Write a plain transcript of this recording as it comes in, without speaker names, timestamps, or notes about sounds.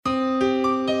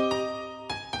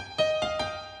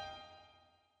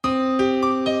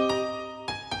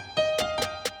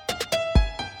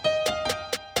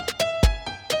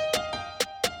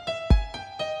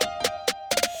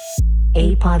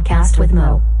podcast with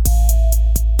Mo.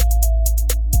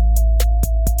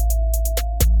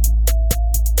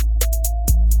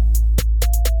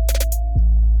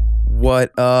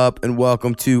 What up, and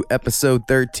welcome to episode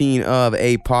 13 of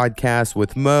A Podcast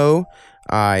with Mo.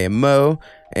 I am Mo,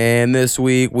 and this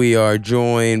week we are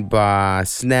joined by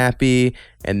Snappy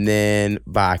and then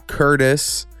by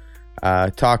Curtis.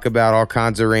 Talk about all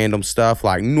kinds of random stuff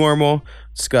like normal,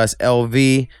 discuss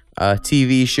LV,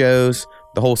 TV shows,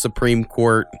 the whole Supreme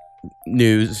Court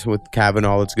news with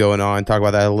Kavanaugh that's going on, talk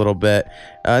about that a little bit.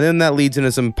 Then that leads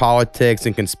into some politics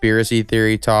and conspiracy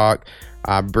theory talk.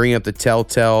 Bring up the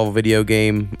Telltale video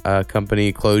game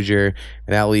company closure,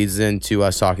 and that leads into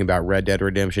us talking about Red Dead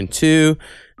Redemption 2.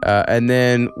 And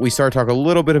then we start talking a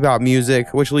little bit about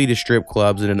music, which lead to strip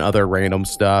clubs and then other random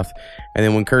stuff. And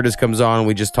then when Curtis comes on,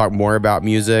 we just talk more about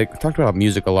music. We've talked about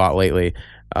music a lot lately.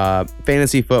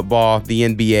 Fantasy football, the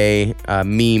NBA,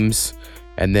 memes,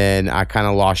 and then I kind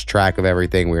of lost track of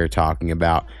everything we were talking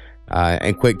about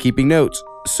and quit keeping notes.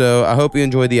 So I hope you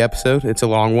enjoyed the episode. It's a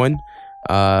long one.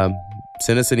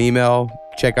 Send us an email,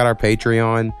 check out our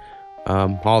Patreon,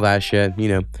 all that shit,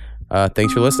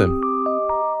 thanks for listening.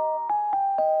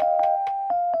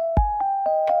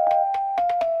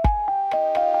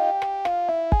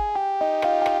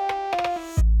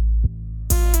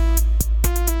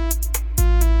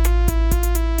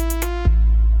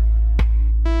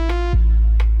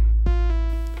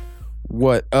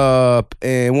 What up?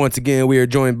 And once again, we are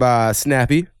joined by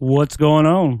Snappy. What's going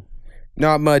on?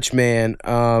 Not much, man.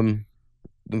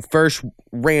 The first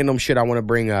random shit I want to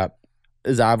bring up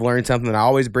is I've learned something that I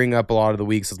always bring up a lot of the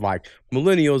weeks is like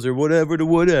millennials or whatever to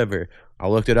whatever. I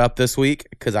looked it up this week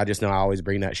because I just know I always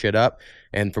bring that shit up.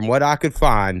 And from what I could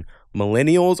find,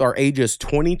 millennials are ages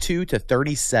 22 to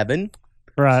 37.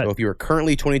 Right. So if you were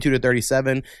currently 22 to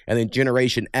 37, and then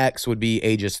Generation X would be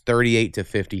ages 38 to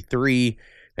 53,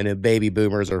 and then baby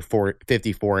boomers are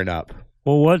 54 and up.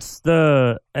 Well, what's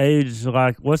the age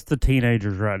like? What's the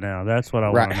teenagers right now? That's what I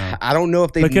want to know. I don't know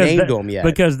if they've named them yet.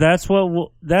 Because that's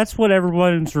what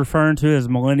everyone's referring to as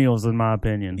millennials, in my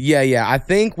opinion. Yeah. I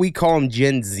think we call them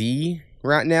Gen Z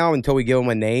right now until we give them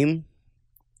a name.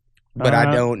 But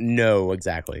I don't know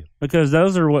exactly. Because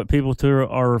those are what people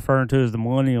are referring to as the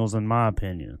millennials, in my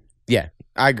opinion. Yeah,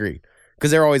 I agree. Because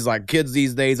they're always like, kids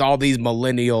these days, all these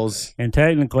millennials. And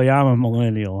technically, I'm a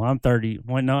millennial. I'm 30.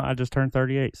 Wait, no, I just turned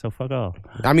 38, so fuck off.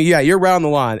 I mean, yeah, you're around the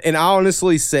line. And I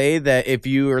honestly say that if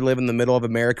you are living in the middle of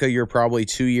America, you're probably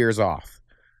 2 years off.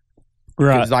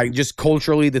 Right. Like, just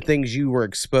culturally, the things you were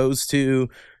exposed to,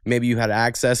 maybe you had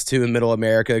access to in middle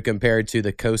America compared to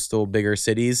the coastal bigger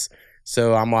cities.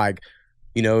 So I'm like,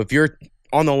 if you're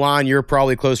on the line, you're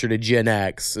probably closer to Gen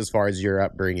X as far as your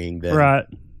upbringing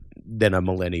than a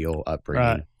millennial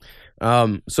upbringing.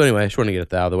 Right. So anyway, I just want to get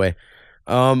that out of the way.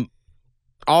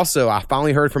 Also, I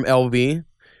finally heard from LV,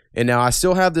 and now I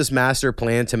still have this master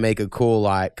plan to make a cool,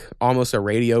 like, almost a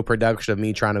radio production of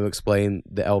me trying to explain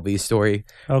the LV story.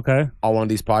 Okay. On one of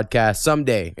these podcasts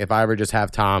someday, if I ever just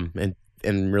have time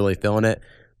and really feeling it.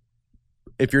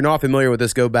 If you're not familiar with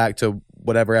this, go back to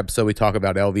whatever episode we talk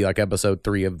about LV, like episode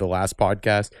 3 of the last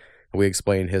podcast, and we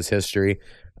explain his history.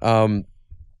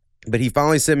 But he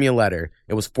finally sent me a letter.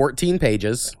 It was 14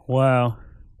 pages. Wow.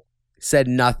 Said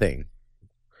nothing.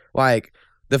 Like,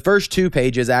 the first 2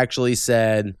 pages actually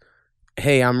said,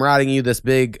 hey, I'm writing you this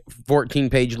big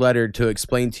 14-page letter to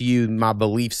explain to you my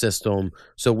belief system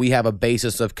so we have a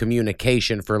basis of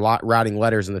communication for writing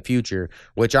letters in the future,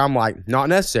 which I'm like, not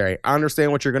necessary. I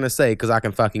understand what you're going to say because I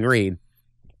can fucking read.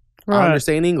 Right. I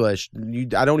understand English.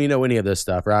 I don't even know any of this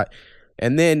stuff, right?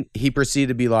 And then he proceeded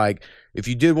to be like, if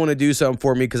you did want to do something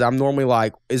for me, because I'm normally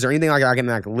like, is there anything like I can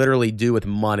like literally do with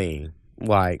money?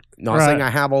 Like, not saying I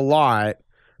have a lot,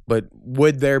 but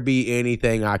would there be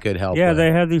anything I could help with?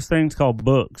 They have these things called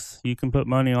books. You can put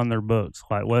money on their books,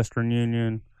 like Western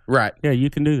Union. Right. Yeah,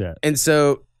 you can do that. And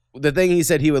so the thing he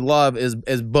said he would love is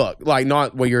book. Like,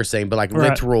 not what you're saying, but like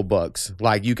literal books.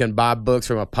 Like, you can buy books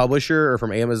from a publisher or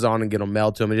from Amazon and get them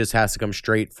mailed to them. It just has to come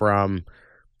straight from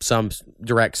some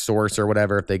direct source or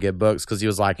whatever if they get books, because he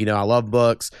was like, I love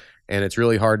books and it's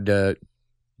really hard to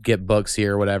get books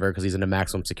here or whatever because he's in a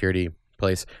maximum security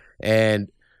place. And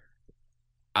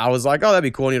I was like, oh, that'd be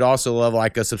cool. And he'd also love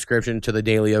like a subscription to the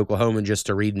Daily Oklahoman just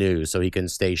to read news so he can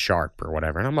stay sharp or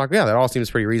whatever. And I'm like, yeah, that all seems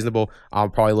pretty reasonable. I'll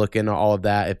probably look into all of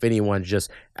that. If anyone's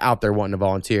just out there wanting to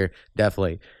volunteer,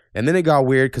 definitely. And then it got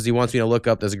weird because he wants me to look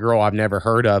up this girl I've never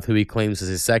heard of who he claims is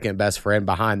his second best friend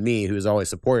behind me, who's always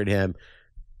supported him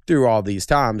through all these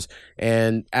times,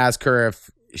 and ask her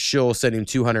if she'll send him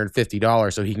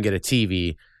 $250 so he can get a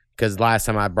TV because last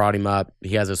time I brought him up,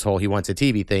 he has this whole he wants a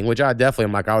TV thing, which I definitely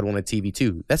am like, I would want a TV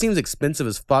too. That seems expensive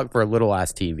as fuck for a little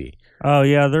ass TV. Oh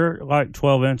yeah, they're like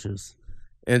 12 inches.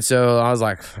 And so I was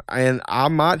like, and I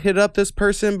might hit up this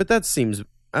person, but that seems,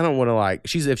 I don't want to like,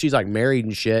 if she's like married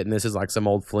and shit, and this is like some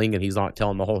old fling and he's not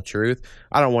telling the whole truth,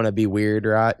 I don't want to be weird,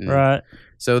 right? And right.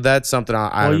 So that's something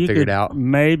I haven't figured out.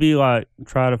 Maybe like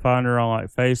try to find her on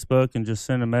like Facebook and just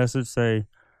send a message, say,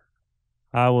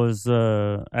 I was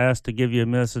asked to give you a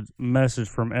message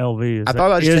from LV. I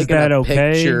thought I was just taking a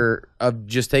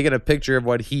okay? picture of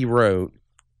what he wrote.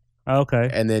 Okay.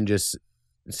 And then just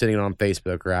sitting on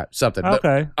Facebook, right? Something.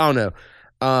 Okay. But, I don't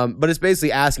know. But it's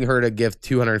basically asking her to give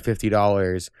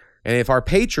 $250. And if our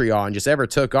Patreon just ever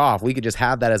took off, we could just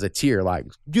have that as a tier, like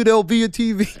get LV a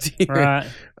TV tier.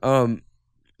 Right.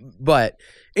 But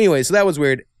anyway, so that was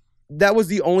weird. That was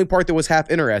the only part that was half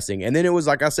interesting. And then it was,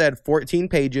 like I said, 14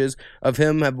 pages of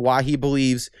him of why he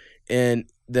believes in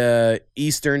the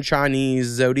Eastern Chinese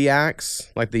zodiacs,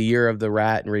 like the year of the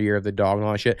rat and year of the dog and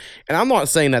all that shit. And I'm not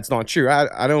saying that's not true.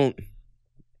 I don't.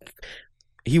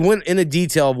 He went into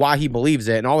detail of why he believes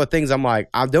it and all the things. I'm like,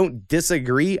 I don't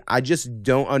disagree. I just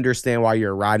don't understand why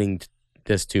you're writing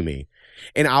this to me.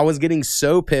 And I was getting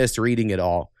so pissed reading it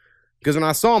all. Because when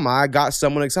I saw him, I got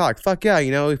someone excited. Like, fuck yeah,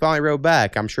 he finally wrote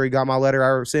back. I'm sure he got my letter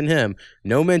I sent him.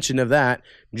 No mention of that.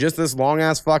 Just this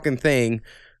long-ass fucking thing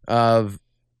of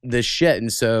this shit.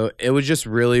 And so it was just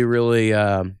really, really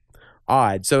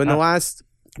odd. So in the last...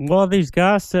 Well, these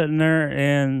guys sitting there,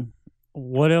 and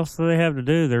what else do they have to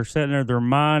do? They're sitting there, their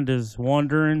mind is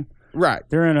wandering. Right.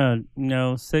 They're in a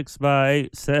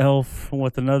 6x8 self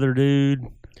with another dude.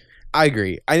 I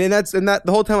agree. And that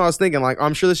the whole time I was thinking, like,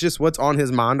 I'm sure that's just what's on his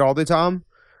mind all the time.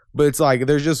 But it's like,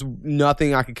 there's just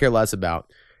nothing I could care less about.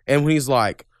 And when he's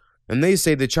like, and they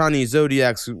say the Chinese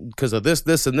zodiacs because of this,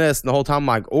 this, and this. And the whole time I'm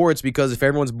like, or it's because if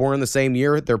everyone's born in the same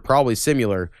year, they're probably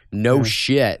similar. No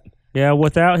shit. Yeah,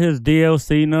 without his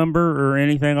DLC number or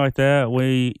anything like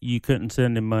that, you couldn't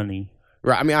send him money.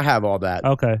 Right. I mean, I have all that.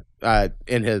 Okay.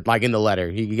 In the letter.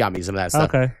 He got me some of that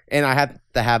stuff. Okay. And I have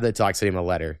to have that to like send him a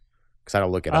letter. Because I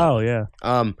don't look it up. Oh, yeah.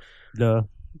 Duh.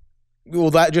 Well,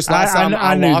 that just last time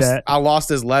I lost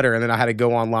his letter, and then I had to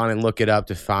go online and look it up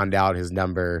to find out his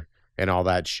number and all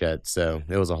that shit. So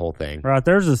it was a whole thing. Right.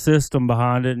 There's a system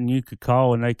behind it, and you could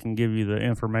call, and they can give you the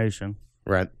information.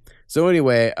 Right. So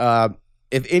anyway,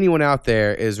 if anyone out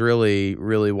there is really,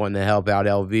 really wanting to help out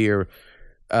LV, or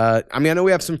I know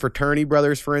we have some fraternity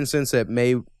brothers, for instance, that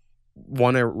may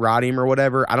want to ride him or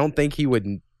whatever. I don't think he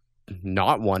would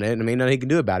not want it. I mean, nothing he can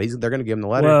do about it. They're going to give him the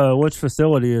letter. Well, which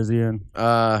facility is he in?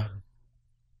 I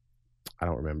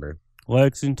don't remember.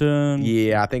 Lexington?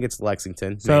 Yeah, I think it's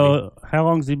Lexington. So, maybe. How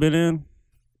long's he been in?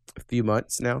 A few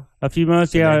months now. A few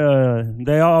months, yeah.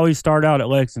 They always start out at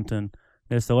Lexington.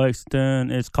 It's the Lexington.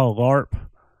 It's called LARP.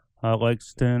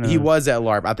 Lexington. He was at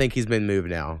LARP. I think he's been moved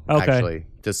now, actually,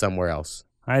 to somewhere else.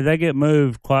 They get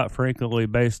moved quite frequently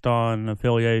based on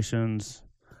affiliations.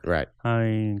 Right. I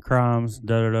mean, crimes,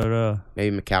 da-da-da-da.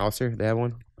 Maybe McAllister, they have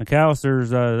one?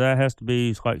 McAllister's, that has to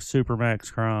be like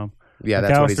Supermax crime. Yeah,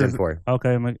 that's what he's in for.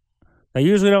 Okay. They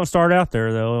usually don't start out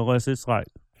there, though, unless it's like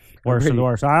worse than the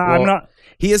worst. I'm not...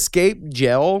 He escaped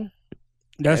jail.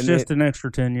 That's just an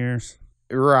extra 10 years.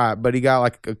 Right, but he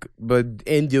got but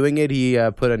in doing it, he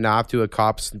put a knife to a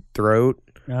cop's throat.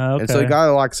 Okay. And so he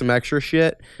got like some extra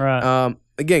shit. Right.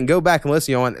 Again, go back and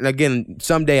listen, and again,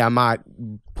 someday I might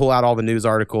pull out all the news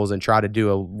articles and try to do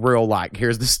a real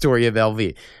here's the story of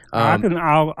LV.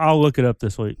 I'll look it up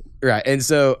this week. Right, and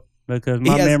so because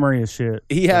my memory is shit.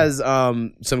 He has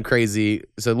some crazy.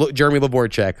 So look, Jeremy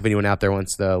Laborchek, if anyone out there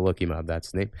wants to look him up,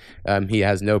 that's his name. He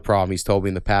has no problem. He's told me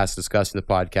in the past discussing the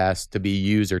podcast to be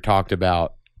used or talked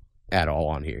about at all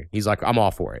on here. He's like, I'm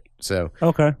all for it. So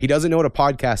he doesn't know what a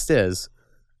podcast is.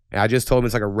 And I just told him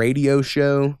it's like a radio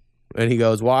show. And he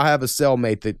goes, well, I have a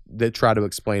cellmate that tried to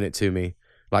explain it to me.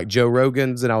 Like Joe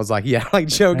Rogan's. And I was like, yeah, like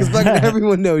Joe, because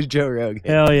everyone knows Joe Rogan.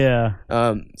 Hell yeah.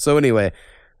 So anyway,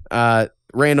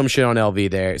 random shit on LV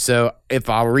there. So if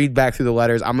I'll read back through the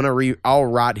letters, I'll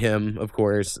write him, of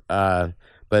course. But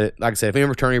like I said, if any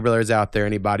fraternity brothers out there,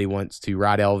 anybody wants to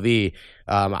write LV,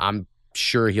 I'm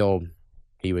sure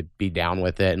he would be down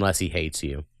with it unless he hates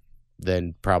you.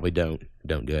 Then probably don't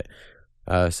do it.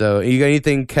 So you got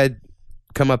anything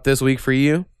come up this week for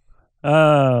you?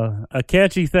 A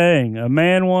catchy thing. A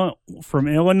man from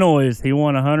Illinois, he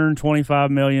won $125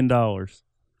 million.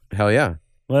 Hell yeah.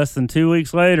 Less than 2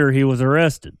 weeks later, he was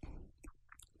arrested.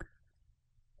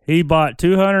 He bought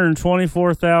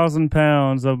 224,000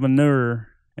 pounds of manure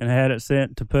and had it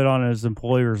sent to put on his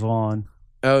employer's lawn.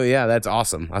 Oh yeah, that's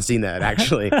awesome. I've seen that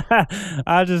actually.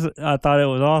 I thought it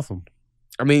was awesome.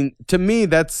 I mean, to me,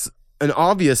 that's an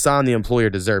obvious sign the employer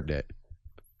deserved it.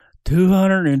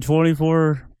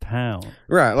 224 pounds.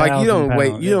 Right, like you don't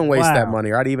waste that Wow.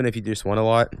 money, right? Even if you just won a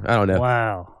lot. I don't know.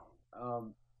 Wow.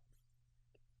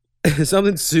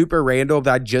 Something super random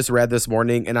that I just read this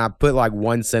morning, and I put like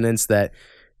one sentence that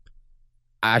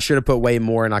I should have put way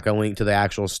more in like a link to the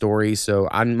actual story. So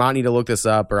I might need to look this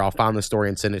up, or I'll find the story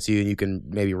and send it to you, and you can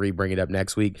maybe re-bring it up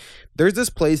next week. There's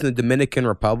this place in the Dominican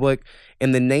Republic,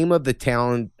 and the name of the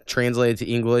town translated to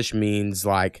English means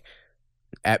like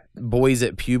at boys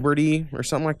at puberty or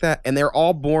something like that. And they're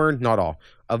all born, not all,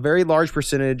 a very large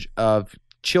percentage of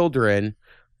children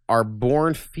are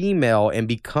born female and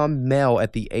become male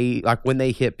at the age, like when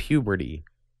they hit puberty.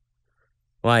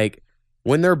 Like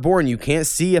when they're born, you can't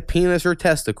see a penis or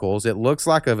testicles. It looks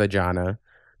like a vagina.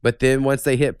 But then once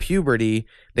they hit puberty,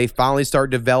 they finally start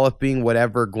developing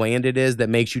whatever gland it is that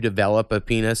makes you develop a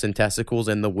penis and testicles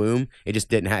in the womb. It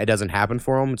just it doesn't happen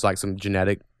for them. It's like some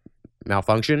genetic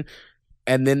malfunction.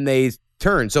 And then they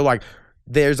turn. So like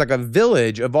there's like a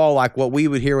village of all like what we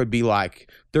would hear would be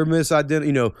like they're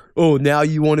misidentified, oh, now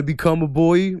you want to become a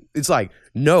boy? It's like,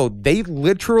 no, they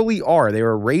literally are. They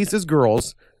were raised as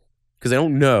girls because they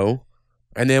don't know.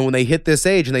 And then when they hit this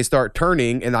age and they start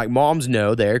turning, and like moms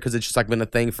know there because it's just like been a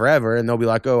thing forever, and they'll be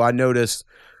like, oh, I noticed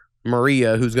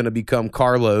Maria, who's going to become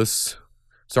Carlos,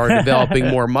 started developing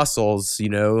more muscles,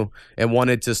 and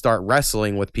wanted to start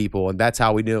wrestling with people. And that's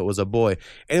how we knew it was a boy.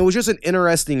 And it was just an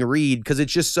interesting read because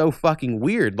it's just so fucking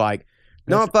weird. Like,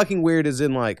 not fucking weird as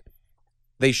in like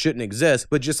they shouldn't exist,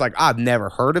 but just like I've never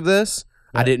heard of this.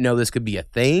 I didn't know this could be a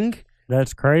thing.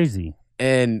 That's crazy.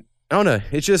 And I don't know.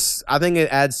 It's just, I think it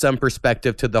adds some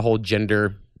perspective to the whole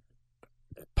gender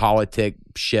politic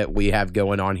shit we have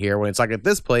going on here. When it's like at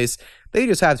this place, they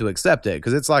just have to accept it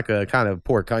because it's like a kind of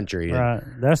poor country. Right.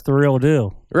 That's the real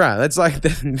deal. Right. That's like,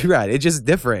 right. It's just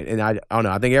different. And I don't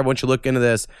know. I think everyone should look into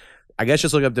this. I guess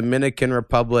just look up Dominican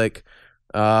Republic,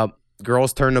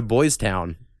 girls turn to Boys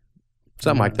Town.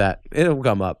 Something like that. It'll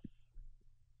come up.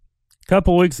 A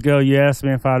couple weeks ago, you asked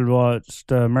me if I'd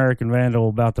watched American Vandal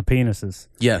about the penises.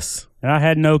 Yes. And I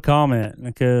had no comment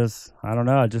because, I don't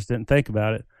know, I just didn't think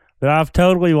about it. But I've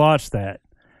totally watched that.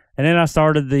 And then I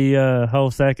started the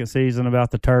whole second season about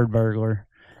the turd burglar.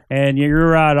 And you're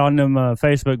right, on them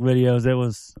Facebook videos, it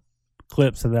was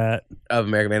clips of that. Of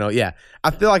American Vandal, yeah.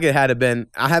 I feel like it had been,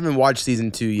 I haven't watched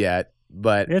season 2 yet,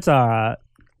 but it's all right.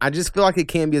 I just feel like it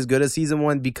can't be as good as season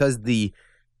 1 because the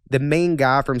main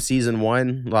guy from season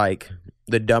 1, like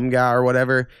the dumb guy or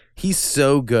whatever, he's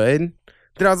so good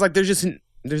that I was like,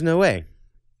 there's no way.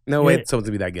 No way it's supposed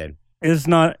to be that good. It's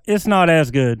not as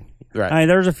good. Right. I mean,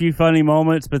 there's a few funny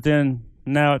moments, but then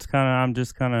now it's I'm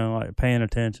just kind of like paying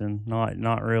attention,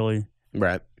 not really.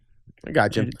 Right. I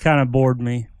got you. It kind of bored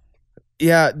me.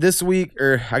 Yeah, this week,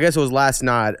 or I guess it was last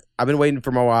night, I've been waiting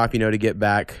for my wife, to get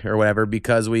back or whatever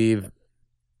because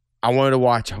I wanted to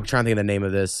watch, I'm trying to think of the name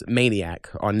of this, Maniac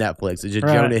on Netflix. It's a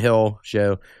Jonah Hill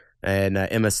show, and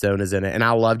Emma Stone is in it. And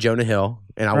I love Jonah Hill,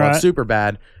 and I love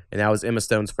Superbad, and that was Emma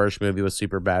Stone's first movie was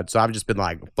Superbad. So I've just been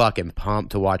like fucking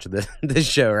pumped to watch this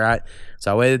show, right?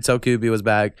 So I waited till Kubi was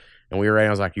back, and we were ready. I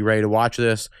was like, you ready to watch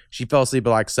this? She fell asleep at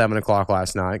like 7 o'clock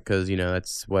last night because,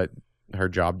 that's what her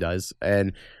job does.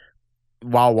 And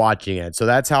while watching it. So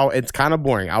that's how it's kind of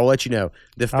boring. I will let you know.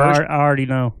 I already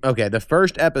know. Okay, the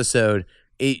first episode,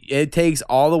 it takes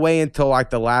all the way until like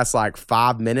the last like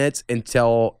 5 minutes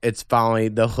until it's finally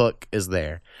the hook is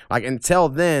there. Like until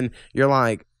then, you're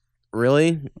like,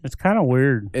 really? It's kind of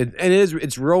weird.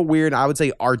 It's real weird. I would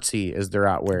say artsy is the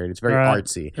right word. It's very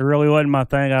artsy. It really wasn't my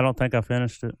thing. I don't think I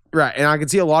finished it. Right, and I can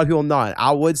see a lot of people not.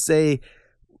 I would say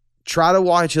try to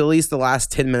watch at least the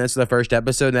last 10 minutes of the first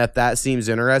episode, and if that seems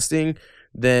interesting,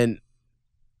 then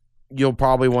you'll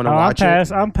probably want to watch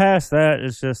it. I'm past that.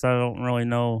 It's just I don't really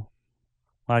know.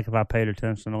 Like if I paid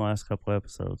attention to the last couple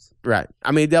episodes. Right.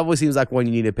 I mean, it definitely seems like one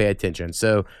you need to pay attention.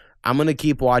 So I'm going to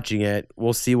keep watching it.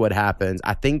 We'll see what happens.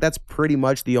 I think that's pretty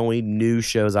much the only new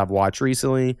shows I've watched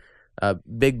recently.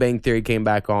 Big Bang Theory came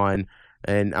back on,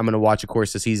 and I'm going to watch, of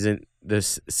course, the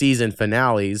season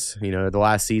finales, the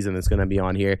last season that's going to be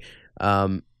on here.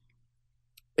 And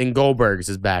Goldberg's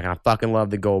is back, and I fucking love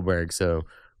the Goldberg, so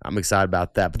I'm excited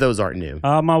about that. But those aren't new.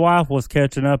 My wife was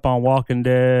catching up on Walking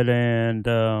Dead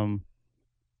and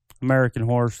American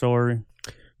Horror Story.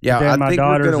 Yeah, I think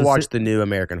we're going to watch the new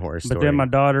American Horror Story. But then my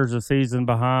daughter's a season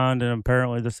behind, and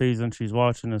apparently the season she's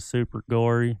watching is super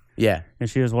gory. Yeah. And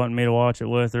she was wanting me to watch it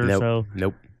with her.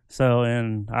 Nope. So,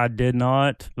 and I did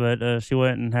not, but she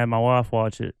went and had my wife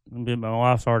watch it. My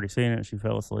wife's already seen it. She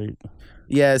fell asleep.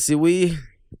 Yeah, see, we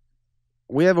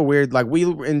have a weird, like,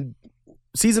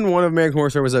 season 1 of American Horror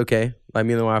Story was okay. Like,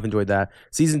 me and the wife enjoyed that.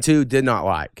 Season 2 did not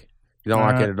like. Don't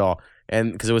like it at all.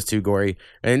 And because it was too gory.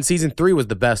 And season 3 was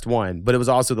the best one, but it was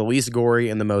also the least gory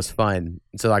and the most fun.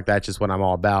 So like that's just what I'm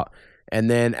all about. And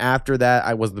then after that,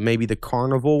 I was maybe the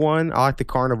Carnival one. I like the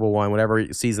Carnival one,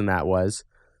 whatever season that was.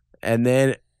 And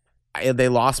then they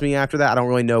lost me after that. I don't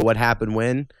really know what happened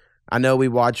when. I know we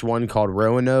watched one called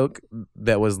Roanoke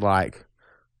that was like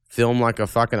filmed like a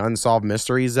fucking Unsolved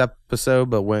Mysteries episode,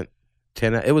 but went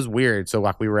 10. It was weird. So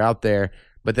like we were out there,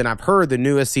 but then I've heard the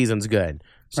newest season's good.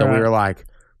 So we were like,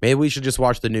 maybe we should just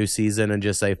watch the new season and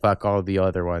just say fuck all of the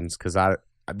other ones because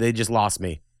they just lost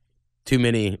me. Too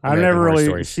many. I never really.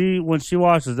 When she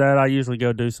watches that, I usually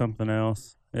go do something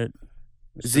else.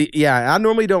 See, yeah, I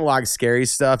normally don't like scary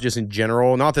stuff just in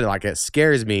general. Not that like it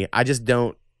scares me. I just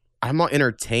don't. I'm not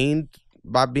entertained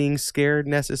by being scared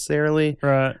necessarily.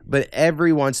 Right. But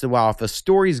every once in a while, if a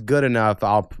story's good enough,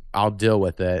 I'll deal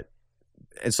with it.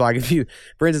 It's like if you,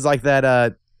 for instance, like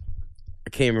that. I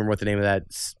can't remember what the name of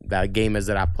that game is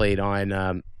that I played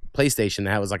on PlayStation.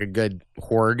 That was like a good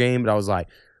horror game, but I was like,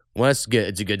 well, it's good.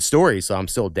 It's a good story, so I'm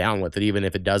still down with it, even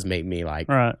if it does make me like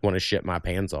want to shit my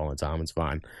pants all the time. It's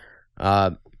fine.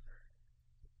 I'm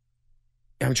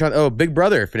trying. Oh, Big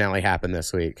Brother finale happened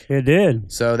this week. It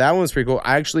did. So that one was pretty cool.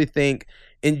 I actually think,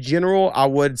 in general, I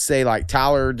would say like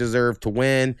Tyler deserved to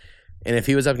win, and if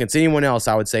he was up against anyone else,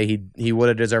 I would say he would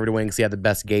have deserved to win because he had the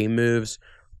best game moves.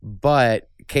 But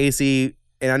Casey,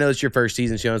 and I know it's your first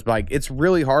season, Jones, but like it's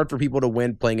really hard for people to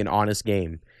win playing an honest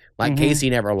game. Like Casey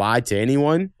never lied to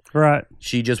anyone. Right.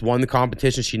 She just won the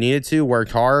competition she needed to,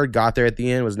 worked hard, got there at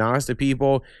the end, was nice to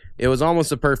people. It was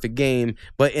almost a perfect game,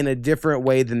 but in a different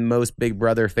way than most Big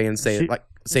Brother fans say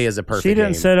is a perfect game. She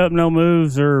didn't set up no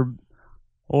moves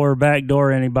or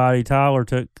backdoor anybody. Tyler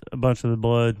took a bunch of the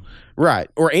blood. Right.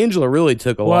 Or Angela really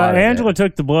took a lot of Angela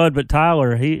took the blood, but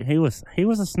Tyler, he was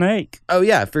a snake. Oh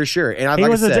yeah, for sure. And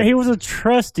he was a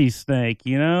trusty snake,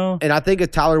 you know? And I think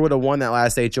if Tyler would have won that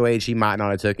last HOH, he might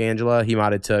not have took Angela. He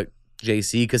might have took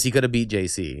JC because he could have beat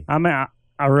JC. I mean,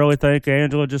 I really think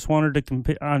Angela just wanted to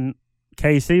compete.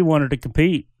 KC wanted to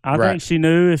compete. I think she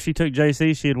knew if she took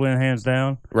JC, she'd win hands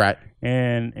down. Right.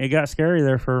 And it got scary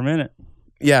there for a minute.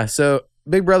 Yeah, so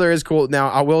Big Brother is cool. Now,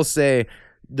 I will say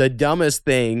the dumbest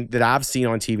thing that I've seen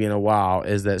on TV in a while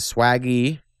is that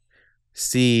Swaggy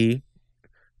C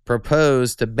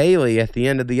proposed to Bailey at the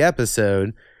end of the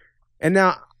episode. And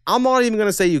now, I'm not even going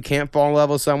to say you can't fall in love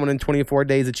with someone in 24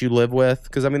 days that you live with,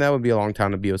 because, I mean, that would be a long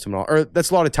time to be with someone, or that's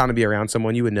a lot of time to be around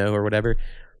someone you would know or whatever.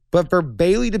 But for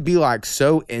Bailey to be, like,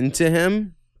 so into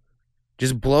him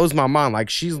just blows my mind. Like,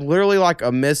 she's literally like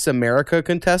a Miss America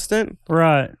contestant.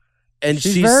 Right. And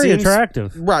she's very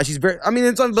attractive. Right. She's very, I mean,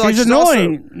 it's she's like,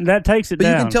 annoying. Also, that takes it but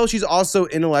down. But you can tell she's also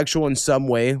intellectual in some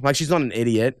way. Like, she's not an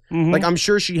idiot. Like, I'm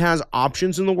sure she has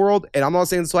options in the world. And I'm not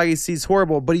saying Swaggy C's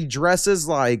horrible, but he dresses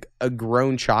like a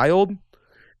grown child.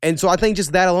 And so I think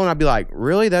just that alone, I'd be like,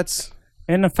 really? That's.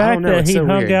 And the fact that he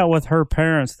hung out with her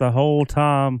parents the whole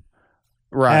time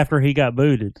after he got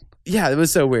booted. Yeah, it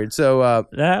was so weird. So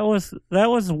that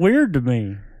was weird to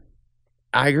me.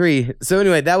 I agree. So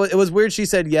anyway, it was weird. She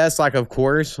said yes, like of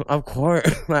course. Like, I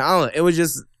don't know. It was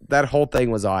just that whole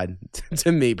thing was odd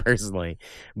to me personally.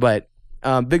 But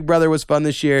Big Brother was fun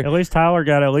this year. At least Tyler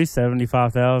got at least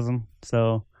 75,000.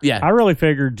 So yeah, I really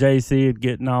figured JC would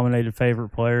get nominated favorite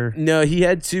player. No, he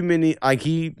had too many. Like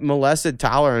he molested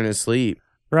Tyler in his sleep.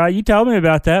 Right, you told me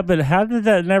about that, but how did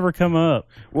that never come up?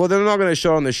 Well, they're not going to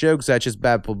show on the show because that's just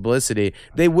bad publicity.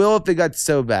 They will if it got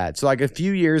so bad. So, like a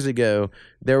few years ago,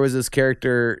 there was this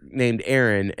character named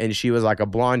Erin, and she was like a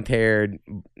blonde-haired,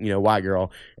 white girl,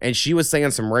 and she was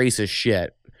saying some racist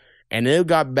shit. And it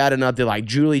got bad enough that like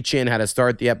Julie Chen had to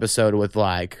start the episode with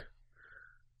like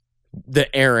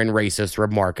the Erin racist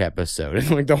remark episode, and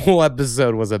like the whole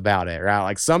episode was about it, right?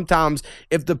 Like sometimes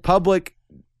if the public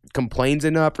complains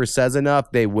enough or says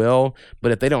enough, they will, but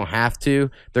if they don't have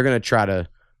to, they're going to try to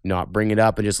not bring it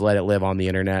up and just let it live on the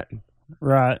internet.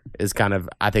 Right. Is kind of,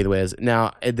 I think, the way it is.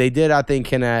 Now, they did, I think,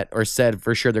 said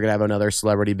for sure they're going to have another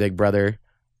Celebrity Big Brother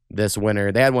this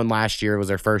winter. They had one last year. It was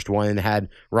their first one, and had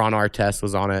Ron Artest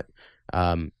was on it.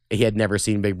 He had never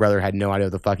seen Big Brother, had no idea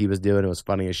what the fuck he was doing. It was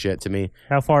funny as shit to me.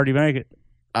 How far did he make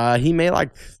it? He made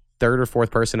like third or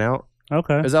fourth person out.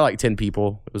 Okay. It was at like 10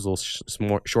 people. It was a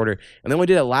little shorter. And then we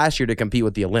did it last year to compete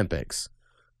with the Olympics.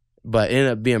 But it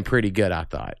ended up being pretty good, I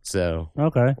thought. So,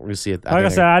 okay. We'll see it. Like I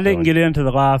said, I didn't get into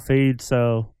the live feed,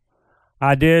 so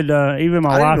I did. Even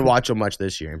my wife. I didn't watch them much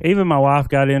this year. Even my wife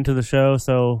got into the show,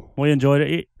 so we enjoyed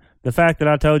it. The fact that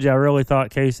I told you I really thought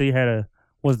Casey had a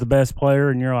was the best player,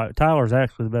 and you're like, Tyler's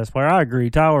actually the best player. I agree,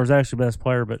 Tyler's actually the best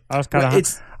player, but I was kind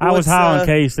of I was high on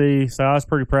Casey, so I was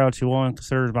pretty proud she won,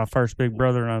 considered my first big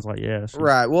brother, and I was like, yeah.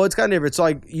 Right. Well, it's kind of different. It's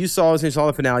like you saw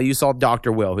the finale, you saw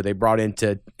Dr. Will, who they brought in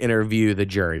to interview the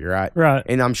jury, right? Right.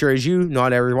 And I'm sure as you,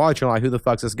 not every watcher, like, who the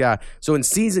fuck's this guy? So in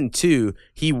season 2,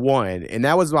 he won, and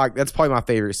that's probably my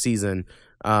favorite season.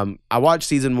 I watched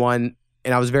season 1.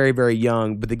 And I was very, very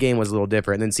young, but the game was a little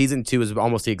different. And then season 2 is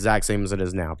almost the exact same as it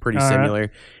is now. Pretty similar. Right.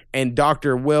 And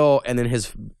Dr. Will and then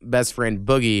his best friend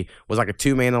Boogie was like a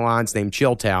 2-man alliance named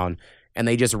Chilltown. And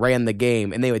they just ran the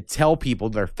game. And they would tell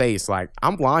people to their face, like,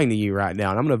 I'm lying to you right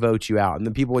now, and I'm going to vote you out. And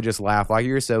then people would just laugh, like,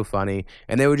 you're so funny.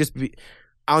 And they would just be,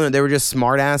 I don't know, they were just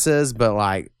smart asses, but,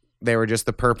 like, they were just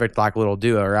the perfect, like, little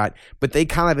duo, right? But they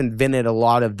kind of invented a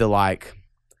lot of the, like,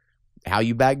 how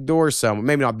you backdoor someone,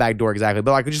 maybe not backdoor exactly,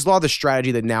 but like just a lot of the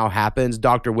strategy that now happens.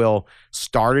 Dr. Will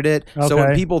started it. Okay. So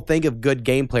when people think of good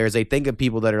game players, they think of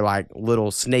people that are like little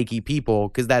snaky people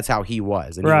because that's how he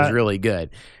was, and he was really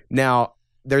good. Now,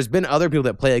 there's been other people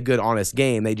that play a good, honest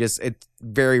game. It's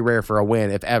very rare for a win,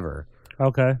 if ever.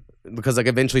 Okay. Because like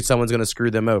eventually someone's going to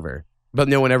screw them over. But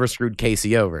no one ever screwed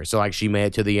Casey over. So like she made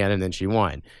it to the end and then she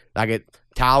won. Like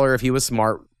Tyler, if he was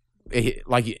smart,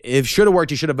 like if it should have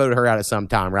worked, he should have voted her out at some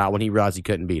time, right? When he realized he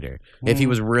couldn't beat her, if he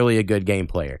was really a good game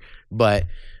player. But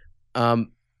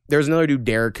there's another dude,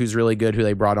 Derek, who's really good, who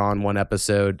they brought on one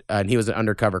episode, and he was an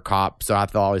undercover cop. So I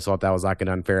always thought that was like an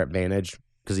unfair advantage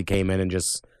because he came in and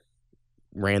just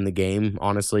ran the game,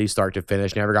 honestly, start to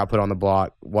finish. Never got put on the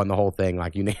block, won the whole thing,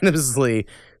 like unanimously.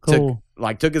 Cool.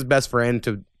 Took his best friend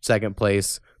to second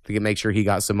place to make sure he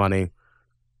got some money.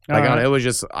 It was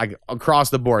just like across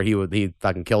the board, he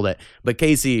fucking killed it. But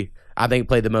Casey, I think,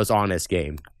 played the most honest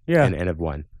game, and have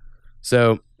won.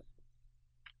 So,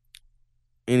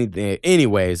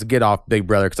 anyways, get off Big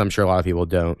Brother because I'm sure a lot of people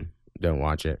don't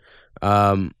watch it.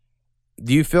 Do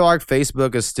you feel like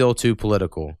Facebook is still too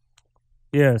political?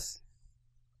 Yes.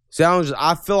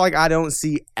 I feel like I don't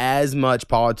see as much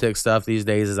politics stuff these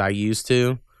days as I used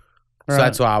to. Right. So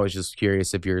that's why I was just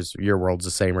curious if your world's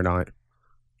the same or not.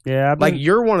 Yeah, like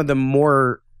you're one of the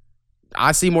more.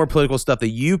 I see more political stuff that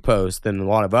you post than a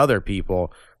lot of other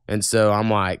people, and so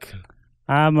I'm like,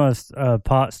 I'm a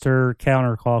pot stir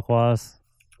counterclockwise.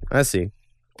 I see.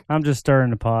 I'm just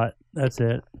stirring the pot. That's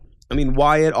it. I mean,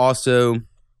 Wyatt also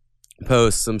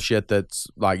posts some shit that's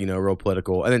like real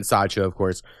political, and then Sideshow, of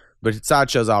course. But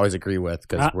Sideshows I always agree with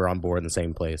because we're on board in the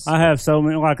same place. I have so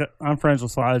many, I'm friends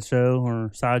with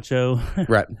Sideshow.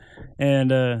 Right.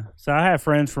 And so I have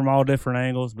friends from all different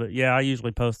angles, but yeah, I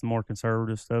usually post the more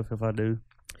conservative stuff if I do.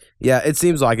 Yeah, it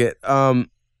seems like it. I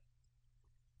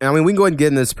mean, we can go ahead and get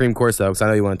into the Supreme Court stuff because I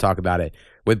know you want to talk about it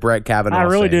with Brett Kavanaugh. I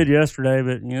really did yesterday,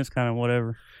 but it's kind of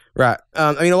whatever. Right.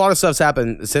 I mean, a lot of stuff's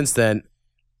happened since then.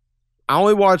 I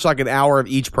only watched like an hour of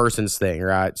each person's thing,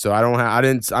 right? So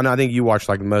I think you watched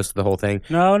like most of the whole thing.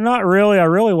 No, not really. I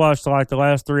really watched like the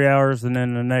last 3 hours and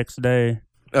then the next day.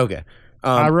 Okay.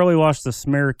 I really watched the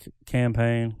smear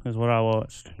campaign is what I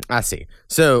watched. I see.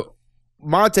 So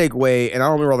my takeaway, and I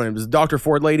don't remember all the names, was Dr.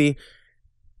 Ford lady.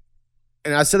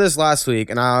 And I said this last week,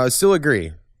 and I still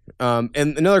agree. And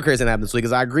another crazy thing happened this week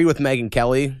is I agree with Megyn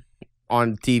Kelly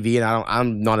on TV, and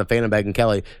I'm not a fan of Megyn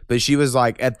Kelly, but she was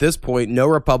like, at this point, no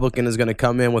Republican is going to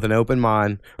come in with an open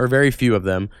mind, or very few of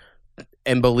them,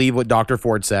 and believe what Dr.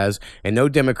 Ford says, and no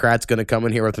Democrat's going to come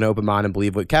in here with an open mind and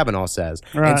believe what Kavanaugh says.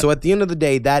 Right. And so at the end of the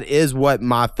day, that is what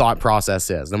my thought process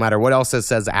is. No matter what else it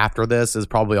says after this is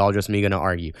probably all just me going to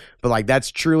argue. But like that's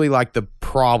truly like the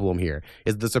problem here,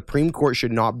 is the Supreme Court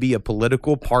should not be a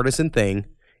political partisan thing,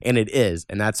 and it is,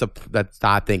 and that's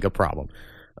I think a problem.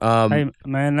 Hey,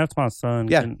 man, that's my son.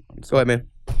 Yeah, go ahead, man.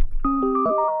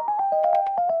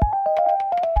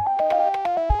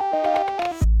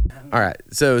 All right,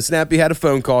 so Snappy had a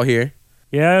phone call here.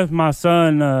 Yeah, my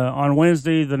son on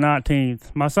Wednesday the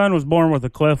 19th. My son was born with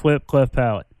a cleft lip, cleft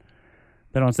palate.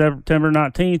 Then on September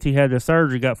 19th, he had the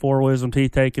surgery, got 4 wisdom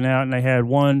teeth taken out, and they had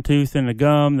 1 tooth in the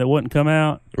gum that wouldn't come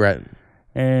out. Right.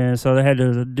 And so they had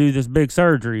to do this big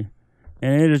surgery,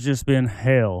 and it has just been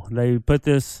hell. They put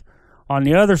this... On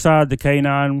the other side, the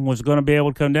canine was going to be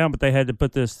able to come down, but they had to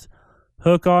put this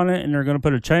hook on it, and they're going to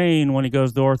put a chain when he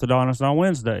goes to the orthodontist on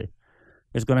Wednesday.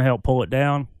 It's going to help pull it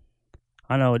down.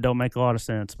 I know it don't make a lot of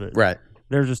sense, but right.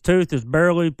 There's this tooth that's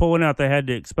barely pulling out. They had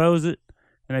to expose it,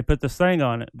 and they put this thing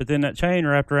on it, but then that chain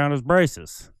wrapped around his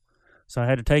braces. So I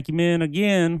had to take him in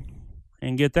again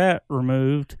and get that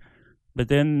removed, but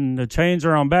then the chains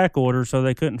are on back order, so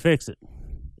they couldn't fix it.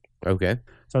 Okay.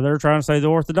 So they're trying to say the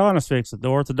orthodontist fixed it. The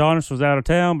orthodontist was out of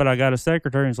town, but I got a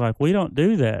secretary, and he's like, we don't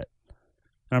do that.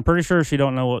 And I'm pretty sure she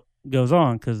don't know what goes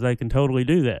on because they can totally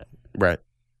do that. Right.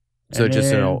 So And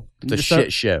just then- it's a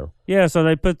shit show. Yeah, so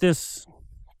they put this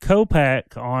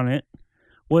co-pack on it,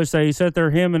 which they said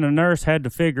him and a nurse had to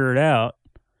figure it out.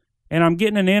 And I'm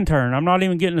getting an intern. I'm not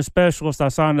even getting a specialist I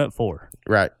signed up for.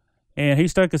 Right. And he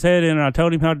stuck his head in, and I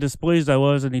told him how displeased I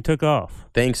was, and he took off.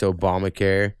 Thanks,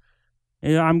 Obamacare.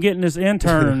 And I'm getting this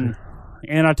intern,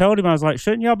 and I told him, I was like,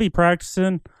 shouldn't y'all be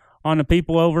practicing on the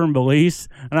people over in Belize?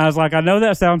 And I was like, I know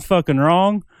that sounds fucking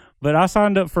wrong, but I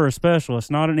signed up for a specialist,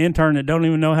 not an intern that don't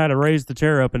even know how to raise the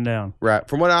chair up and down. Right.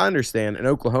 From what I understand, in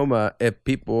Oklahoma, if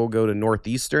people go to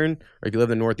Northeastern, or if you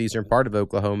live in the northeastern part of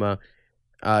Oklahoma,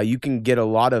 you can get a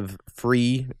lot of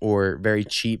free or very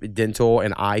cheap dental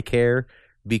and eye care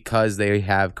because they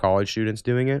have college students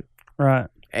doing it. Right.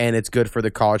 And it's good for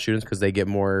the college students because they get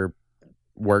more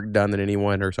work done than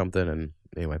anyone or something. And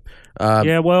anyway.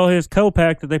 Yeah, well, his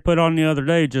co-pack that they put on the other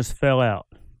day just fell out.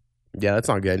 Yeah, that's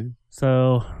not good.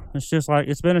 So it's just like,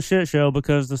 it's been a shit show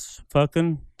because this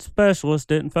fucking specialist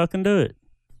didn't fucking do it.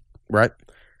 Right.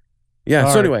 Yeah,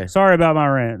 Sorry. so anyway. Sorry about my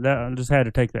rant. I just had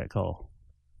to take that call.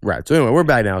 Right. So anyway, we're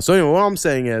back now. So anyway, what I'm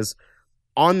saying is,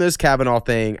 on this Kavanaugh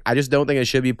thing, I just don't think it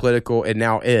should be political. It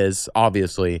now is,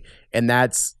 obviously. And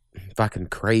that's fucking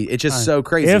crazy. It's just so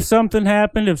crazy. If something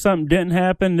happened, if something didn't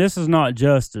happen, this is not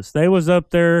justice. They was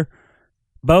up there,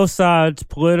 both sides,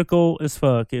 political as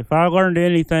fuck. If I learned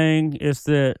anything, it's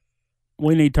that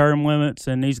we need term limits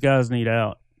and these guys need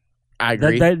out. I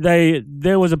agree.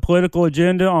 There was a political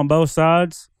agenda on both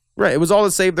sides. Right. It was all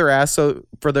to save their ass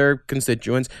for their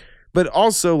constituents. But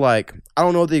also, like, I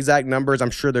don't know the exact numbers.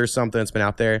 I'm sure there's something that's been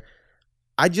out there.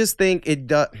 I just think it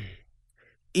does.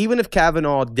 Even if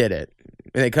Kavanaugh did it,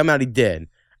 and they come out he did,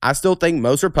 I still think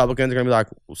most Republicans are going to be like,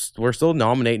 we're still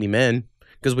nominating him in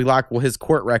because we like his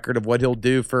court record of what he'll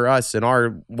do for us and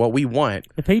what we want.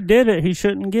 If he did it, he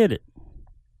shouldn't get it.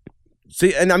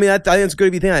 See, and I mean, I think it's good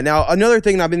to be thinking. Now, another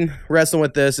thing, I've been wrestling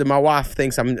with this, and my wife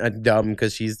thinks I'm dumb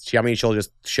because she'll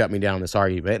just shut me down in this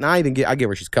argument. And I get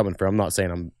where she's coming from. I'm not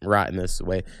saying I'm right in this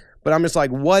way, but I'm just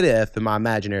like, what if in my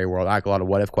imaginary world, I like a lot of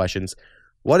what if questions.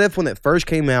 What if when it first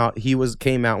came out,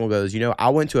 came out and goes, I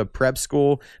went to a prep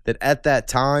school that at that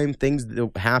time things that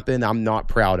happened I'm not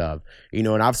proud of,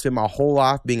 and I've spent my whole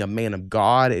life being a man of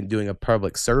God and doing a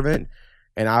public servant.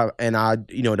 And I,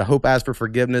 to hope ask for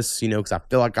forgiveness, because I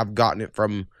feel like I've gotten it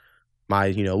from my,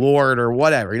 Lord or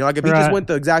whatever. Like if he just went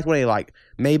the exact way, like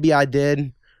maybe I did.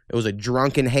 It was a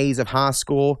drunken haze of high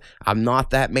school. I'm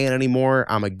not that man anymore.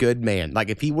 I'm a good man. Like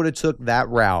if he would have took that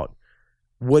route,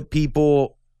 would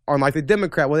people on like the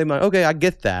Democrat, they'd be like, okay, I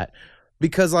get that.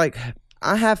 Because like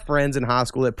I have friends in high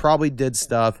school that probably did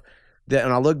stuff that,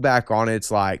 and I look back on it, it's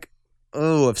like,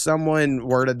 oh, if someone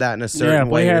worded that in a certain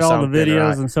way, if we had all the videos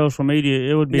right? and social media,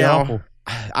 it would be awful.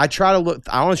 I want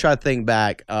to try to think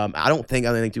back. I don't think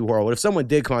anything too horrible. If someone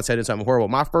did come out and say something horrible,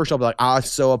 my first thought would be like, I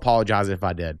so apologize if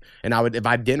I did. And if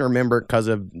I didn't remember it because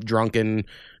of drunken,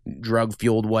 drug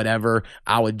fueled, whatever,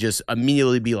 I would just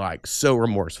immediately be like so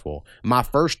remorseful. My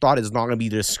first thought is not going to be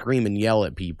to scream and yell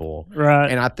at people.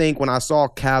 Right. And I think when I saw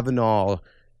Kavanaugh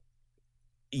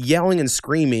yelling and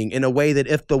screaming in a way that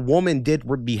if the woman did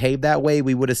behave that way,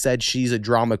 we would have said she's a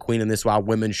drama queen and this is why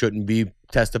women shouldn't be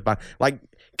testifying. Like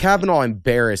Kavanaugh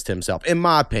embarrassed himself, in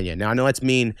my opinion. Now I know that's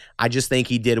mean. I just think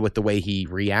he did with the way he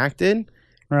reacted.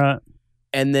 Right.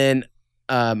 And then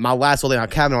my last little thing on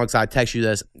Kavanaugh, because I text you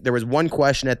this, there was one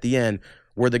question at the end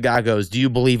where the guy goes, do you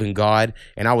believe in God?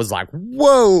 And I was like,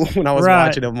 whoa, when I was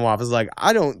watching him off. I was like,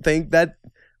 I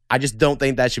just don't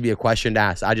think that should be a question to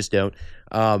ask. I just don't.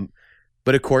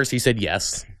 But of course he said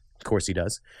yes. Of course he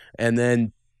does. And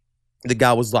then the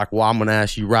guy was like, well, I'm going to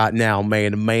ask you right now,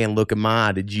 man to man, look at my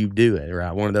eye. Did you do it?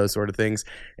 Right. One of those sort of things.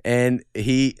 And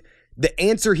the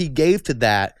answer he gave to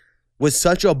that was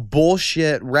such a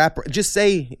bullshit rapper. Just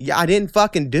say, yeah, I didn't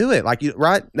fucking do it. Like,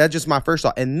 right? That's just my first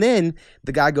thought. And then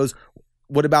the guy goes,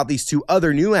 what about these two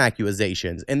other new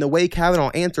accusations? And the way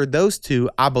Kavanaugh answered those two,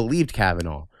 I believed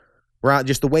Kavanaugh. Right?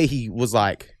 Just the way he was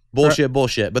like, bullshit.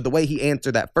 But the way he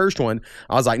answered that first one,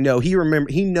 I was like, no,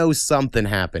 he knows something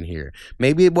happened here.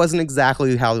 Maybe it wasn't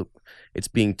exactly how it's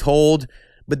being told,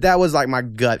 but that was like my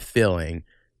gut feeling.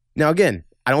 Now, again,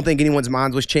 I don't think anyone's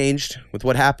minds was changed with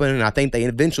what happened, and I think they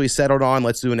eventually settled on,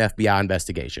 let's do an FBI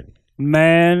investigation.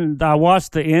 Man, I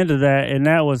watched the end of that, and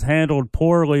that was handled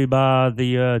poorly by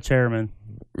the chairman.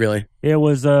 Really? It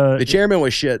was... the chairman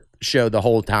was shit show the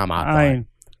whole time, I thought.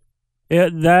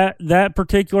 That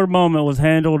particular moment was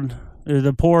handled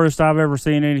the poorest I've ever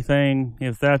seen anything.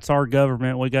 If that's our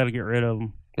government, we got to get rid of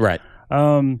them. Right.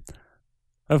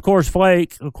 Of course,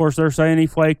 they're saying he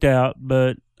flaked out,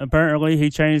 but apparently he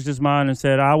changed his mind and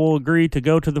said, I will agree to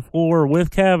go to the floor with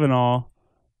Kavanaugh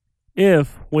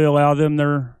if we allow them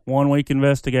their 1 week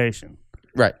investigation.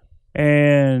 Right.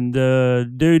 And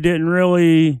dude didn't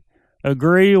really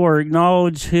agree or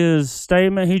acknowledge his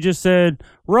statement. He just said,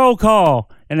 roll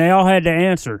call, and they all had to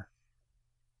answer.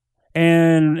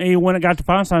 And he went and got to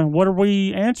Feinstein, what are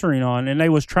we answering on? And they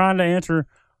was trying to answer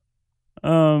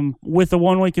with the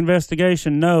 1 week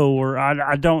investigation, no, or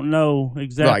I don't know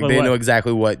exactly. Like they know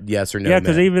exactly what yes or no. Yeah,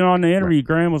 because even on the interview, right.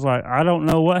 Graham was like, I don't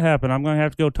know what happened. I'm going to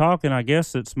have to go talk, and I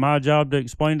guess it's my job to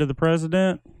explain to the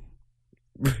president.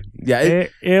 Yeah,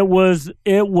 it was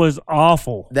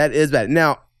awful. That is bad.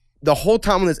 Now, the whole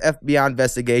time on this FBI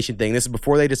investigation thing, this is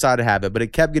before they decided to have it, but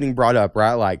it kept getting brought up,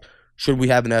 right? Like, should we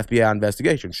have an FBI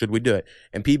investigation? Should we do it?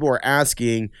 And people were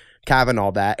asking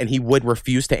Kavanaugh that, and he would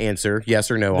refuse to answer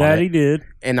yes or no on it. That he did.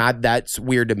 And that's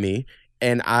weird to me.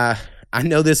 And I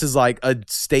know this is like a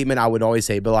statement I would always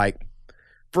say, but like,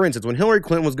 for instance, when Hillary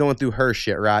Clinton was going through her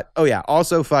shit, right? Oh, yeah.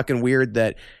 Also fucking weird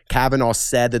that Kavanaugh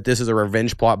said that this is a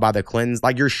revenge plot by the Clintons.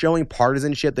 Like, you're showing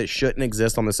partisanship that shouldn't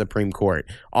exist on the Supreme Court.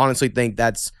 Honestly think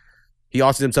he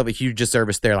also did himself a huge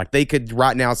disservice there. Like, they could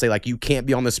right now say, like, you can't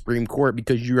be on the Supreme Court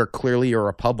because you are clearly a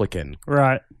Republican.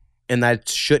 Right. And that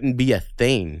shouldn't be a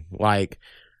thing. Like,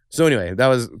 so anyway, that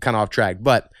was kind of off track.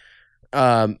 But,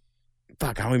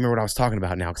 fuck, I don't remember what I was talking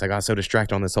about now because I got so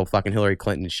distracted on this whole fucking Hillary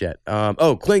Clinton shit.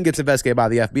 Clinton gets investigated by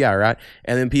the FBI, right?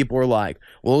 And then people were like,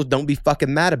 well, don't be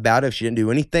fucking mad about it. If she didn't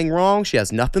do anything wrong, she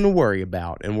has nothing to worry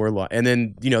about. And we're like, and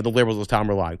then, the liberals this time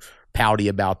were like pouty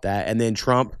about that. And then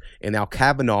Trump and now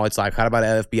Kavanaugh, it's like, how about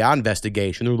an FBI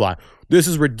investigation? They're like, this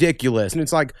is ridiculous. And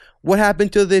it's like, what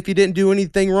happened to if you didn't do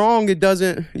anything wrong, you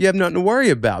have nothing to worry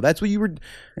about. That's what you were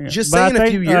just saying a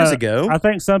few years ago. I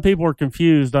think some people are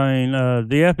confused. I mean,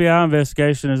 the FBI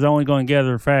investigation is only going to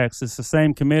gather facts. It's the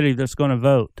same committee that's going to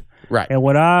vote. Right. And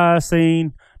what I've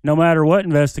seen, no matter what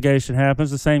investigation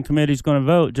happens, the same committee is going to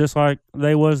vote, just like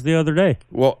they was the other day.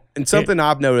 Well, and something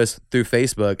I've noticed through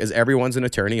Facebook is everyone's an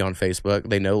attorney on Facebook.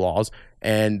 They know laws,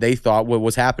 and they thought what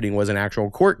was happening was an actual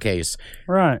court case.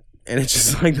 Right. And it's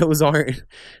just like, those aren't.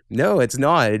 No, it's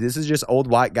not. This is just old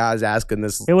white guys asking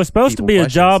this. It was supposed to be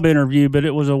questions. A job interview, but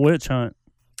it was a witch hunt.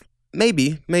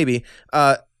 Maybe.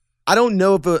 I don't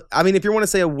know if you want to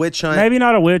say a witch hunt. Maybe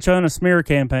not a witch hunt, a smear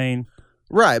campaign.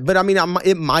 Right, but I mean,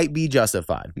 it might be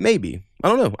justified. Maybe. I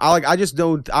don't know. I just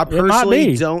don't. I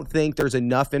personally don't think there's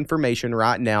enough information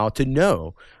right now to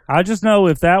know. I just know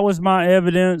if that was my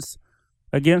evidence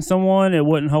against someone, it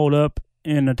wouldn't hold up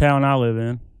in the town I live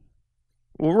in.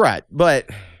 Well, right, but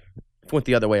if it went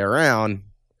the other way around,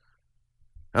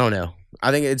 I don't know. I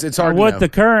think it's hard to know. With the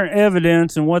current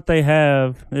evidence and what they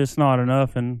have, it's not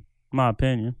enough, in my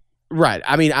opinion. Right.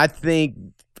 I mean, I don't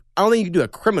think you can do a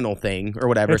criminal thing or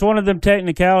whatever. It's one of them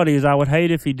technicalities. I would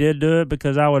hate if he did do it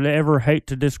because I would ever hate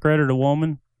to discredit a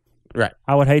woman. Right.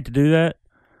 I would hate to do that,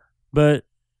 but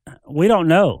we don't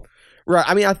know. Right.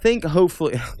 I mean, I think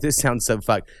hopefully this sounds so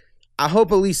fucked. I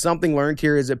hope at least something learned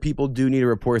here is that people do need to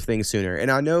report things sooner. And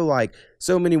I know, like,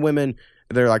 so many women,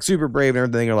 they're like super brave and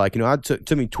everything. Are like, it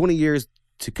took me 20 years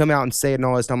to come out and say it and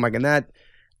all this. I'm like, and that,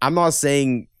 I'm not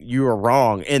saying you are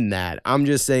wrong in that. I'm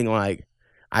just saying, like,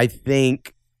 I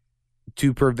think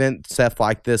to prevent stuff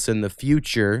like this in the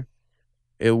future,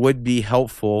 it would be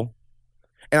helpful.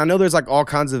 And I know there's like all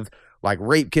kinds of like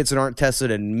rape kits that aren't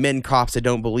tested and men cops that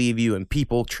don't believe you and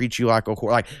people treat you like a whore.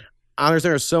 Like, I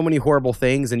understand there's so many horrible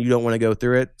things and you don't want to go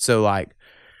through it. So like,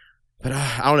 but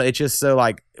I don't know. It's just so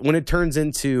like when it turns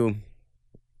into,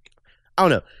 I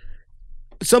don't know.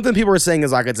 Something people are saying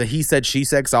is like it's a he said, she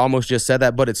said, because I almost just said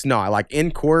that, but it's not. Like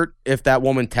in court, if that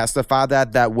woman testified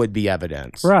that would be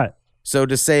evidence. Right. So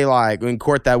to say like in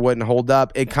court that wouldn't hold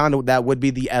up, that would be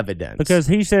the evidence. Because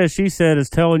he said, she said is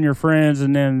telling your friends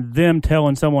and then them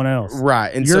telling someone else.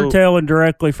 Right. And you're telling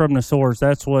directly from the source.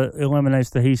 That's what eliminates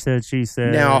the he said, she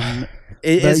said. Now,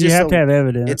 you have to have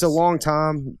evidence. It's a long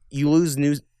time. You lose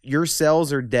news. Your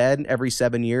cells are dead every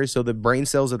 7 years. So the brain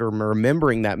cells that are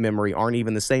remembering that memory aren't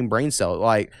even the same brain cell.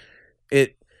 Like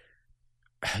it's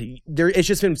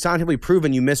just been scientifically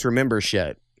proven you misremember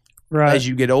shit. Right. As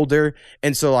you get older.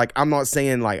 And so like I'm not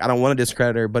saying like I don't want to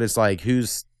discredit her, but it's like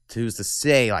who's to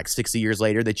say like 60 years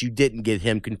later that you didn't get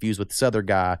him confused with this other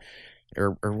guy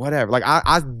or whatever. Like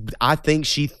I think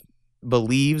she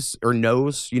believes or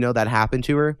knows, that happened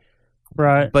to her.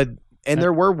 Right. But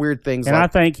there were weird things. And I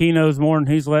think he knows more than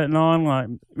he's letting on. Like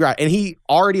right. And he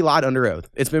already lied under oath.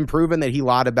 It's been proven that he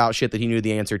lied about shit that he knew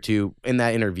the answer to in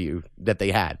that interview that they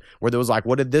had, where there was like,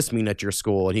 what did this mean at your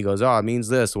school? And he goes, oh, it means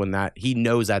this, when that he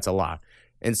knows that's a lie.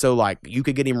 And so like you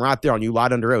could get him right there on you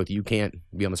lied under oath. You can't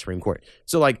be on the Supreme Court.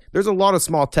 So like there's a lot of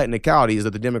small technicalities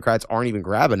that the Democrats aren't even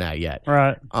grabbing at yet.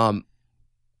 Right.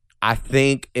 I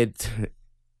think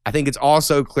I think it's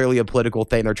also clearly a political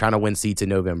thing. They're trying to win seats in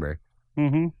November.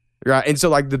 Mm-hmm. Right. And so,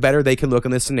 like, the better they can look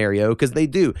in this scenario, because they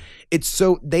do. It's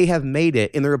so they have made it,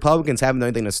 and the Republicans haven't done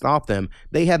anything to stop them.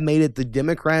 They have made it the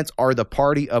Democrats are the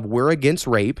party of we're against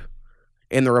rape,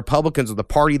 and the Republicans are the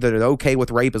party that are okay with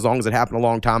rape as long as it happened a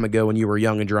long time ago when you were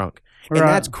young and drunk. Right. And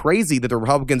that's crazy that the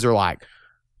Republicans are like,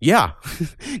 yeah,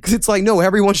 because it's like, no,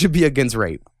 everyone should be against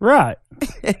rape. Right.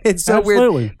 It's so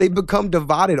weird. They've become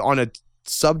divided on a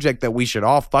subject that we should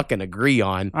all fucking agree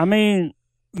on. I mean,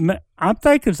 I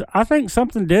think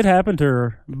something did happen to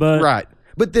her, but right.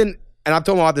 But then, and I've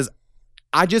told them about this,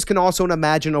 I just can also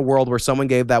imagine a world where someone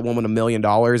gave that woman $1 million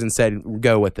and said,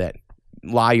 go with it,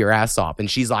 lie your ass off, and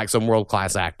she's like some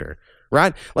world-class actor,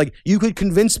 right? Like, you could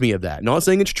convince me of that. Not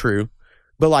saying it's true,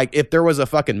 but like, if there was a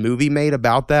fucking movie made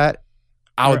about that,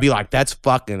 I would be like, that's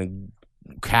fucking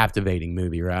a captivating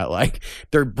movie, right? Like,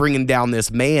 they're bringing down this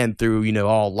man through, you know,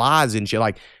 all lies and shit.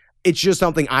 Like, it's just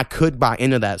something I could buy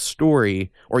into that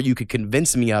story, or you could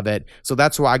convince me of it. So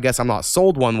that's why I guess I'm not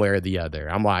sold one way or the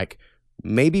other. I'm like,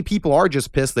 maybe people are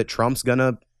just pissed that Trump's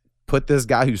gonna put this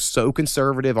guy who's so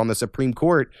conservative on the Supreme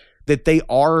Court that they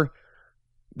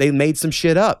made some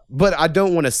shit up. But I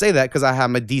don't want to say that because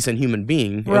I'm a decent human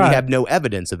being, and we have no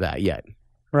evidence of that yet.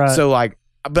 Right. So like,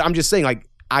 but I'm just saying, like,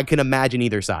 I can imagine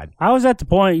either side. I was at the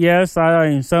point, yes, I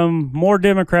mean, some more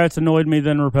Democrats annoyed me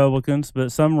than Republicans, but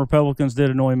some Republicans did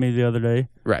annoy me the other day.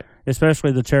 Right.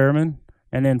 Especially the chairman.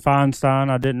 And then Feinstein,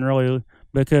 I didn't really,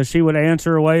 because she would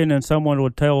answer away and then someone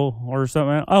would tell her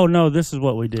something, oh, no, this is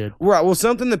what we did. Right. Well,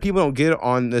 something that people don't get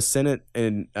on the Senate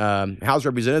and House of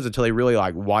Representatives until they really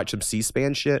like watch some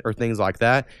C-SPAN shit or things like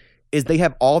that is they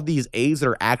have all these aides that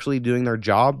are actually doing their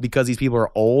job because these people are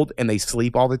old and they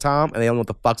sleep all the time and they don't know what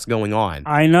the fuck's going on.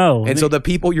 I know. And so the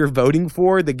people you're voting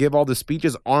for that give all the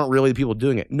speeches aren't really the people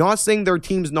doing it. Not saying their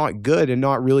team's not good and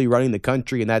not really running the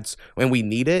country and that's when we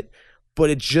need it, but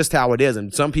it's just how it is.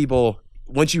 And some people,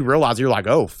 once you realize, you're like,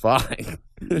 oh, fuck.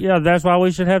 Yeah, that's why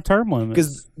we should have term limits.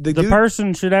 Because the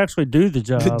person should actually do the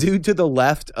job. The dude to the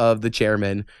left of the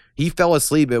chairman, he fell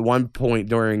asleep at one point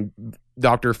during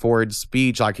Dr. Ford's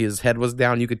speech. Like, his head was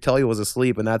down. You could tell he was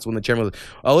asleep, and that's when the chairman was,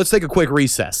 oh, let's take a quick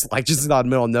recess. Like, just not in the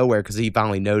middle of nowhere because he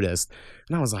finally noticed.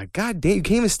 And I was like, God damn, you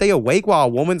can't even stay awake while a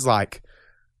woman's, like,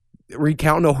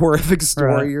 recounting a horrific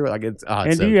story. Right. You're like, it's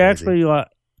and so do you crazy. Actually, like,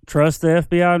 trust the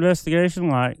FBI investigation?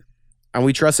 Like, and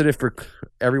we trusted it for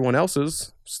everyone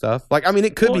else's stuff. Like, I mean,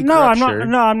 it could be no, corrupt,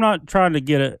 I'm not trying to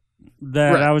get it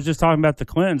that. Right. I was just talking about the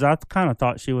Clintons. I kind of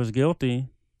thought she was guilty.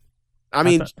 I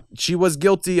mean, she was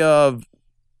guilty of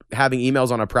having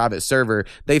emails on a private server.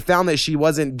 They found that she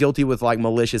wasn't guilty with, like,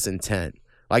 malicious intent.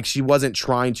 Like, she wasn't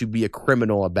trying to be a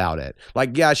criminal about it.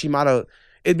 Like, yeah, she might have.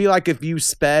 It'd be like if you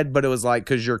sped, but it was like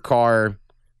because your car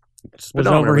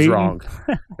speedometer was wrong.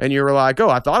 And you were like, oh,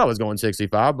 I thought I was going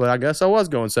 65, but I guess I was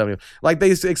going 70. Like,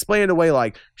 they explained it away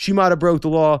like she might have broke the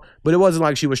law, but it wasn't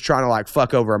like she was trying to, like,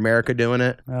 fuck over America doing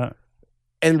it.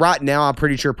 And right now, I'm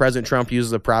pretty sure President Trump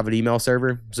uses a private email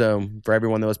server. So for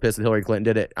everyone that was pissed that Hillary Clinton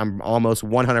did it, I'm almost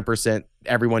 100%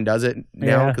 everyone does it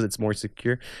now because it's more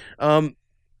secure. And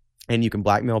you can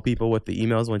blackmail people with the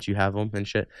emails once you have them and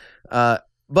shit.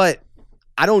 But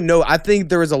I don't know. I think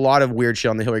there is a lot of weird shit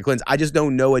on the Hillary Clintons. I just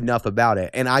don't know enough about it.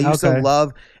 And I used to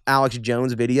love Alex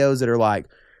Jones videos that are like,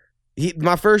 and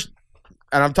I've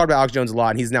talked about Alex Jones a lot,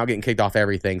 and he's now getting kicked off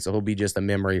everything, so he'll be just a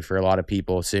memory for a lot of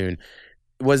people soon.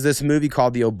 Was this movie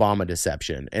called The Obama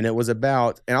Deception. And it was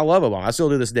about, and I love Obama. I still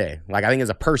do this day. Like, I think as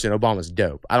a person, Obama's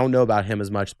dope. I don't know about him as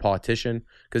much as politician,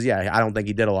 because, yeah, I don't think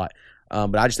he did a lot.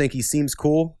 But I just think he seems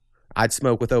cool. I'd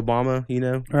smoke with Obama, you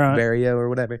know, Barrio or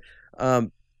whatever.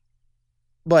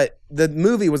 But the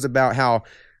movie was about how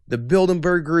the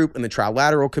Bilderberg Group and the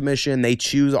Trilateral Commission, they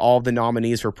choose all of the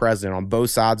nominees for president on both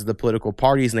sides of the political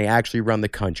parties, and they actually run the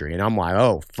country. And I'm like,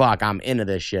 oh, fuck, I'm into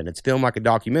this shit. And it's filmed like a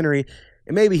documentary.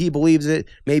 And maybe he believes it.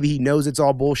 Maybe he knows it's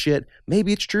all bullshit.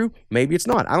 Maybe it's true. Maybe it's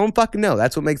not. I don't fucking know.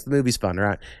 That's what makes the movies fun,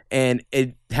 right? And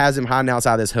it has him hiding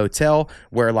outside this hotel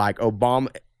where, like, Obama...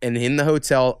 And in the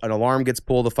hotel, an alarm gets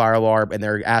pulled, the fire alarm, and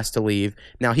they're asked to leave.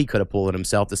 Now, he could have pulled it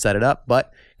himself to set it up,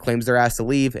 but claims they're asked to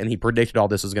leave, and he predicted all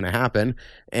this was going to happen.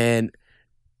 And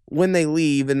when they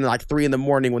leave, in like 3 a.m,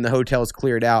 when the hotel is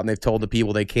cleared out and they've told the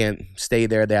people they can't stay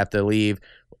there, they have to leave,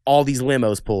 all these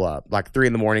limos pull up. Like 3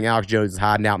 a.m, Alex Jones is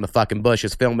hiding out in the fucking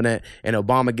bushes filming it, and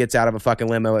Obama gets out of a fucking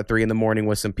limo at 3 a.m.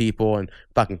 with some people, and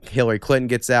fucking Hillary Clinton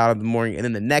gets out in the morning, and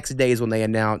then the next day is when they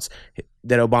announce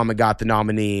that Obama got the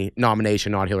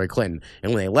nomination on Hillary Clinton.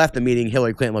 And when they left the meeting,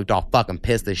 Hillary Clinton looked all fucking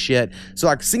pissed as shit. So,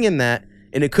 like, seeing that,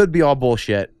 and it could be all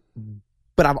bullshit,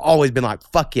 but I've always been like,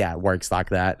 fuck yeah, it works like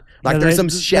that. Like, there's some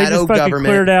shadow they just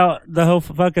government. Cleared out the whole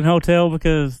fucking hotel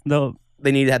because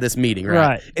they need to have this meeting,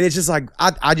 right? And it's just like,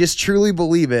 I just truly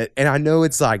believe it. And I know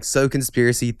it's like so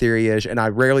conspiracy theory-ish, and I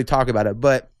rarely talk about it,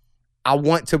 but I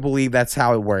want to believe that's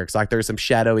how it works. Like there's some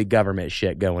shadowy government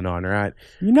shit going on, right?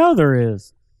 You know there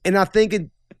is. And I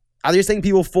just think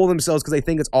people fool themselves because they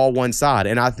think it's all one side.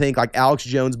 And I think like Alex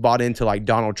Jones bought into like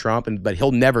Donald Trump, but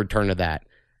he'll never turn to that.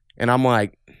 And I'm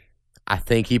like, I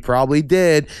think he probably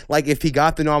did. Like if he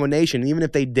got the nomination, even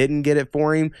if they didn't get it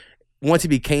for him, once he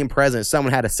became president,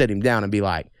 someone had to sit him down and be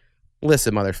like,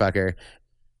 listen, motherfucker.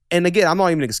 And again, I'm not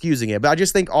even excusing it, but I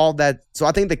just think all that. So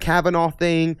I think the Kavanaugh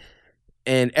thing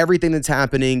and everything that's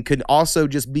happening could also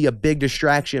just be a big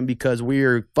distraction because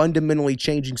we're fundamentally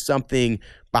changing something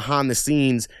behind the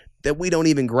scenes that we don't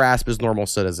even grasp as normal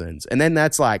citizens. And then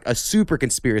that's like a super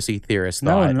conspiracy theorist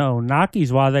thought. No,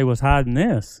 Nike's why they was hiding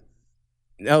this.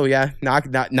 Oh, yeah.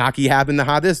 Nike happened to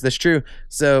hide this. That's true.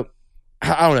 So,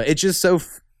 I don't know. It's just so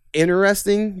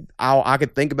interesting. I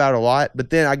could think about it a lot.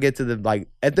 But then I get to the, like,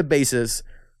 at the basis,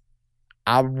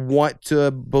 I want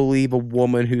to believe a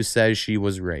woman who says she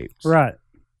was raped. Right.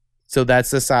 So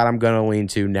that's the side I'm going to lean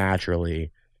to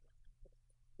naturally.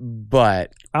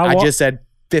 But I just said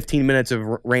 15 minutes of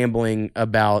rambling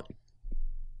about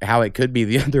how it could be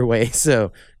the other way.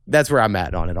 So that's where I'm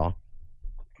at on it all.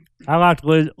 I liked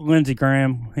Lindsey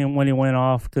Graham when he went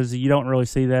off because you don't really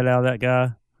see that out of that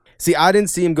guy. See, I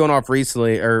didn't see him going off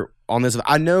recently or on this.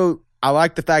 I know I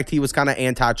like the fact he was kind of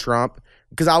anti-Trump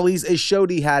because at least it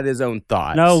showed he had his own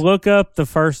thoughts. No, look up the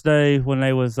first day when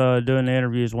they was doing the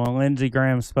interviews when Lindsey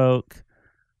Graham spoke.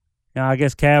 Now, I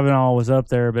guess Kavanaugh was up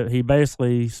there, but he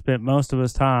basically spent most of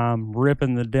his time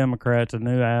ripping the Democrats a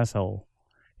new asshole.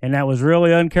 And that was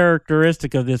really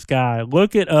uncharacteristic of this guy.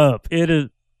 Look it up. It is.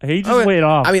 He just went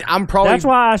off. I mean, I'm probably... That's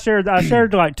why I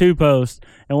shared like 2 posts,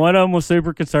 and one of them was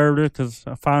super conservative because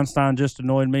Feinstein just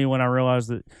annoyed me when I realized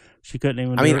that she couldn't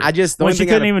even she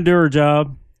couldn't even do her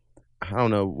job. I don't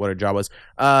know what her job was.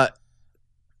 I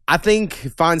think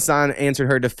Feinstein answered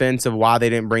her defense of why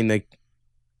they didn't bring the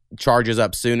charges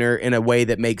up sooner in a way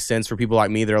that makes sense for people like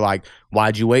me. They're like,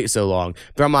 why'd you wait so long?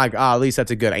 But I'm like, at least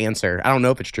that's a good answer. I don't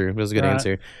know if it's true, but it's a good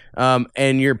answer.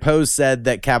 And your post said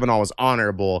that Kavanaugh was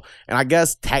honorable. And I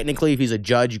guess technically if he's a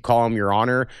judge, you call him your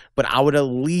honor. But I would at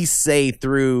least say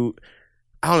through,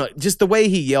 I don't know, just the way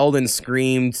he yelled and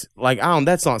screamed, like,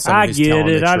 that's not something who's telling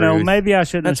the truth. I know. Maybe I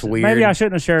shouldn't. That's weird. Maybe I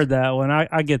shouldn't have shared that one.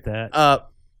 I get that.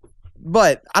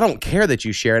 But I don't care that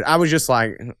you shared. I was just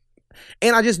like,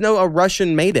 and I just know a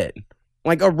Russian made it.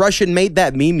 Like a Russian made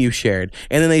that meme you shared.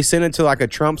 And then they sent it to like a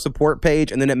Trump support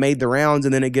page and then it made the rounds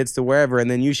and then it gets to wherever and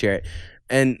then you share it.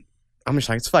 And I'm just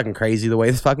like, it's fucking crazy the way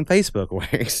this fucking Facebook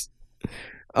works.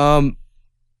 All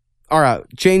right,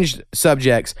 changed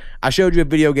subjects. I showed you a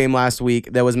video game last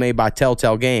week that was made by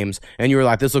Telltale Games, and you were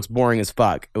like, this looks boring as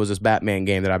fuck. It was this Batman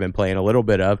game that I've been playing a little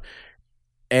bit of.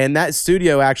 And that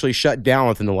studio actually shut down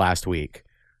within the last week.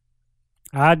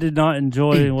 I did not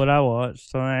enjoy what I watched.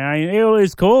 So it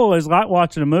was cool. It was like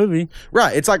watching a movie.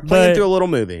 Right. It's like playing through a little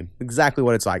movie. Exactly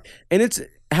what it's like. And it's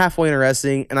halfway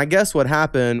interesting. And I guess what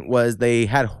happened was they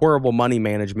had horrible money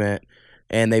management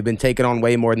and they've been taking on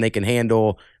way more than they can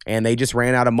handle. And they just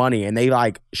ran out of money. And they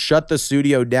like shut the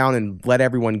studio down and let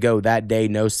everyone go that day.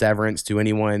 No severance to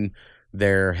anyone.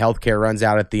 Their healthcare runs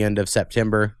out at the end of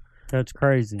September. That's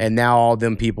crazy. And now all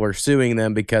them people are suing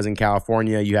them because in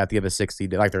California, you have to give a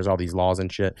 60-day, like there's all these laws and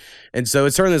shit. And so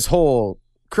it's turned this whole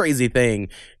crazy thing.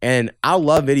 And I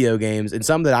love video games. And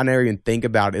something that I never even think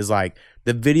about is like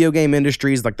the video game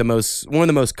industry is like one of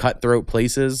the most cutthroat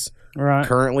places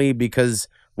currently because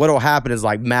what'll happen is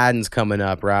like Madden's coming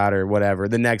up, right? Or whatever,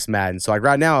 the next Madden. So like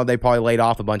right now, they probably laid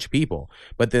off a bunch of people.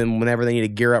 But then whenever they need to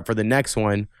gear up for the next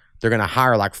one, they're going to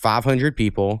hire like 500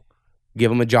 people,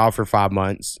 give them a job for 5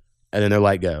 months. And then they're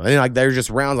let go. And then, like, there's just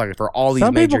rounds like for all these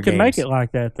major games. Some people can make it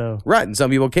like that, though. Right, and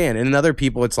some people can. And other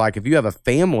people, it's like, if you have a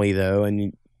family, though,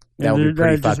 that would be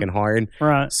pretty fucking hard.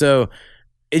 Right. So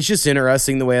it's just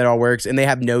interesting the way it all works. And they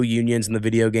have no unions in the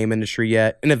video game industry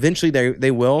yet. And eventually they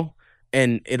will.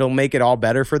 And it'll make it all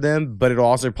better for them. But it'll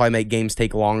also probably make games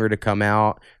take longer to come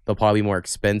out. They'll probably be more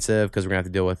expensive because we're going to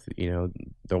have to deal with,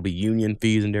 there'll be union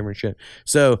fees and different shit.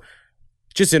 So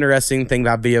just interesting thing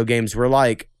about video games. We're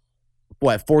like,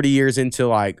 40 years into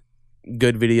like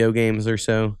good video games or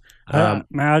so. Man,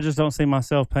 I just don't see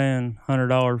myself paying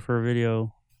 $100 for a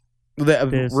video.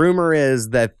 The rumor is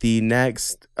that the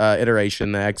next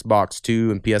iteration, the Xbox 2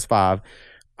 and PS5,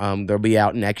 they'll be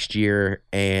out next year,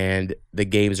 and the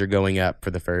games are going up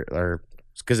for the first, or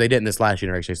because they didn't this last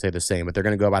generation, they stay the same, but they're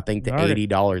going to go up, I think, to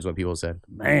 $80. What people said.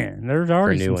 Man, there's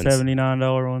already some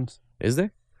 $79 ones. Is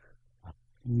there?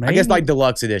 Maybe. I guess like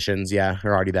deluxe editions, are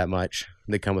already that much.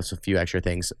 They come with a few extra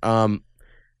things.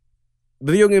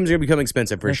 video games are going to become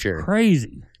expensive for That's sure.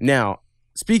 crazy. Now,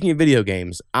 speaking of video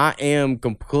games, I am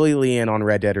completely in on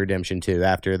Red Dead Redemption 2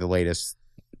 after the latest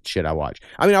shit I watched.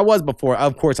 I mean, I was before.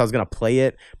 Of course, I was going to play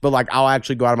it, but like I'll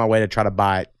actually go out of my way to try to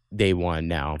buy it day one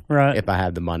now, right? If I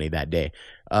have the money that day.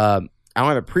 I don't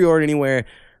have it pre-ordered anywhere,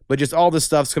 but just all the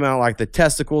stuff's coming out, like the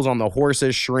testicles on the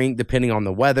horses shrink depending on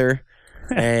the weather.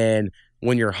 And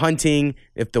when you're hunting,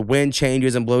 if the wind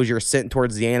changes and blows your scent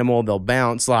towards the animal, they'll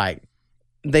bounce. Like,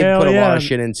 they put a lot of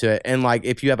shit into it. And like,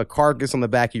 if you have a carcass on the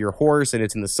back of your horse and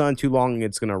it's in the sun too long,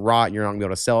 it's going to rot and you're not going to be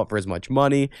able to sell it for as much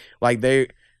money. Like,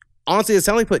 honestly, it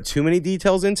sounds like put too many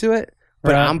details into it.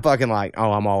 But right. I'm fucking like,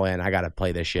 oh, I'm all in. I got to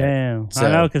play this shit. Damn. So,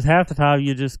 I know, because half the time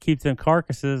you just keep them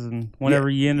carcasses, and whenever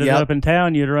you ended up in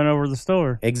town, you'd run over to the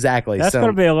store. Exactly. That's going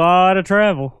to be a lot of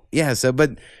travel. Yeah,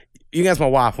 but you can ask my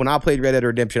wife. When I played Red Dead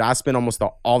Redemption, I spent almost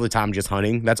all the time just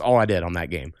hunting. That's all I did on that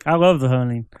game. I love the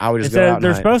hunting. I would just go out and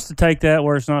they're hunt. Supposed to take that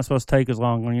where it's not supposed to take as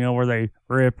long, where they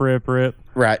rip.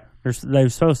 Right. They're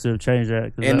supposed to have changed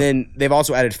that. And then they've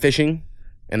also added fishing.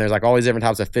 And there's like all these different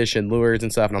types of fish and lures and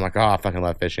stuff. And I'm like, oh, I fucking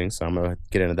love fishing. So I'm going to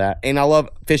get into that. And I love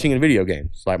fishing in video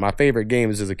games. Like my favorite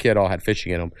games as a kid all had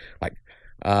fishing in them. Like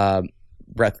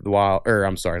Breath of the Wild. Or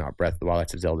I'm sorry, not Breath of the Wild.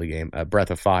 That's a Zelda game.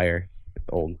 Breath of Fire.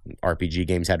 Old RPG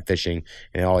games had fishing.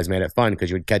 And it always made it fun because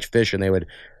you would catch fish and they would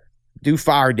do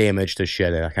fire damage to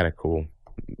shit. Kind of cool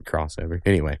crossover.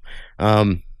 Anyway.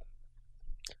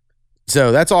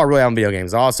 So that's all really on video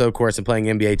games. Also, of course, I'm playing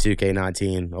NBA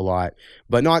 2K19 a lot,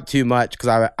 but not too much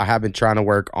because I have been trying to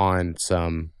work on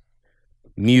some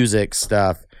music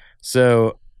stuff.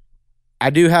 So I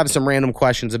do have some random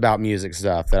questions about music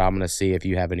stuff that I'm going to see if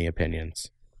you have any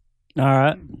opinions. All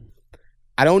right.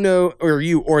 I don't know, or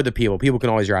you or the people. People can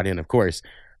always write in, of course.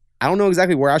 I don't know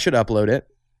exactly where I should upload it.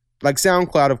 Like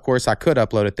SoundCloud, of course, I could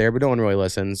upload it there, but no one really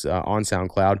listens on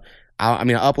SoundCloud. I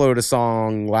uploaded a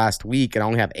song last week and I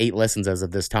only have 8 listens as of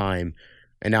this time.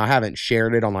 And now I haven't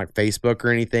shared it on like Facebook or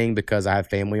anything because I have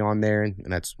family on there and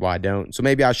that's why I don't. So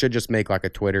maybe I should just make like a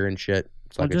Twitter and shit.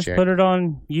 So just put it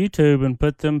on YouTube and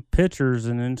put them pictures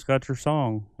and then it's got your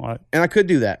song. And I could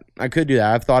do that.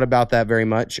 I've thought about that very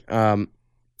much.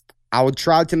 I would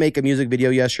try to make a music video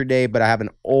yesterday, but I have an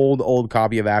old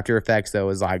copy of After Effects that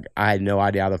was like, I had no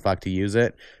idea how the fuck to use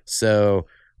it. So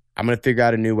I'm going to figure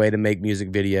out a new way to make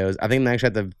music videos. I think I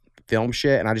actually have to film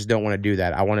shit, and I just don't want to do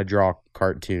that. I want to draw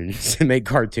cartoons and make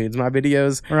cartoons my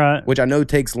videos, right? Which I know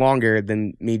takes longer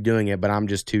than me doing it, but I'm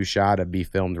just too shy to be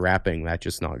filmed rapping. That's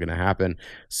just not going to happen.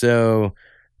 So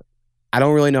I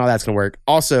don't really know how that's going to work.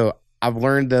 Also, I've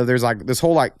learned that there's like this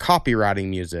whole like copywriting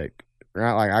music,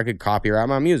 right? Like I could copyright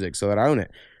my music so that I own it.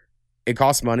 It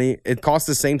costs money. It costs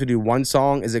the same to do one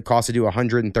song as it costs to do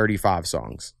 135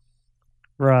 songs.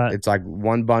 Right. It's like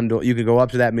one bundle. You could go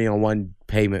up to that many on one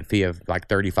payment fee of like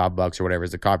 $35 or whatever is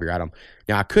to copyright them.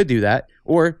 Now I could do that,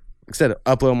 or instead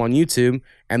upload them on YouTube,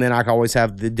 and then I can always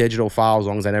have the digital files as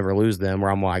long as I never lose them.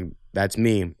 Where I'm like, that's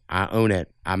me. I own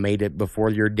it. I made it before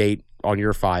your date on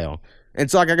your file. And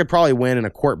so like I could probably win in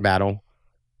a court battle.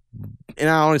 And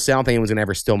I honestly don't think anyone's gonna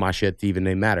ever steal my shit to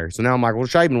even matter. So now I'm like, well,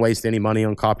 should I even waste any money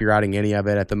on copywriting any of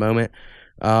it at the moment?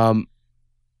 So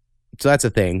that's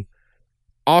a thing.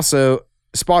 Also,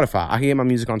 Spotify. I can get my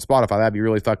music on Spotify. That'd be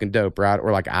really fucking dope, right?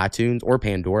 Or like iTunes or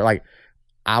Pandora. Like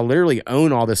I literally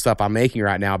own all this stuff I'm making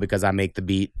right now because I make the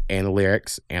beat and the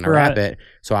lyrics and I rap it.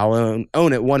 So I'll own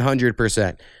it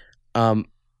 100%.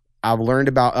 I've learned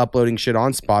about uploading shit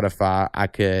on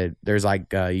Spotify. There's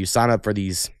like, you sign up for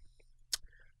these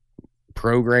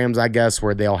programs, I guess,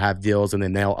 where they'll have deals and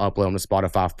then they'll upload them to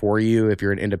Spotify for you if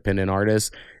you're an independent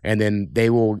artist, and then they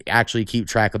will actually keep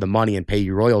track of the money and pay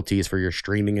you royalties for your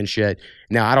streaming and shit.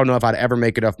 Now, I don't know if I'd ever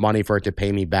make enough money for it to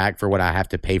pay me back for what I have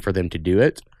to pay for them to do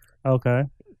it. Okay.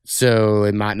 So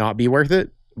it might not be worth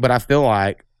it, but I feel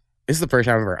like this is the first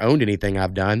time I've ever owned anything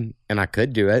I've done, and I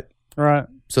could do it. Right.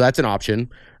 So that's an option.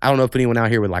 I don't know if anyone out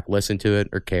here would like listen to it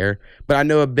or care, but I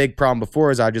know a big problem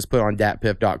before is I just put it on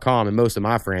datpiff.com, and most of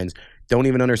my friends don't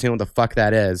even understand what the fuck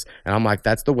that is. And I'm like,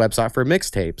 that's the website for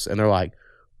mixtapes. And they're like,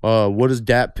 what is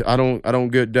Dat? I don't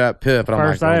get Dat Piff. And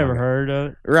First I ever heard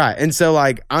of it. Right. And so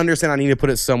like, I understand I need to put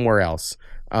it somewhere else.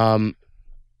 So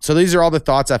these are all the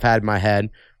thoughts I've had in my head.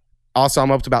 Also,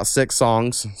 I'm up to about 6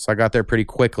 songs. So I got there pretty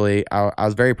quickly. I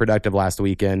was very productive last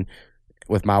weekend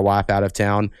with my wife out of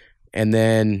town. And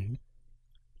then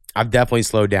I've definitely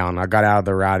slowed down. I got out of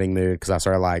the writing mood because I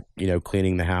started like,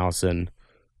 cleaning the house and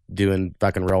doing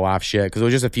fucking real life shit, because it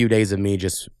was just a few days of me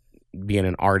just being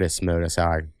an artist mode. That's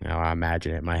how I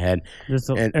imagine it in my head. Just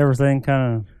everything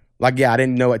kind of like, I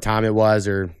didn't know what time it was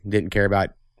or didn't care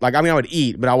about. Like, I would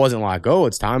eat, but I wasn't like, oh,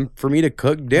 it's time for me to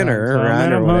cook dinner.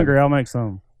 I'm hungry. I'll make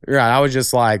some. Right. I was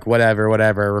just like, whatever,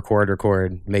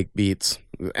 record, make beats.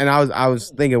 And I was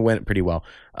thinking it went pretty well.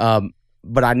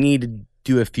 But I need to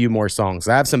do a few more songs.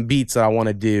 I have some beats that I want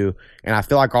to do, and I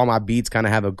feel like all my beats kind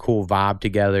of have a cool vibe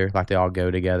together, like they all go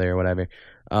together or whatever.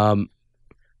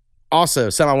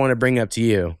 Also, something I want to bring up to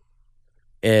you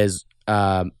is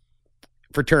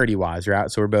fraternity wise, right?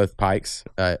 So we're both Pikes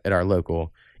at our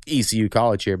local ECU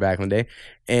college here back in the day.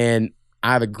 And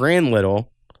I have a grand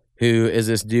little who is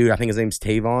this dude, I think his name's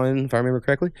Tavon, if I remember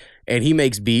correctly. And he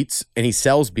makes beats and he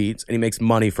sells beats and he makes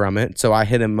money from it. So I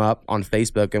hit him up on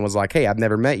Facebook and was like, hey, I've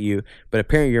never met you, but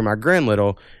apparently you're my grand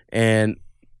little. And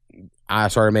I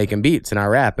started making beats and I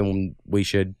rap, and we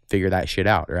should figure that shit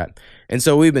out, right? And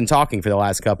so we've been talking for the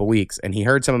last couple weeks, and he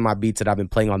heard some of my beats that I've been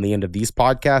playing on the end of these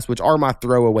podcasts, which are my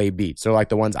throwaway beats. They're like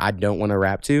the ones I don't want to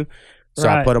rap to. So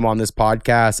I put them on this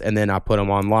podcast, and then I put them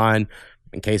online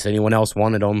in case anyone else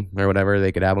wanted them or whatever,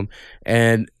 they could have them.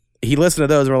 And he listened to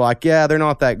those and we're like, yeah, they're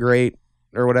not that great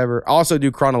or whatever. I also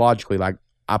do chronologically. Like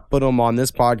I put them on this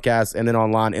podcast and then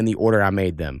online in the order I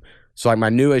made them. So like my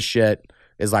newest shit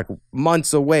is like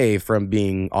months away from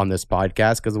being on this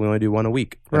podcast because we only do one a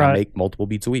week. And I make multiple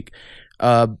beats a week.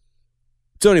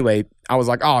 So anyway, I was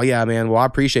like, oh yeah, man, well, I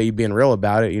appreciate you being real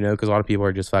about it, you know, because a lot of people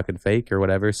are just fucking fake or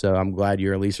whatever. So I'm glad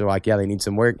you at least are like, yeah, they need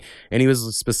some work. And he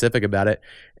was specific about it.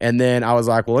 And then I was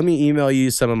like, well, let me email you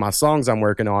some of my songs I'm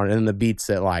working on and the beats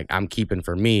that like I'm keeping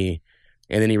for me.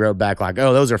 And then he wrote back like,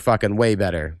 oh, those are fucking way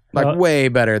better. Like way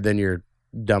better than your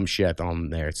dumb shit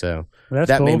on there. So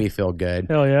that cool. Made me feel good.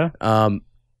 Hell yeah.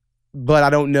 But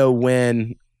I don't know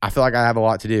when. I feel like I have a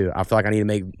lot to do. I feel like I need to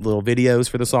make little videos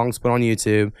for the songs to put on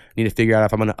YouTube. I need to figure out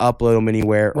if I'm going to upload them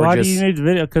anywhere. Why do you need the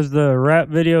video? Because the rap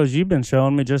videos you've been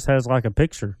showing me just has like a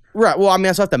picture. Right. Well, I mean,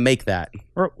 I still have to make that.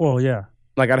 Well, yeah.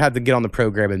 Like I'd have to get on the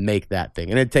program and make that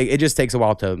thing, and it just takes a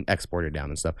while to export it down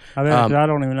and stuff. I mean, I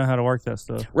don't even know how to work that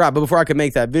stuff. Right. But before I could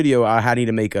make that video, I need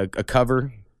to make a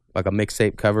cover, like a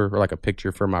mixtape cover or like a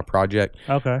picture for my project.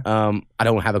 Okay. I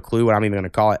don't have a clue what I'm even going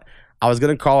to call it. I was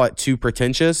going to call it Too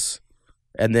Pretentious.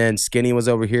 And then Skinny was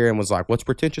over here and was like, what's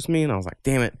pretentious mean? And I was like,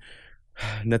 damn it.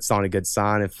 That's not a good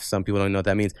sign if some people don't know what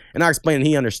that means. And I explained and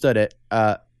he understood it.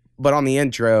 But on the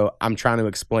intro, I'm trying to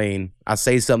explain. I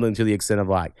say something to the extent of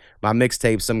like, my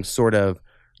mixtape, some sort of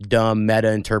dumb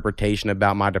meta interpretation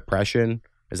about my depression.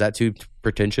 Is that too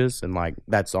pretentious? And like,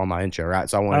 that's on my intro, right?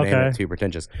 So I want to name it Too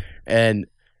Pretentious. And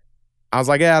I was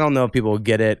like, yeah, I don't know if people will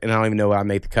get it. And I don't even know what I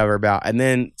make the cover about. And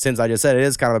then since I just said it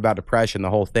is kind of about depression, the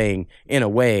whole thing, in a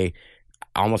way,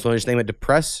 I almost want to just name it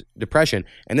depression.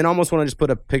 And then almost want to just put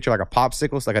a picture like a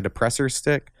popsicle, it's like a depressor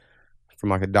stick from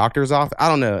like a doctor's office. I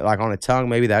don't know, like on a tongue,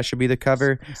 maybe that should be the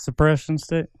cover. Suppression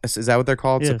stick? Is that what they're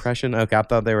called? Yes. Suppression? Okay, I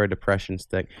thought they were a depression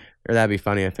stick. Or that'd be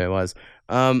funny if it was.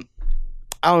 I don't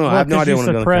know. Well, I have no idea what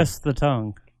I'm going to suppress the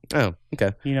tongue. Oh,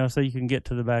 okay. You know, so you can get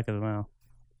to the back of the mouth.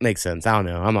 Makes sense. I don't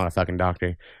know. I'm not a fucking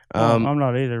doctor. I'm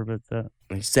not either, but...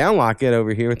 You sound like it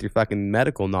over here with your fucking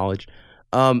medical knowledge.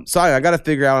 Sorry, I got to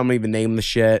figure out I'm going to even name the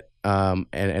shit,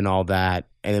 and all that.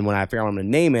 And then when I figure out what I'm going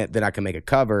to name it, then I can make a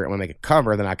cover. And when I make a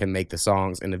cover, then I can make the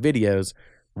songs and the videos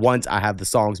once I have the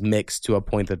songs mixed to a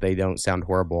point that they don't sound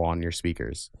horrible on your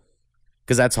speakers.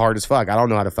 Because that's hard as fuck. I don't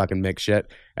know how to fucking mix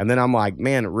shit. And then I'm like,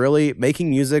 man, really? Making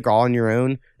music all on your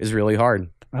own is really hard.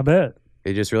 I bet.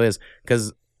 It just really is.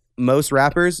 Because most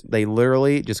rappers, they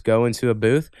literally just go into a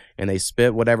booth and they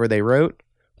spit whatever they wrote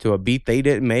to a beat they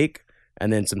didn't make.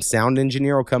 And then some sound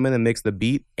engineer will come in and mix the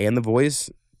beat and the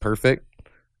voice perfect.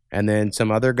 And then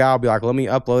some other guy will be like, let me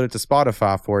upload it to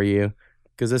Spotify for you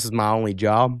because this is my only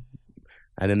job.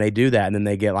 And then they do that. And then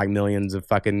they get like millions of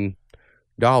fucking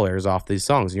dollars off these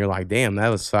songs. And you're like, damn, that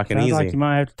was fucking easy. Like you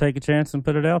might have to take a chance and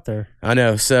put it out there. I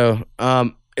know. So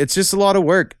it's just a lot of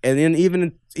work. And then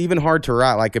even hard to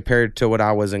write, like compared to what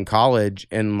I was in college.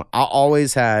 And I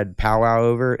always had Powwow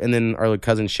over. And then our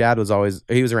cousin Shad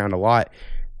he was around a lot.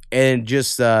 And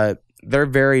just they're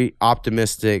very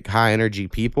optimistic, high energy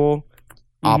people,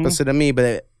 opposite of me, but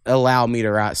it allowed me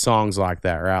to write songs like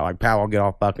that, right? Like Powell will get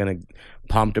all fucking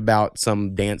pumped about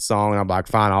some dance song, and I'm like,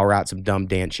 fine, I'll write some dumb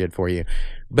dance shit for you.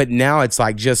 But now it's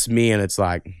like just me, and it's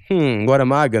like, what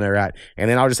am I gonna write? And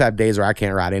then I'll just have days where I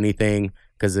can't write anything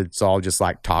because it's all just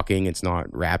like talking, it's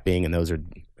not rapping, and those are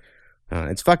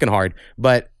it's fucking hard.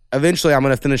 But eventually I'm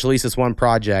going to finish at least this one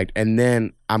project, and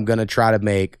then I'm going to try to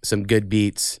make some good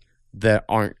beats that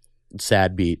aren't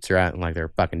sad beats, right? Like they're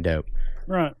fucking dope.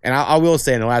 Right. And I will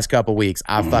say in the last couple of weeks,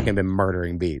 I've fucking been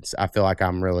murdering beats. I feel like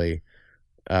I'm really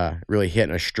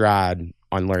hitting a stride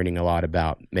on learning a lot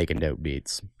about making dope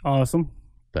beats. Awesome.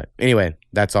 But anyway,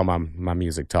 that's all my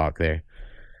music talk there.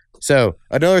 So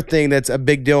another thing that's a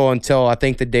big deal until I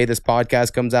think the day this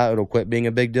podcast comes out, it'll quit being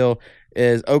a big deal,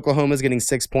 is Oklahoma's getting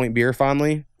 6 Point beer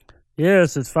finally.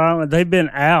 Yes, it's finally. They've been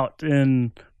out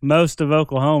in most of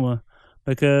Oklahoma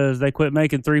because they quit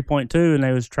making 3.2 and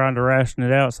they was trying to ration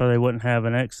it out so they wouldn't have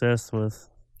an excess with.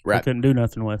 Right. They couldn't do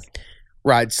nothing with.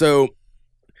 Right. So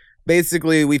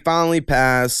basically, we finally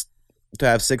passed to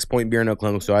have 6 Point beer in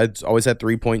Oklahoma. So I always had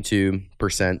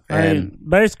 3.2%. And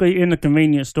basically in the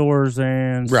convenience stores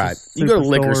and right, you go to a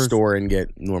liquor stores. store and get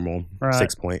normal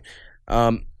 6 Point.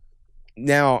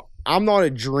 Now I'm not a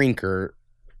drinker,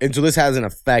 and so this hasn't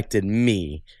affected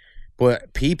me.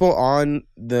 But people on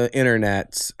the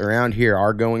internet around here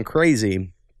are going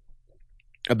crazy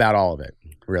about all of it.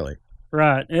 Really.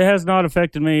 Right. It has not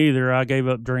affected me either. I gave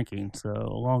up drinking a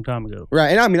long time ago.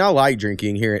 Right. And I mean, I like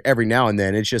drinking here every now and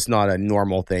then. It's just not a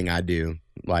normal thing I do.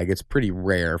 Like, it's pretty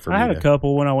rare for me. I had a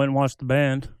couple when I went and watched the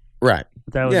band. Right.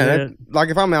 But that was it. Like,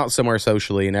 if I'm out somewhere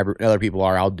socially and other people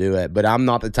are, I'll do it. But I'm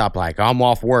not the type, like, I'm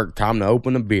off work, time to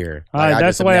open a beer. Like,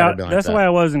 that's the way I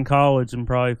was in college and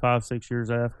probably 5-6 years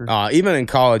after. Even in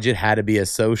college, it had to be a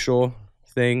social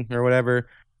thing or whatever.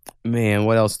 Man,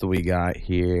 what else do we got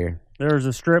here? There was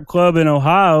a strip club in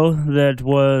Ohio that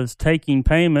was taking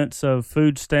payments of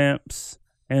food stamps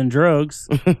and drugs.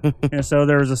 And so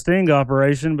there was a sting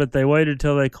operation, but they waited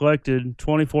till they collected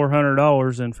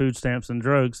 $2,400 in food stamps and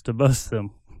drugs to bust them.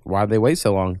 Why'd they wait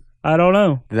so long? I don't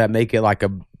know. Did that make it like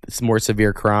a more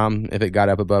severe crime if it got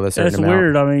up above a certain amount? That's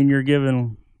weird. I mean, you're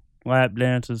giving lap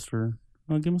dances for,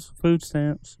 give them some food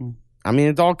stamps. I mean,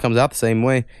 it all comes out the same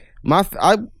way.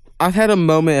 I've had a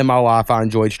moment in my life I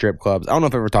enjoyed strip clubs. I don't know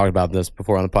if I've ever talked about this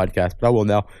before on the podcast, but I will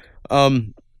now.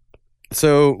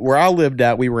 So where I lived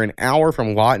at, we were an hour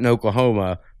from Lawton,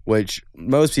 Oklahoma, which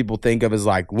most people think of as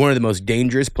like one of the most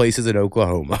dangerous places in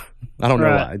Oklahoma. I don't know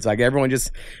why. It's like everyone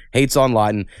just hates on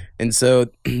Lawton. And so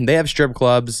they have strip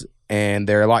clubs, and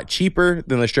they're a lot cheaper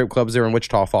than the strip clubs there in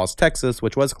Wichita Falls, Texas,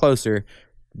 which was closer.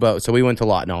 But so we went to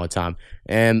Lawton all the time.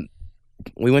 And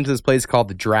we went to this place called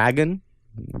the Dragon.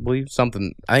 I believe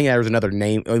something. I think there was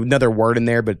another word in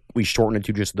there, but we shortened it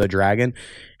to just the Dragon.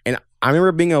 And I remember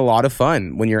it being a lot of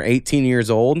fun when you're 18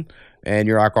 years old and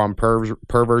you're like on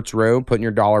Perverts Row, putting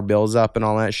your dollar bills up and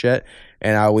all that shit.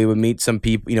 And we would meet some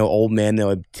people, old men that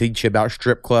would teach you about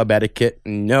strip club etiquette.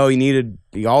 And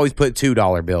you always put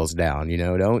 $2 bills down.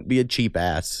 Don't be a cheap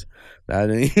ass.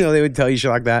 They would tell you shit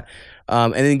like that.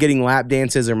 And then getting lap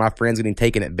dances, or my friends getting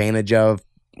taken advantage of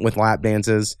with lap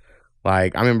dances.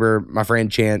 Like, I remember my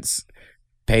friend Chance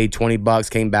paid $20,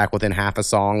 came back within half a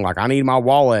song. Like, I need my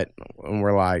wallet. And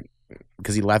we're like,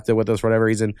 because he left it with us for whatever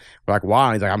reason. We're like,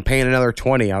 why? He's like, I'm paying another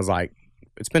 $20. I was like,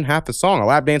 it's been half a song. I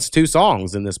lap danced 2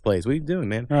 songs in this place. What are you doing,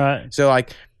 man? All right. So,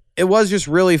 like, it was just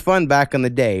really fun back in the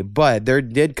day. But there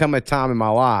did come a time in my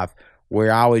life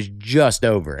where I was just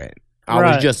over it. I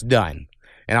was just done.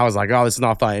 And I was like, oh, this is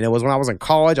not fun. And it was when I was in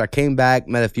college. I came back,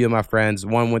 met a few of my friends.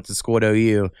 One went to school at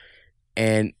OU.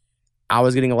 And I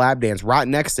was getting a lap dance right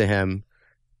next to him,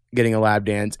 getting a lap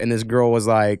dance, and this girl was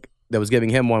like, that was giving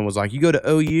him one, was like, you go to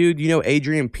OU, do you know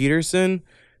Adrian Peterson?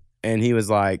 And he was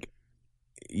like,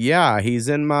 yeah, he's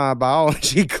in my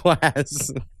biology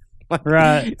class.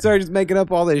 Right. Started just making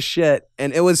up all this shit,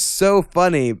 and it was so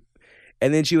funny.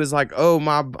 And then she was like, oh,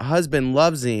 my husband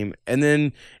loves him. And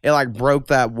then it like broke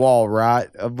that wall,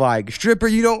 right? Of like, stripper,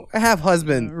 you don't have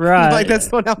husband. Right. Like,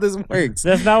 that's not how this works.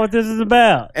 That's not what this is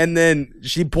about. And then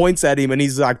she points at him, and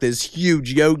he's like this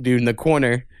huge yoke dude in the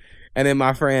corner. And then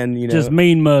my friend, just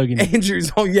mean mugging.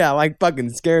 Andrew's, like fucking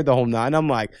scared the whole night. And I'm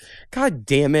like, God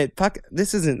damn it. Fuck,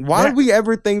 this isn't, why did we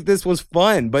ever think this was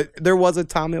fun? But there was a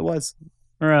time it was.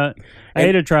 Right.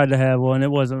 Ada tried to have one.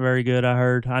 It wasn't very good, I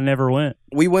heard. I never went.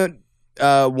 We went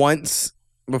once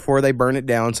before they burned it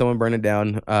down. Someone burned it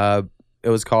down. It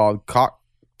was called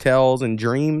Cocktails and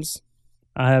Dreams.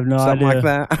 I have no idea. Something like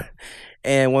that.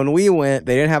 And when we went,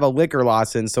 they didn't have a liquor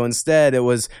license. So instead, it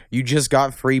was you just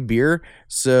got free beer.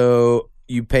 So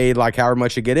you paid like however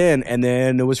much to get in, and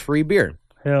then it was free beer.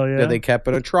 Hell yeah. That they kept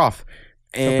in a trough.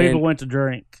 And so people went to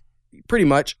drink. Pretty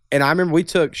much. And I remember we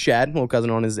took Shad, little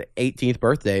cousin, on his 18th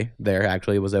birthday. There,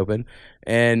 actually, it was open.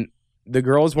 And the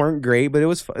girls weren't great, but it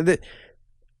was fun.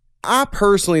 I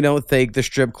personally don't think the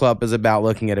strip club is about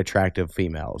looking at attractive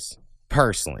females.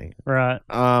 Personally. Right.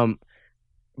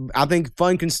 I think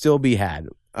fun can still be had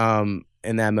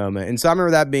in that moment. And so I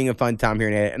remember that being a fun time here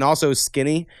in it. And also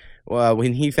Skinny,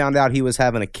 when he found out he was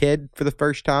having a kid for the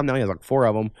first time, now he has like 4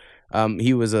 of them,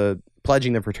 he was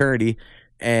pledging the fraternity.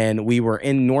 And we were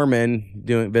in Norman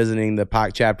visiting the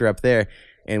Pike chapter up there.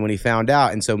 And when he found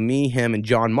out, and so me, him, and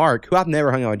John Mark, who I've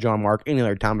never hung out with John Mark any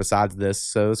other time besides this,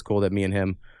 so it's cool that me and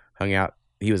him hung out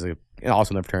he was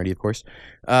also in the fraternity, of course.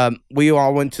 We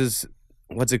all went to,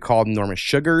 what's it called? Norman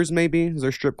Sugars, maybe, is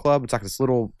their strip club. It's like this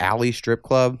little alley strip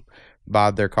club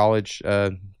by their college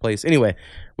place. Anyway,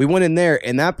 we went in there,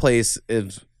 and that place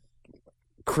is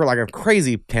like a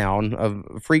crazy town of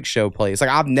freak show place. Like,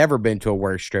 I've never been to a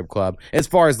worse strip club as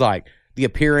far as like the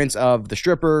appearance of the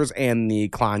strippers and the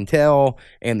clientele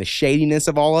and the shadiness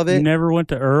of all of it. You never went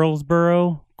to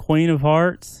Earlsboro, Queen of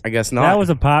Hearts? I guess not. That was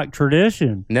a Pike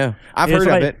tradition. No, I've heard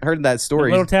of it. Heard of that story.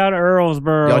 The little town of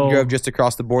Earlsboro. Y'all drove just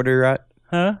across the border, right?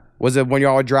 Huh? Was it when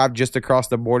y'all would drive just across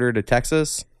the border to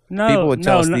Texas? No, people would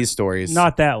tell us these stories.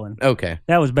 Not that one. Okay,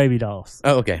 that was Baby Dolls.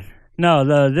 Oh, okay.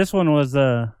 No, this one was.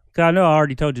 Cause I know I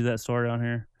already told you that story on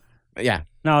here. Yeah.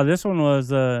 No, this one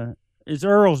was. It's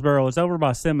Earlsboro. It's over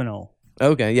by Seminole.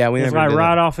 Okay, yeah, it's like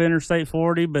right off Interstate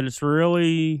 40, but it's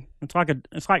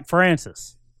like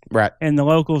Francis, right? And the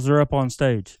locals are up on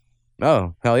stage.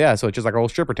 Oh, hell yeah! So it's just like a whole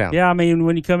stripper town. Yeah, I mean,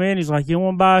 when you come in, he's like, "You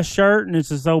want to buy a shirt?" And it's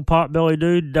this old potbelly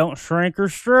dude. Don't shrink or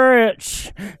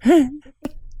stretch.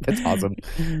 That's awesome.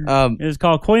 It's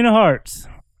called Queen of Hearts.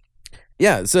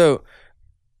 Yeah, so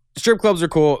strip clubs are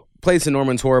cool. Place in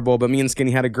Norman's horrible, but me and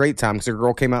Skinny had a great time because a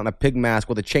girl came out in a pig mask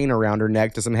with a chain around her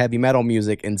neck to some heavy metal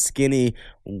music, and Skinny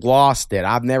lost it.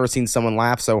 I've never seen someone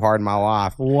laugh so hard in my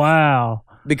life. Wow.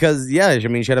 Because, yeah, I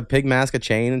mean, she had a pig mask, a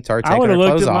chain, and started taking her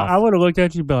clothes off. I would have looked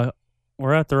at you and be like,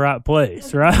 we're at the right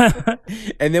place, right?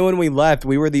 And then when we left,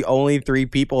 we were the only 3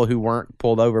 people who weren't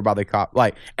pulled over by the cop.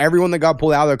 Like, everyone that got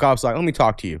pulled out of the cops like, let me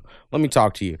talk to you. Let me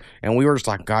talk to you. And we were just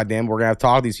like, God damn, we're going to have to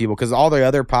talk to these people. Because all the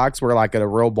other Pikes were like at a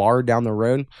real bar down the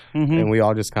road. Mm-hmm. And we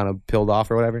all just kind of peeled off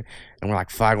or whatever. And we're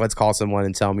like, fuck, let's call someone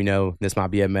and tell them, this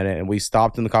might be a minute. And we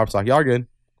stopped and the cops were like, y'all good? And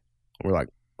we're like,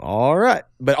 all right.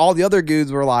 But all the other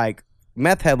dudes were like,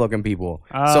 meth head looking people.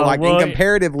 So like, and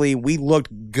comparatively, we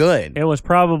looked good. It was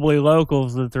probably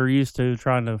locals that they're used to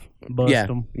trying to bust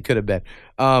them. It could have been.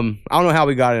 I don't know how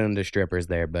we got into strippers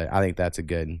there, but I think that's a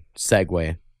good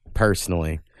segue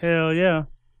personally. Hell yeah.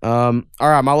 All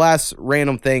right, my last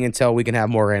random thing until we can have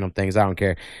more random things, I don't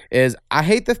care, is I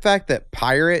hate the fact that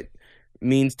pirate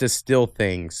means to steal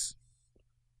things.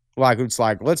 Like, it's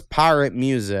like, let's pirate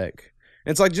music.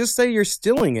 It's like, just say you're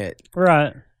stealing it.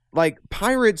 Right. Like,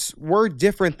 pirates were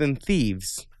different than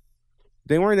thieves.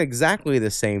 They weren't exactly the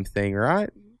same thing, right?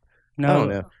 No. I don't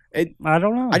know. I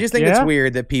don't know. I just think it's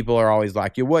weird that people are always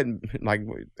like, you wouldn't, like,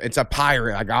 it's a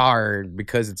pirate, like,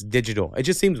 because it's digital. It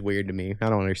just seems weird to me. I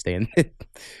don't understand it.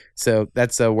 So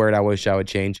that's a word I wish I would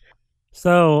change.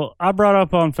 So I brought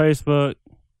up on Facebook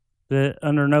that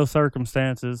under no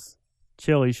circumstances,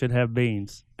 chili should have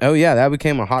beans. Oh, yeah, that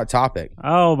became a hot topic.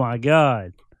 Oh, my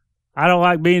God. I don't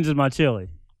like beans in my chili.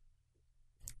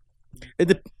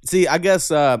 See, I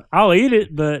guess I'll eat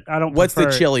it, but I don't. What's the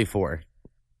chili for?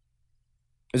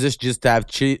 Is this just to have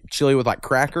chili with like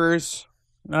crackers?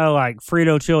 No, like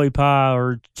Frito chili pie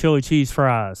or chili cheese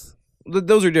fries.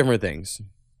 Those are different things.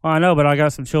 Well, I know, but I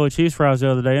got some chili cheese fries the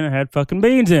other day and it had fucking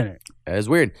beans in it. That is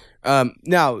weird.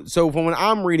 Now, so from when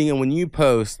I'm reading and when you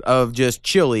post of just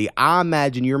chili, I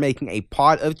imagine you're making a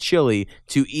pot of chili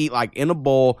to eat like in a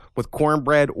bowl with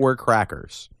cornbread or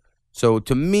crackers. So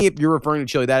to me, if you're referring to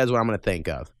chili, that is what I'm going to think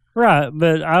of. Right,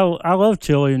 but I love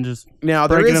chili and just now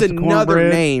there is another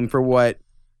name for what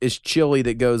is chili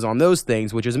that goes on those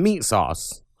things, which is meat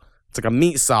sauce. It's like a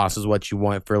meat sauce is what you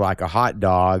want for like a hot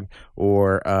dog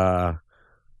or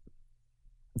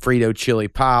Frito chili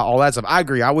pie, all that stuff. I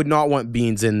agree. I would not want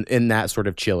beans in that sort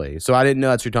of chili. So I didn't know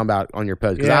that's what you're talking about on your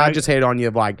post because I just hate on you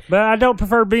of like. But I don't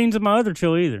prefer beans in my other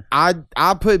chili either. I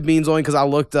put beans only because I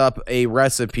looked up a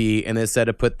recipe and it said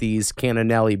to put these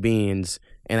cannellini beans,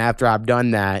 and after I've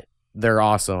done that, they're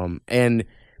awesome. And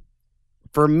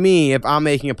for me, if I'm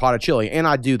making a pot of chili, and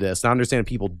I do this, and I understand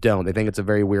people don't. They think it's a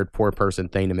very weird poor person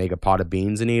thing to make a pot of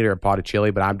beans and eat or a pot of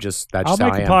chili. But that's just I'll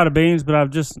make a pot of beans, but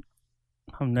I've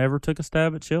never took a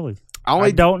stab at chili.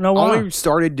 I don't know why. I only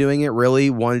started doing it really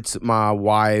once my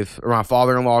wife or my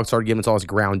father-in-law started giving us all this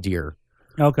ground deer.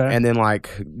 Okay. And then like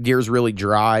deer's really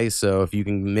dry, so if you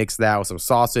can mix that with some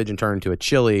sausage and turn it into a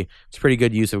chili, it's pretty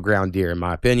good use of ground deer in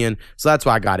my opinion. So that's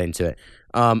why I got into it.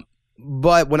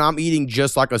 But when I'm eating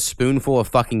just like a spoonful of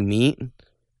fucking meat,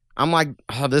 I'm like,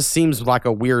 oh, this seems like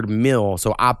a weird meal.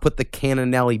 So I put the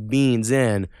cannellini beans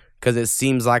in because it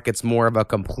seems like it's more of a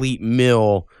complete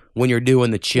meal when you're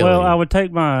doing the chili. Well, I would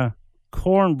take my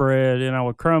cornbread and I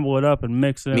would crumble it up and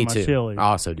mix it in my chili. I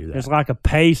also do that. It's like a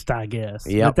paste, I guess.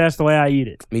 Yeah, but that's the way I eat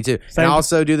it. Me too. And I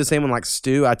also do the same when like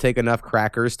stew. I take enough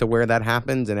crackers to where that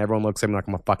happens, and everyone looks at me like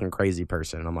I'm a fucking crazy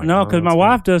person. And I'm like, no, because my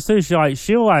wife does too.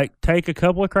 She'll take a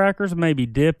couple of crackers, maybe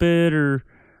dip it or,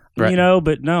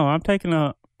 but no, I'm taking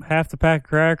a half the pack of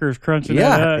crackers crunching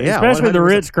Yeah, that up. yeah, Especially the 100%.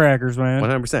 Ritz crackers, man.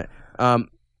 100%.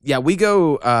 Yeah, we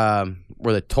go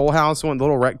where the Toll House one, the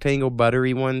little rectangle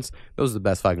buttery ones. Those are the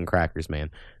best fucking crackers, man.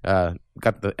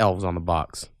 Got the elves on the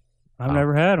box. I've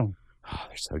never had them. Oh,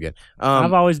 they're so good.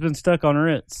 I've always been stuck on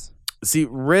Ritz. See,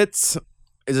 Ritz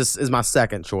is my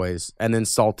second choice, and then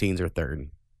saltines are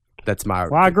third. That's my.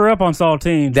 Well, I grew up on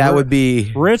saltines. That would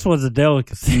be Ritz was a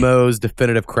delicacy. Mo's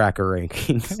definitive cracker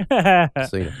rankings.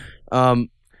 So, you know.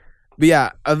 But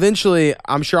yeah, eventually,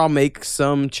 I'm sure I'll make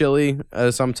some chili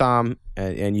sometime,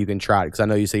 and you can try it because I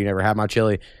know you say you never had my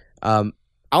chili. I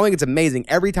think it's amazing.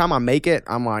 Every time I make it,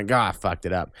 I'm like, God, I fucked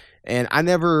it up. And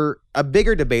a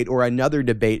bigger debate or another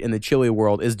debate in the chili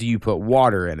world is, do you put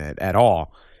water in it at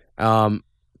all?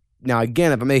 Now,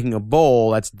 again, if I'm making a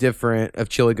bowl, that's different of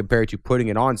chili compared to putting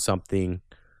it on something.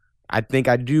 I think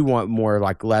I do want more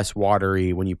like less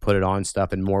watery when you put it on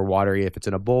stuff and more watery if it's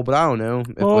in a bowl, but I don't know.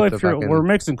 If we're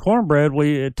mixing cornbread,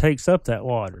 it takes up that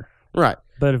water. Right.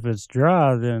 But if it's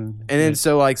dry, then... And then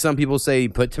so like some people say you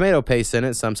put tomato paste in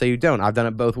it, some say you don't. I've done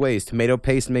it both ways. Tomato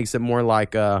paste makes it more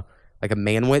like a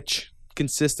manwich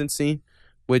consistency,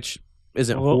 which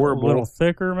isn't horrible. A little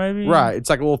thicker maybe? Right. It's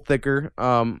like a little thicker.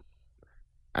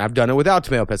 I've done it without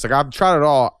tomato paste. Like I've tried it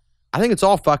all. I think it's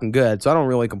all fucking good, so I don't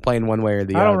really complain one way or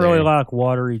the other. I don't really like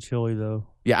watery chili, though.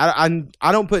 Yeah,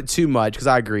 I don't put too much, because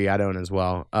I agree, I don't as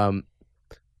well.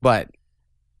 But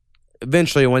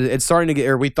eventually, when it's starting to get,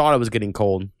 or we thought it was getting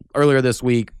cold. Earlier this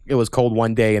week, it was cold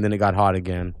one day, and then it got hot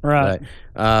again. Right.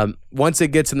 But once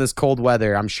it gets in this cold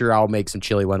weather, I'm sure I'll make some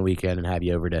chili one weekend and have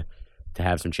you over to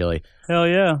have some chili. Hell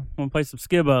yeah. I'm going to play some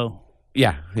skibbo.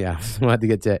 Yeah. We'll have to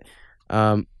get to it.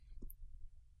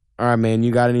 All right, man,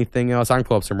 you got anything else? I can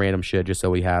pull up some random shit just so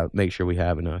make sure we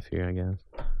have enough here, I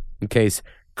guess. In case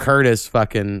Curtis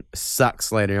fucking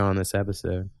sucks later on this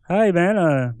episode. Hey,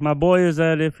 man, my boy is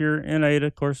at, if you're in Ada,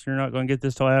 of course, you're not going to get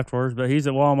this till afterwards, but he's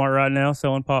at Walmart right now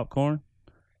selling popcorn.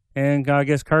 And I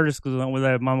guess Curtis, because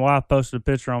my wife posted a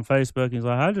picture on Facebook, he's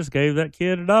like, I just gave that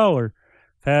kid $1.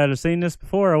 If I had seen this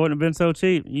before, I wouldn't have been so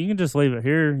cheap. You can just leave it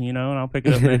here, and I'll pick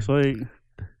it up next week.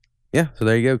 Yeah, so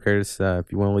there you go, Curtis.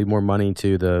 If you want to leave more money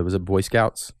to was it Boy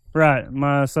Scouts? Right.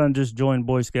 My son just joined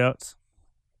Boy Scouts.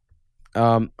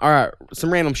 All right,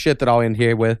 some random shit that I'll end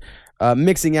here with.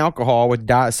 Mixing alcohol with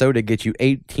diet soda gets you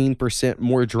 18%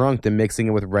 more drunk than mixing it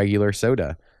with regular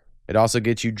soda. It also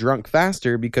gets you drunk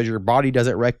faster because your body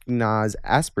doesn't recognize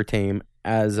aspartame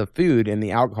as a food, and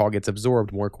the alcohol gets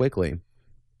absorbed more quickly.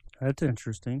 That's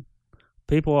interesting.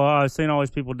 I've seen all these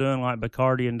people doing like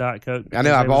Bacardi and Diet Coke. I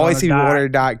know. I've always seen people order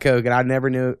Diet Coke, and I never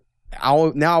knew.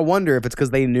 Now I wonder if it's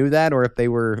because they knew that, or if they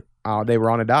were on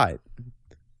a diet.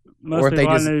 Most people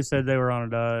I knew said they were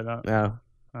on a diet. No,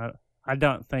 I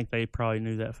don't think they probably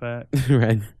knew that fact.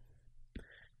 Right.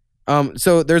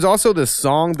 So there's also this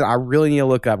song that I really need to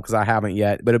look up because I haven't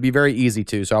yet, but it'll be very easy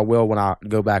to. So I will when I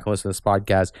go back and listen to this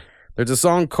podcast. There's a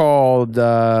song called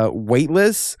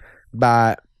 "Weightless"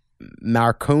 by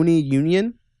Marconi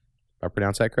Union, if I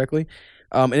pronounce that correctly.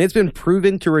 And it's been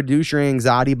proven to reduce your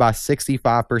anxiety by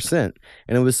 65%.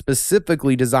 And it was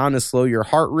specifically designed to slow your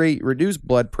heart rate, reduce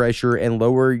blood pressure, and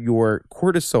lower your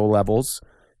cortisol levels.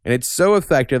 And it's so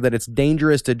effective that it's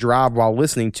dangerous to drive while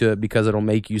listening to it because it'll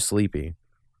make you sleepy.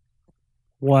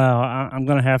 Wow, I'm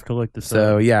going to have to look this up.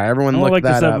 So, yeah, everyone look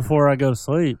that up before I go to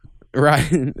sleep.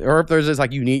 Right. Or if there's just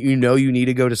like you need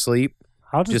to go to sleep.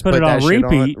 I'll just put it on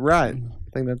repeat. Right.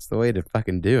 I think that's the way to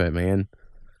fucking do it, man.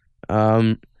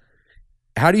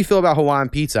 How do you feel about Hawaiian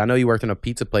pizza? I know you worked in a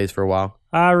pizza place for a while.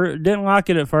 I didn't like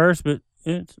it at first, but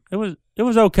it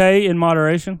was okay in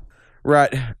moderation.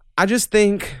 Right. I just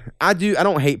think I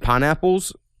don't hate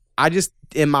pineapples. I just,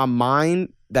 in my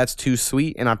mind, that's too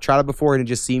sweet, and I've tried it before, and it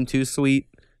just seemed too sweet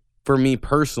for me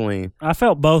personally. I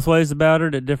felt both ways about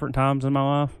it at different times in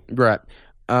my life. Right.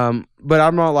 But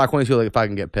I'm not like one of these people if I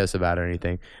can get pissed about it or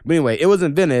anything. But anyway, it was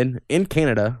invented in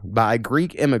Canada by a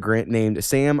Greek immigrant named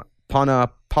Sam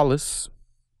Panopoulos.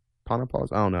 I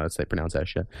don't know how to pronounce that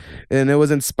shit. And it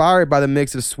was inspired by the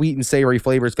mix of sweet and savory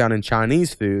flavors found in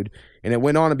Chinese food, and it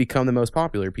went on to become the most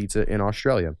popular pizza in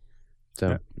Australia.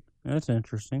 So that's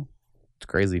interesting. It's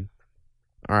crazy.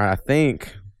 All right, I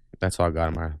think that's all I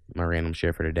got on my random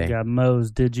shit for today. You got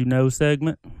Mo's Did You Know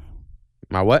segment.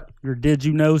 My what? Your Did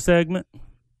You Know segment.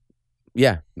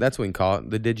 Yeah, that's what we can call it,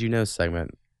 the Did You Know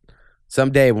segment.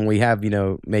 Someday when we have,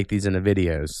 make these into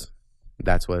videos,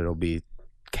 that's what it'll be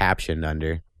captioned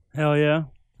under. Hell yeah.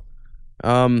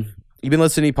 You been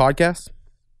listening to any podcasts?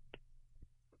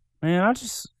 Man,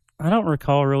 I don't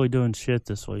recall really doing shit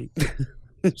this week.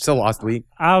 So last week?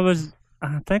 I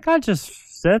think I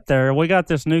just sat there. We got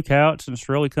this new couch and it's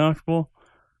really comfortable.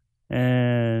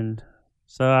 And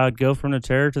So I'd go from the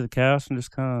chair to the couch and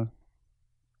just kind of,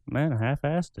 man, I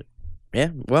half-assed it.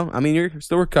 Yeah, well, I mean, you're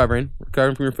still recovering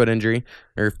from your foot injury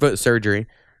or foot surgery.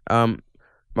 My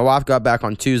wife got back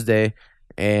on Tuesday,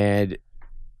 and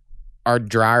our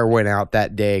dryer went out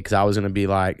that day because I was going to be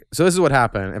like, so this is what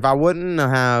happened. If I wouldn't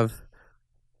have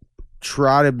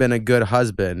tried to been a good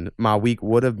husband, my week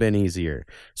would have been easier.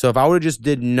 So if I would have just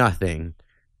did nothing,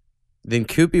 then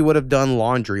Koopy would have done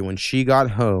laundry when she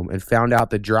got home and found out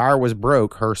the dryer was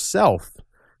broke herself.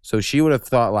 So she would have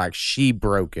thought like she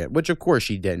broke it, which of course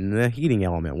she didn't. The heating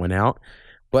element went out.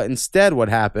 But instead what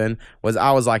happened was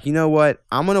I was like, you know what?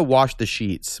 I'm going to wash the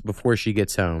sheets before she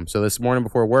gets home. So this morning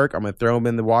before work, I'm going to throw them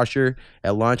in the washer.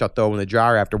 At lunch, I'll throw them in the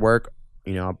dryer. After work,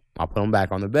 you know, I'll put them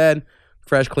back on the bed.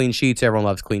 Fresh, clean sheets. Everyone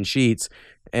loves clean sheets.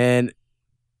 And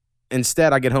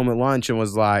instead I get home at lunch and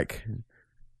was like,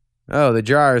 oh, the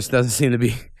dryers doesn't seem to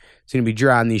be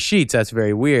drying these sheets. That's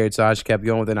very weird. So I just kept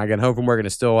going with it. And I got home from work and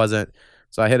it still wasn't.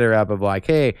 So I hit her up of like,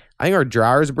 hey, I think our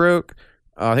dryer's broke.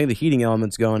 I think the heating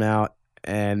element's going out.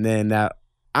 And then that,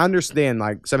 I understand,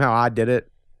 like, somehow I did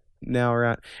it now,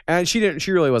 right? And she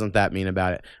really wasn't that mean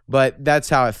about it. But that's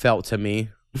how it felt to me.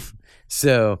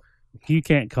 So You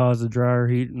can't cause the dryer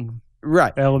heating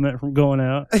right element from going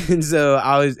out. And so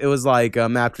it was like,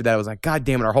 after that, I was like, God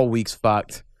damn it, our whole week's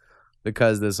fucked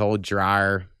because of this whole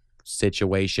dryer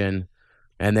situation.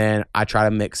 And then I try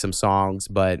to mix some songs,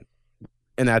 and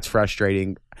that's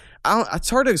frustrating. It's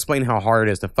hard to explain how hard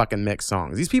it is to fucking mix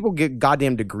songs. These people get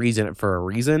goddamn degrees in it for a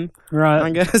reason, right?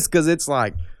 I guess, because it's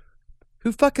like,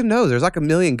 who fucking knows? There's like a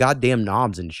million goddamn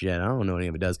knobs and shit. I don't know what any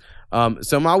of it does.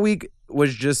 So my week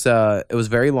was just, it was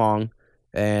very long,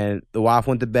 and the wife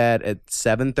went to bed at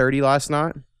 7:30 last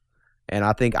night, and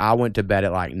I think I went to bed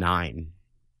at like 9.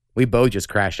 We both just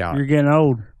crashed out. You're getting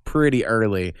old. Pretty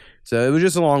early. So it was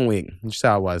just a long week. Just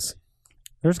how it was.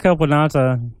 There's a couple of nights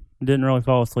I didn't really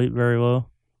fall asleep very well.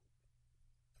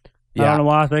 Yeah. I don't know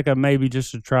why. I think I maybe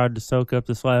just tried to soak up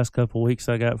this last couple of weeks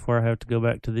I got before I have to go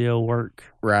back to the old work.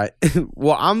 Right.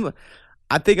 Well,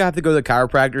 I think I have to go to the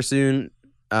chiropractor soon.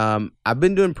 I've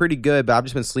been doing pretty good, but I've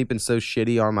just been sleeping so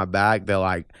shitty on my back that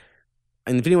like,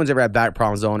 and if anyone's ever had back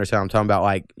problems, don't understand what I'm talking about.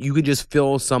 Like, you can just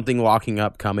feel something locking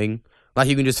up coming. Like,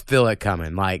 you can just feel it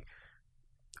coming. Like,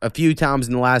 a few times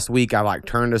in the last week, I like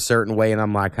turned a certain way, and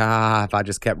I'm like, if I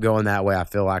just kept going that way, I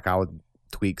feel like I would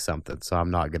tweak something, so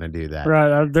I'm not gonna do that.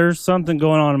 Right, there's something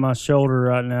going on in my shoulder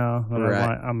right now.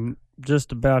 Right. I'm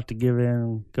just about to give in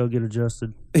and go get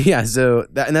adjusted. Yeah, so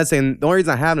that's saying the only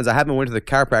reason I haven't went to the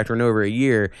chiropractor in over a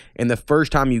year, and the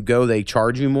first time you go, they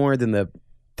charge you more than the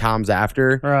times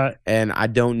after. Right, and I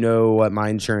don't know what my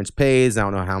insurance pays. I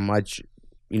don't know how much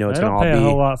it's gonna all be. Pay a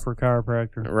whole lot for a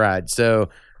chiropractor. Right, so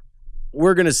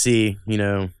we're going to see,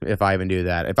 if I even do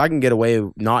that. If I can get away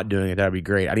not doing it, that would be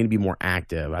great. I need to be more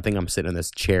active. I think I'm sitting in this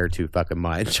chair too fucking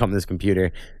much on this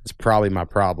computer. It's probably my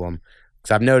problem.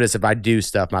 Because I've noticed if I do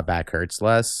stuff, my back hurts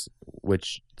less,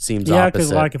 which seems opposite. Yeah,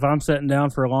 because like if I'm sitting down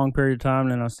for a long period of time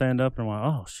and then I stand up and I'm like,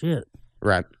 oh, shit.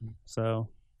 Right. So.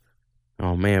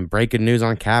 Oh, man. Breaking news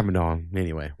on Kavanaugh.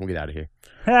 Anyway, we'll get out of here.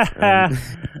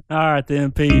 All right,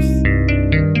 then. Peace.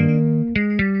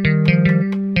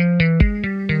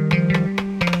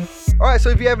 All right, so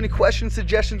if you have any questions,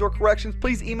 suggestions, or corrections,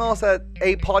 please email us at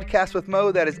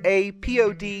apodcastwithmo. That is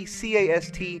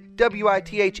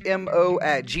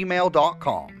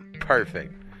apodcastwithmo@gmail.com.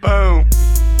 Perfect. Boom.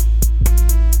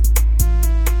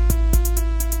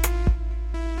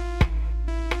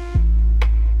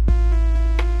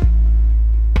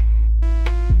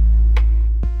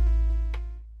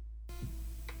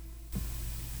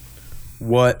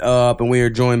 What up? And we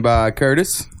are joined by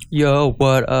Curtis. Yo,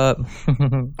 what up?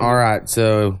 All right,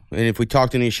 so, and if we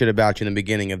talked any shit about you in the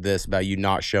beginning of this, about you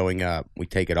not showing up, we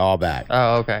take it all back.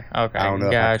 Oh, okay. I don't know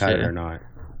if I cut it or not.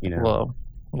 Well,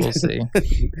 we'll see.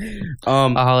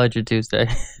 I'll holler at you Tuesday.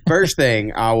 First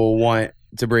thing I will want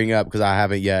to bring up, because I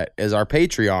haven't yet, is our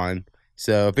Patreon.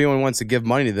 So if anyone wants to give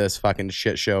money to this fucking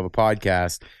shit show of a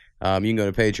podcast, you can go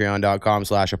to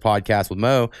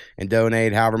patreon.com/apodcastwithmo and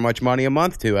donate however much money a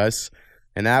month to us.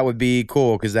 And that would be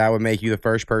cool, because that would make you the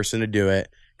first person to do it,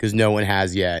 because no one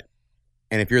has yet.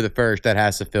 And if you're the first, that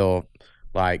has to feel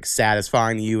like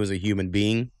satisfying to you as a human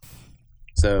being.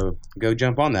 So go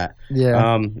jump on that.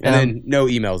 Yeah. And then no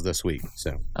emails this week.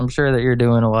 So I'm sure that you're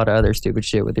doing a lot of other stupid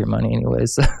shit with your money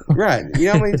anyways. So. Right. You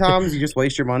know how many times you just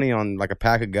waste your money on like a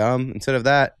pack of gum? Instead of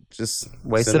that, just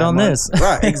waste it on this.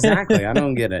 Right. Exactly. I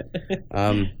don't get it.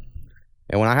 And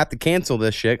when I have to cancel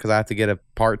this shit because I have to get a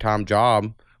part-time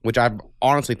job, which I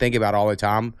honestly think about all the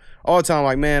time. All the time, I'm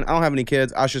like, man, I don't have any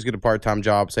kids. I should just get a part-time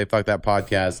job, say fuck that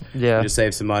podcast, and just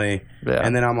save some money. Yeah.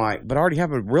 And then I'm like, but I already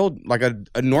have a real, like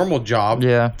a normal job,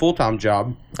 full-time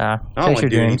job. I don't want to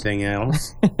do anything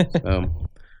else.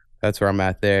 That's where I'm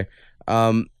at there.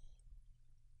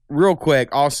 Real quick,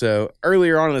 also,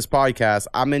 earlier on in this podcast,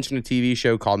 I mentioned a TV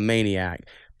show called Maniac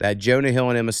that Jonah Hill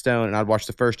and Emma Stone, and I'd watched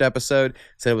the first episode,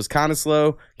 said it was kind of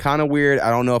slow, kind of weird.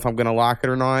 I don't know if I'm going to like it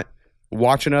or not.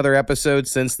 Watch another episode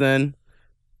since then.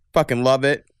 Fucking love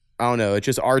it. I don't know. It's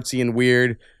just artsy and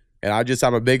weird, and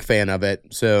I'm a big fan of it.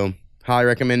 So, highly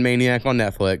recommend Maniac on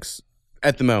Netflix.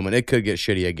 At the moment, it could get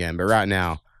shitty again, but right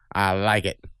now, I like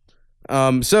it.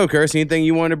 So, Curse, anything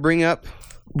you wanted to bring up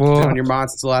on your mind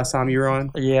since the last time you were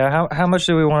on? Yeah, how much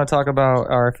do we want to talk about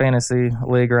our fantasy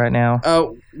league right now?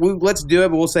 Let's do it,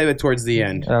 but we'll save it towards the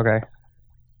end. Okay.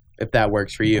 If that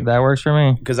works for you. That works for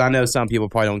me. Because I know some people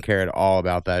probably don't care at all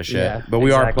about that shit. But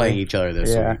we are playing each other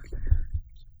this week.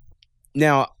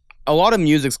 Now, a lot of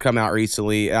music's come out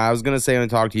recently. I was going to say when I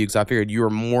talked to you because I figured you were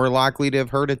more likely to have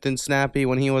heard it than Snappy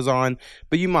when he was on,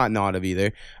 but you might not have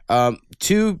either.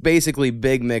 Two basically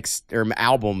big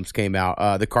albums came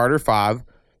out. The Carter 5,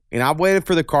 and I've waited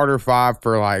for the Carter 5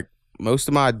 for like most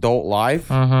of my adult life.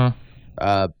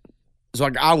 So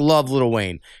like I love Lil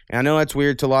Wayne, and I know that's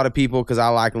weird to a lot of people because I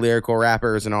like lyrical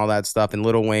rappers and all that stuff, and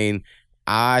Lil Wayne,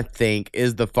 I think,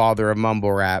 is the father of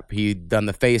mumble rap. He done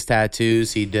the face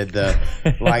tattoos. He did the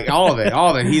all of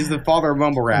it. He's the father of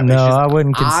mumble rap. No, I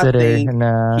wouldn't consider. I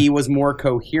think he was more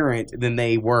coherent than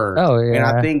they were. Oh yeah. And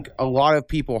I think a lot of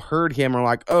people heard him are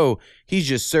like, oh, he's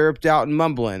just syruped out and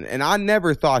mumbling. And I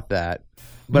never thought that.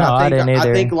 But no,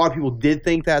 I think a lot of people did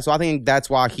think that. So I think that's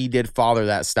why he did father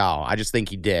that style. I just think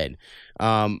he did.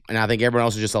 And I think everyone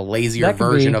else is just a lazier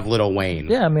version of Lil Wayne.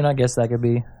 Yeah, I mean, I guess that could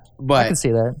be. But I can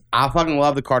see that. I fucking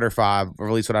love the Carter 5, or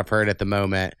at least what I've heard at the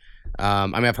moment. I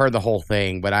mean, I've heard the whole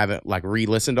thing, but I haven't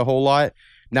re-listened a whole lot.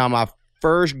 Now, my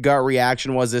first gut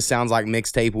reaction was this sounds like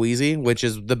mixtape Wheezy, which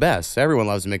is the best. Everyone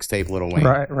loves mixtape Lil Wayne.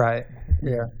 Right.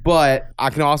 Yeah. But I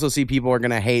can also see people are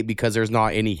going to hate because there's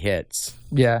not any hits.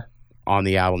 Yeah. On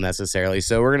the album necessarily.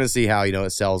 So we're going to see how,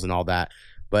 it sells and all that.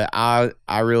 But I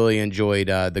really enjoyed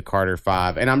the Carter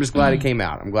 5, and I'm just glad it came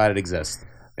out. I'm glad it exists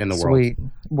in the world. Sweet.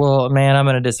 Well, man, I'm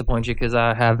going to disappoint you because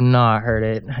I have not heard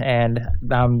it, and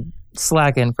I'm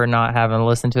slacking for not having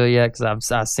listened to it yet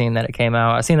because I've seen that it came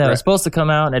out. I've seen that it was supposed to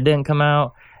come out, and it didn't come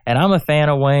out, and I'm a fan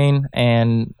of Wayne,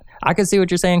 and I can see what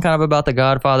you're saying kind of about the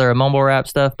Godfather of mumble rap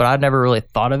stuff, but I'd never really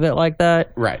thought of it like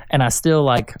that. Right. And I still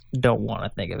don't want to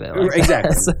think of it like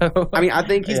exactly. that. So, I mean, I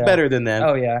think he's better than them.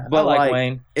 Oh, yeah. But I like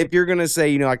Wayne. If you're going to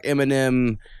say,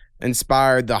 Eminem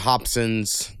inspired the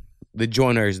Hobsons, the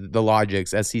Joiners, the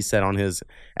Logics, as he said on his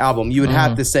album, you would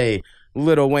have to say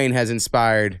Lil Wayne has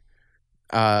inspired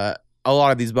a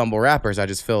lot of these mumble rappers, I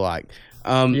just feel like.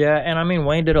 Yeah, and I mean,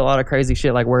 Wayne did a lot of crazy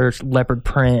shit, like wear leopard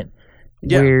print.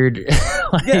 Weird,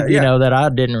 that I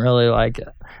didn't really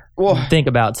think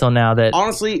about till now. That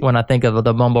honestly, when I think of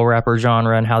the mumble rapper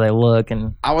genre and how they look,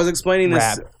 and I was explaining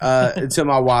this to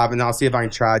my wife, and I'll see if I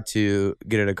can try to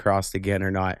get it across again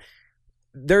or not.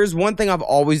 There's one thing I've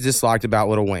always disliked about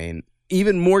Lil Wayne,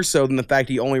 even more so than the fact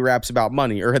he only raps about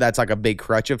money, or that's like a big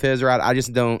crutch of his. Right? I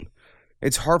just don't.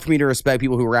 It's hard for me to respect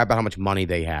people who rap about how much money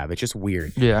they have. It's just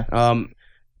weird. Yeah.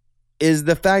 Is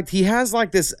the fact he has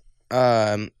this.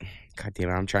 God damn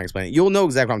it, I'm trying to explain it. You'll know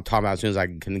exactly what I'm talking about as soon as I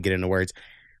can get into words.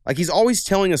 He's always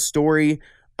telling a story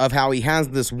of how he has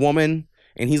this woman,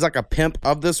 and he's like a pimp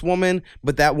of this woman,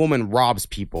 but that woman robs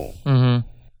people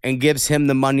and gives him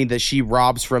the money that she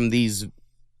robs from these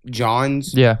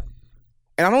Johns. Yeah.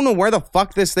 And I don't know where the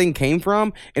fuck this thing came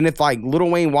from, and if Lil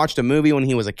Wayne watched a movie when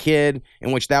he was a kid,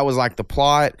 in which that was the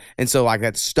plot, and so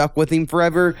that stuck with him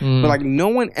forever, but no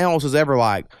one else is ever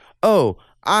oh,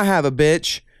 I have a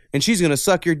bitch, and she's gonna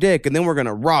suck your dick, and then we're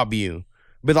gonna rob you.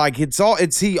 But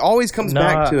he always comes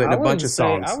back to it in a bunch of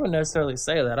songs. I wouldn't necessarily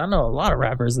say that. I know a lot of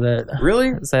rappers that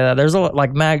really say that. There's a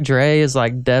lot, Mac Dre is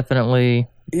definitely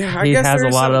he has a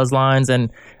lot of those lines,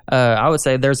 and I would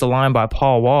say there's a line by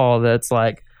Paul Wall that's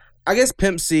I guess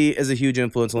Pimp C is a huge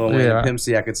influence on Lil Wayne. Yeah. Pimp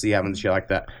C, I could see having shit like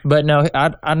that. But no,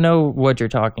 I know what you're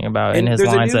talking about in his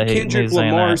lines that he's saying. There's a new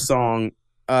Kendrick Lamar song.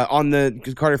 On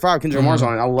the Carter 5, Kendrick Lamar's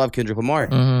on it. I love Kendrick Lamar.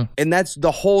 And that's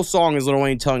the whole song is Lil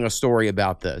Wayne telling a story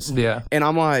about this. Yeah. And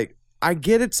I'm I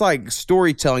get it's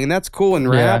storytelling, and that's cool in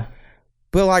rap,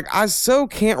 but I so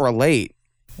can't relate.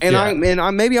 And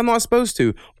I maybe I'm not supposed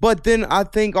to. But then I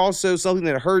think also something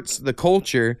that hurts the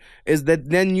culture is that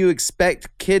then you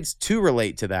expect kids to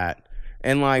relate to that.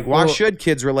 And why should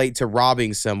kids relate to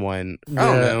robbing someone? I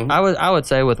don't know. I would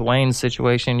say with Wayne's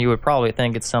situation, you would probably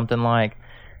think it's something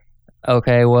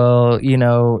okay, well,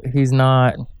 he's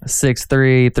not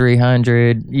 6'3",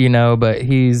 300, but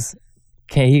he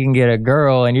can get a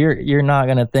girl, and you're not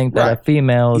gonna think that a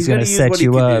female is gonna set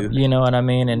you up. You know what I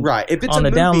mean? And if it's on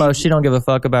the down low, she don't give a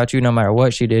fuck about you no matter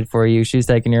what she did for you. She's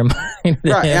taking your money.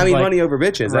 Right. I mean, money over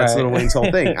bitches. That's Lil Wayne's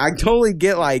whole thing. I totally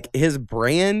get like his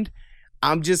brand.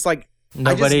 I'm just like.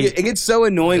 It gets so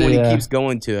annoying when he keeps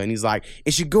going to it, and he's like,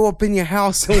 "It should go up in your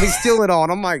house and we steal it all."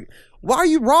 And I'm like, "Why are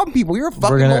you robbing people? You're a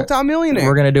fucking multimillionaire."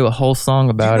 We're gonna do a whole song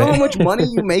about it. You know how much money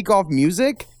you make off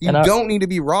music? You don't need to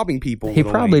be robbing people. He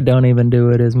probably don't even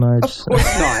do it as much. Of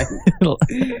course not.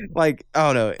 Like, I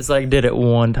don't know. It's like did it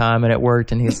one time and it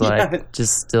worked, and he's like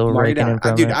just still raking it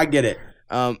from Dude, it. I get it.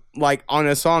 Like on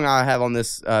a song I have on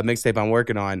this mixtape I'm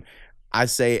working on, I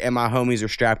say, and my homies are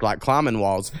strapped like climbing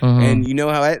walls. Mm-hmm. And you know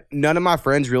how none of my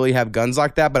friends really have guns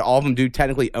like that, but all of them do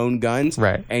technically own guns.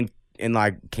 Right. And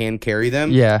like can carry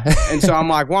them. Yeah. And so I'm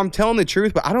like, well, I'm telling the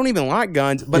truth, but I don't even like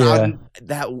guns. But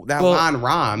that line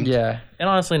rhymed. Yeah. And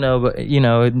honestly, no, but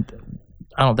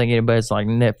I don't think anybody's like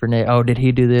nit for nit. Oh, did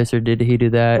he do this or did he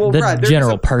do that? Well, the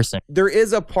general person. There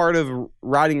is a part of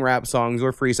writing rap songs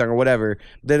or freestyle or whatever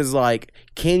that is like,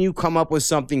 can you come up with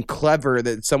something clever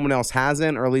that someone else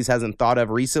hasn't, or at least hasn't thought of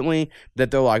recently,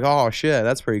 that they're like, oh shit,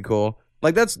 that's pretty cool.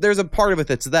 Like there's a part of it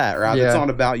that's that, right? Yeah. It's not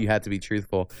about you have to be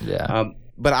truthful. Yeah.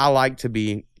 But I like to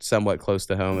be somewhat close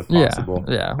to home if possible.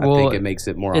 Yeah. I think it makes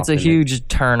it more. It's a huge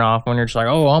turn off when you're just like,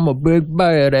 oh, I'm a big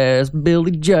badass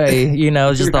Billy J.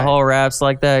 Just the whole raps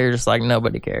like that. You're just like,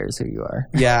 nobody cares who you are.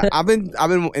 Yeah, I've been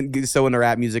so into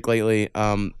rap music lately.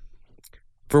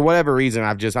 For whatever reason,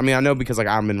 I know because like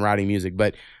I've been writing music,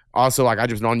 but also like I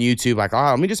just on YouTube like,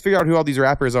 let me just figure out who all these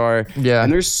rappers are. Yeah.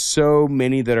 And there's so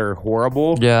many that are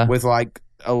horrible. Yeah. With like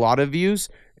a lot of views.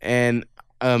 And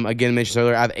again, mentioned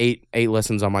earlier, I have eight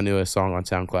listens on my newest song on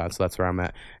SoundCloud, so that's where I'm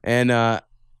at. And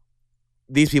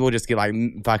these people just get like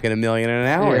fucking $1 million an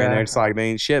hour, and they're just like, they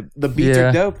ain't shit. The beats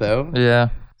are dope though. Yeah.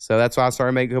 So that's why I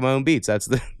started making my own beats. That's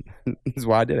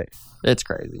why I did it. It's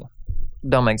crazy.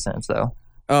 Don't make sense though.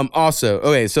 Also,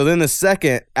 okay, so then the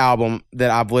second album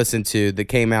that I've listened to that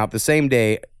came out the same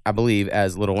day, I believe,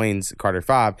 as Lil Wayne's Carter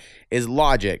 5 is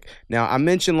Logic. Now, I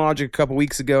mentioned Logic a couple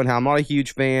weeks ago and how I'm not a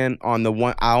huge fan on the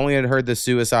one. I only had heard the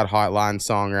Suicide Hotline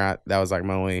song, right? That was like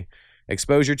my only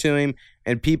exposure to him.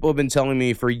 And people have been telling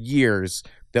me for years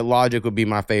that Logic would be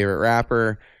my favorite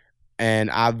rapper.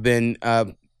 And I've been,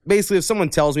 basically, if someone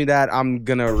tells me that, I'm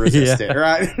going to resist it,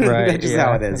 right? Right. That's just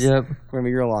how it is. Yep. I'm going to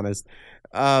be real honest.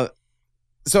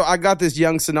 So I got this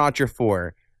Young Sinatra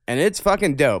 4. And it's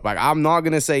fucking dope. Like, I'm not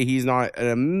going to say he's not an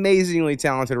amazingly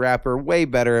talented rapper, way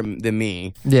better than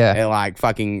me. Yeah. At, like,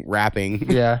 fucking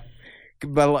rapping. Yeah.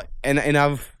 But, and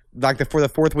I've, like, for the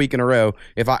fourth week in a row,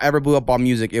 if I ever blew up on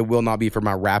music, it will not be for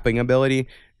my rapping ability.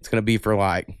 It's going to be for,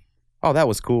 like, oh, that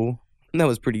was cool. That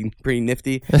was pretty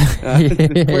nifty.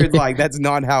 Where it's like, that's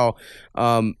not how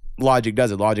Logic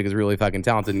does it. Logic is really fucking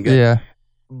talented and good. Yeah.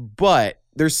 But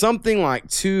there's something, like,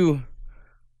 too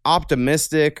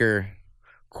optimistic or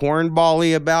cornball-y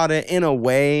about it in a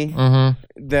way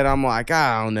that I'm like,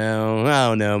 I don't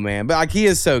know, man. But like, he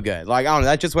is so good. Like, I don't know.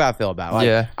 That's just what I feel about.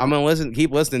 Like, I'm gonna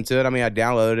keep listening to it. I mean, I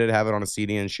downloaded it, have it on a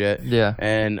CD and shit. Yeah,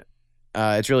 and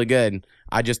it's really good.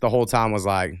 I just the whole time was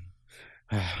like,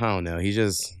 I don't know. He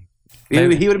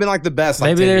would have been like the best.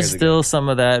 Like, maybe there's still some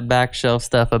of that back shelf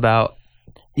stuff about.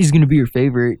 He's going to be your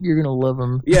favorite. You're going to love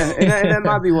him. Yeah, and that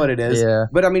might be what it is. Yeah.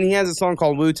 But, I mean, he has a song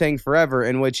called Wu-Tang Forever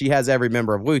in which he has every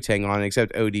member of Wu-Tang on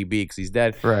except ODB because he's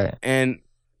dead. Right. And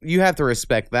you have to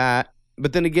respect that.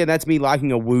 But then again, that's me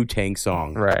liking a Wu-Tang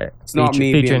song. Right. It's not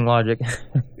me featuring Logic.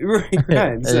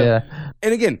 Right. So, yeah.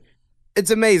 And again,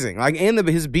 it's amazing. Like, and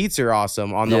his beats are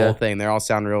awesome on the whole thing. They all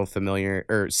sound real familiar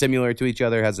or similar to each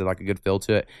other. Has like a good feel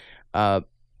to it. But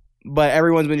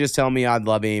everyone's been just telling me I'd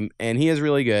love him, and he is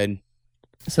really good.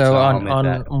 So on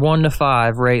 1 to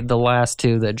 5, rate the last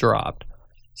two that dropped.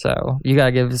 So you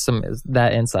gotta give some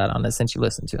that insight on this since you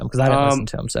listened to him because I didn't listen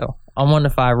to him. So on 1 to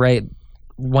 5, rate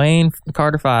Wayne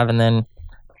Carter 5 and then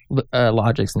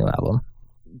Logic's new album.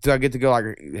 Do I get to go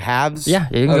like halves? Yeah,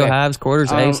 you can go halves,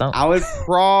 quarters, eighths. Something. I would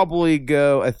probably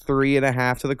go a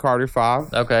 3.5 to the Carter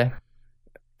 5. Okay.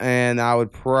 And I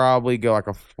would probably go like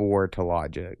a 4 to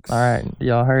Logic's. All right,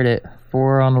 y'all heard it.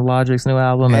 4 on the Logic's new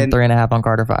album and 3.5 on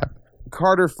Carter 5.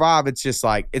 Carter 5, it's just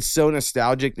like, it's so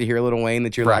nostalgic to hear Lil Wayne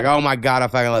that you're like, oh my God, I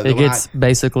fucking love it. It gets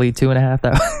basically 2.5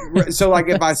 though. So like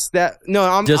if I I was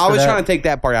trying to take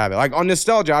that part out of it. Like on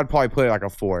nostalgia, I'd probably put it like a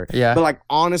 4. Yeah. But like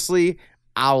honestly,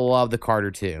 I love the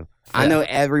Carter 2. Yeah. I know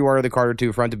every word of the Carter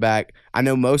 2 front to back. I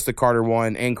know most of the Carter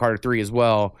 1 and Carter 3 as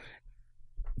well.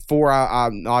 4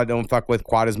 I don't fuck with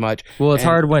quite as much. Well, it's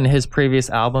hard when his previous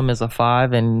album is a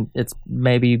 5 and it's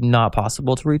maybe not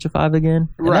possible to reach a 5 again.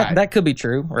 And right. That could be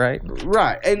true, right?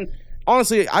 Right. And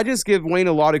honestly, I just give Wayne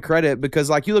a lot of credit because,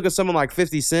 like, you look at someone like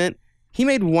 50 Cent, he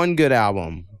made one good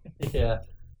album. Yeah.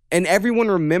 And everyone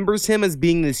remembers him as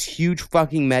being this huge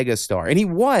fucking megastar. And he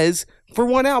was for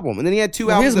one album. And then he had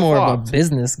 2 albums. He's more of a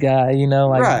business guy, you know,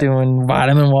 like doing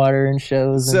vitamin water and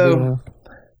shows and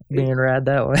being rad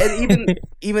that way. And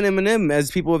even Eminem,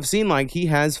 as people have seen, like, he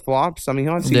has flops. I mean,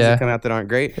 he has things that come out that aren't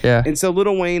great. Yeah. And so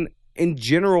Lil Wayne, in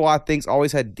general, I think,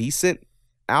 always had decent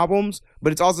albums.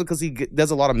 But it's also because he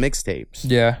does a lot of mixtapes.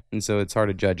 Yeah. And so it's hard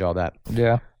to judge all that.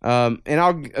 Yeah. And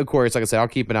I'll, of course, like I said, I'll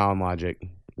keep an eye on Logic,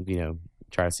 you know,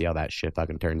 try to see how that shit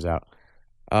fucking turns out.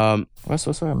 What's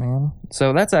up, man?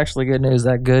 So that's actually good news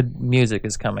that good music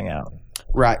is coming out.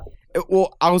 Right.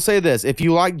 Well, I will say this. If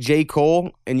you like J.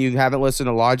 Cole and you haven't listened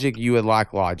to Logic, you would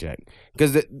like Logic.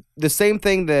 Because the same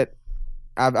thing that,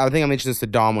 I think I mentioned this to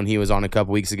Dom when he was on a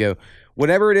couple weeks ago,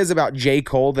 whatever it is about J.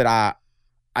 Cole that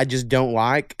I just don't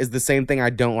like is the same thing I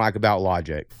don't like about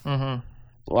Logic. Mm-hmm.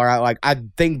 All right, like, I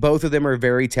think both of them are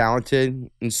very talented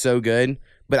and so good,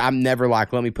 but I'm never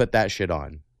like, let me put that shit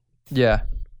on. Yeah.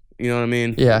 You know what I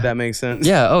mean? Yeah. If that makes sense?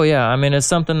 Yeah. Oh, yeah. I mean, it's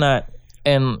something that,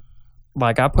 and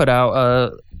like, I put out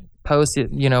a post,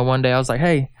 you know, one day I was like,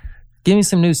 hey, give me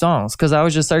some new songs. Because I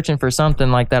was just searching for something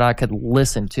like that I could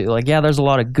listen to. Like, yeah, there's a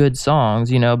lot of good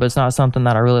songs, you know, but it's not something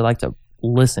that I really like to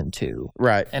listen to.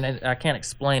 Right. And I can't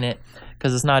explain it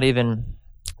because it's not even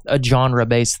a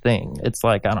genre-based thing. It's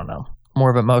like, I don't know, more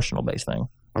of an emotional-based thing.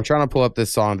 I'm trying to pull up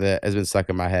this song that has been stuck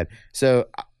in my head. So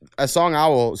a song I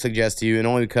will suggest to you, and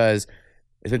only because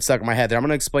it's been stuck in my head, that I'm going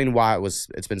to explain why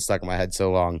it's been stuck in my head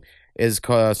so long, is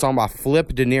a song by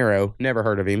Flip De Niro, never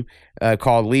heard of him,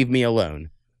 called Leave Me Alone.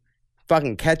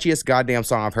 Fucking catchiest goddamn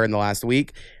song I've heard in the last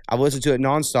week. I've listened to it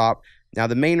nonstop. Now,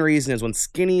 the main reason is when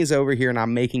Skinny is over here and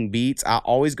I'm making beats, I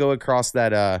always go across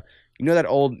that, you know that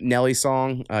old Nelly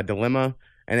song, Dilemma?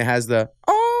 And it has the,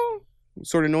 oh,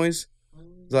 sort of noise.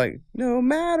 It's like, no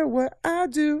matter what I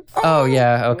do. Oh,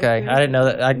 yeah, okay. I didn't know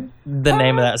that the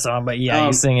name of that song, but yeah,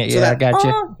 you sing it. So Yeah, I that, got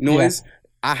you. Noise. Yeah.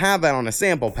 I have that on a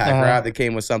sample pack, right? That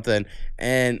came with something.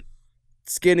 And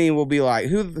Skinny will be like,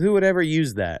 who would ever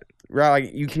use that? Right?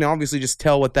 Like, you can obviously just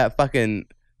tell what that fucking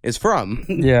is from.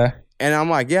 Yeah. And I'm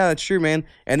like, yeah, that's true, man.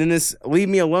 And then this Leave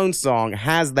Me Alone song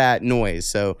has that noise.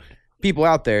 So people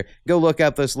out there, go look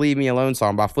up this Leave Me Alone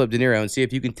song by Flip De Niro and see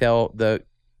if you can tell the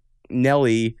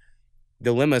Nelly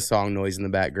Dilemma song noise in the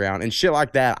background. And shit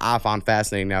like that I find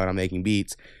fascinating now that I'm making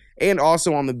beats. And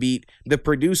also on the beat, the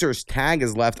producer's tag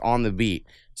is left on the beat.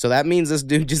 So that means this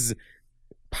dude just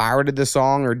pirated the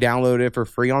song or downloaded it for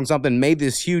free on something, made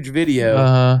this huge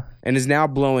video, and is now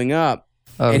blowing up.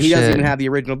 Oh, and he doesn't even have the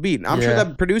original beat. I'm sure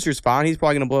that producer's fine. He's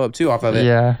probably going to blow up too off of it.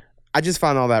 Yeah. I just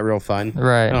find all that real fun.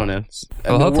 Right. I don't know.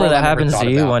 Well, hopefully that happens to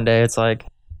you one day. It's like,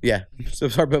 yeah. So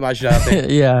start putting my shit out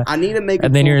there. yeah. I need to make.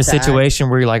 And then you're in a situation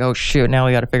where you're like, oh shoot, now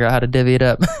we got to figure out how to divvy it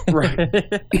up. Right.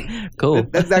 Cool.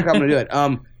 That's exactly how I'm gonna do it.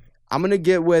 I'm gonna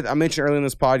get with. I mentioned earlier in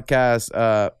this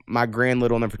podcast. My grand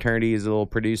little in the fraternity is a little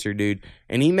producer dude,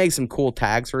 and he makes some cool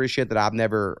tags for his shit that I've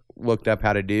never looked up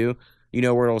how to do. You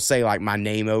know, where it'll say like my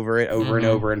name over it over and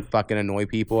over and fucking annoy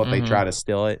people if they try to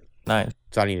steal it. Nice.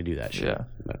 So I need to do that shit.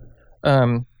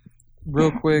 Yeah.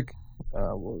 Real quick.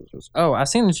 What was this? Oh, I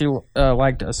seen that you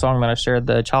liked a song that I shared,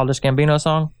 the Childish Gambino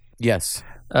song. Yes.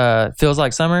 Feels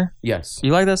Like Summer. Yes.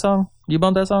 You like that song? You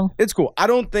bumped that song? It's cool. I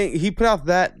don't think he put out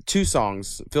that 2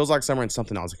 songs, Feels Like Summer and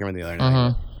something else. I can't remember the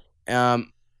other name.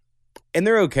 And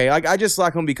they're okay. Like, I just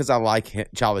like them because I like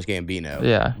Childish Gambino.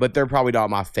 Yeah. But they're probably not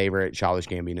my favorite Childish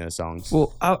Gambino songs.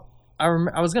 Well,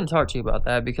 I was going to talk to you about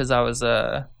that because I was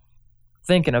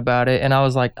thinking about it, and I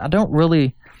was like, I don't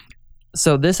really.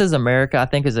 So This Is America, I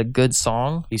think, is a good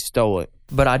song. He stole it.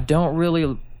 But I don't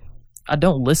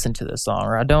listen to the song,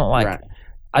 or I don't like. Right.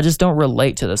 I just don't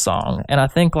relate to the song, and I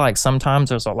think like sometimes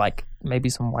there's like maybe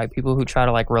some white people who try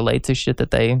to like relate to shit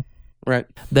that they. Right.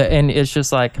 And it's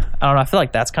just like, I don't know. I feel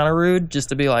like that's kind of rude just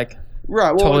to be like.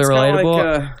 Right. Well, totally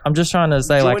relatable. Like, I'm just trying to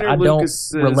say Joyner like I don't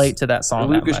relate to that song.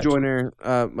 Lucas that much. Joyner,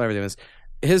 whatever it is,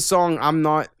 his song "I'm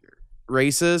Not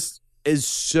Racist" is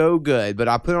so good, but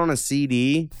I put it on a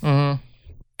CD, and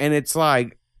it's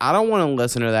like I don't want to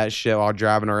listen to that shit while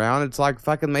driving around. It's like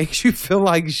fucking makes you feel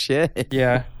like shit.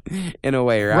 Yeah, in a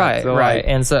way, right? Right, so right. Like,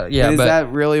 and so yeah, is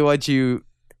that really what you?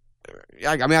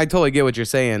 I mean, I totally get what you're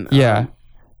saying. Yeah,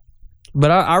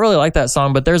 but I really like that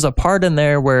song. But there's a part in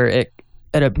there where it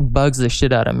bugs the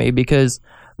shit out of me because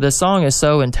the song is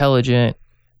so intelligent,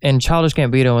 and Childish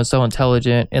Gambino is so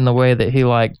intelligent in the way that he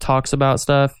like talks about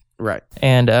stuff. Right.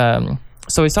 And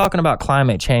so he's talking about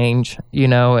climate change, you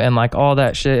know, and like all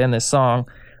that shit in this song.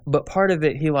 But part of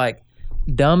it, he like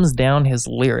dumbs down his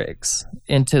lyrics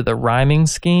into the rhyming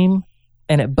scheme.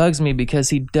 And it bugs me because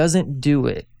he doesn't do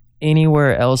it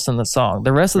anywhere else in the song.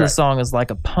 The rest of the song is like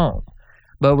a poem.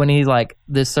 But when he like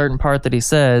this certain part that he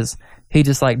says, he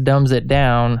just like dumbs it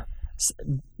down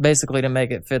basically to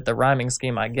make it fit the rhyming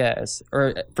scheme, I guess.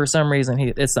 Or for some reason,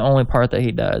 it's the only part that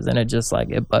he does. And it just like,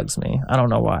 it bugs me. I don't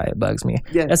know why it bugs me.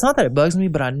 Yeah. It's not that it bugs me,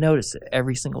 but I notice it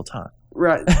every single time.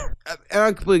 Right. And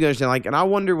I completely understand. Like, and I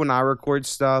wonder when I record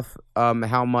stuff,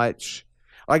 how much,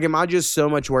 like, am I just so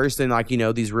much worse than like, you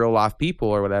know, these real life people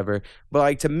or whatever? But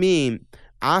like, to me,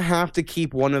 I have to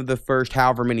keep one of the first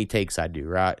however many takes I do,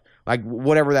 right? Like,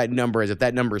 whatever that number is. If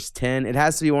that number is 10, it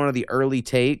has to be one of the early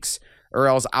takes, or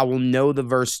else I will know the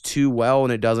verse too well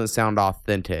and it doesn't sound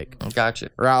authentic. Gotcha.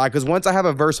 Right? Like, because once I have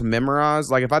a verse memorized,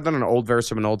 like if I've done an old verse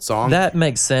from an old song, that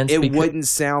makes sense. It wouldn't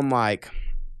sound like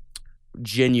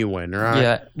genuine, right?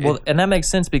 Yeah. Well, and that makes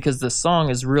sense because the song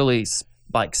is really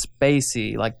like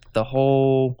spacey. Like the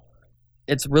whole,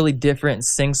 it's really different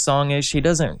sing-songish. He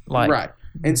doesn't like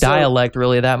and dialect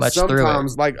really that much through it.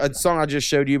 Sometimes, like a song I just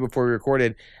showed you before we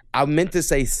recorded, I meant to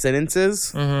say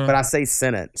sentences, but I say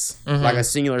sentence, like a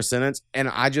singular sentence. And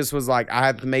I just was like, I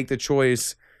had to make the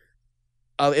choice.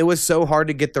 It was so hard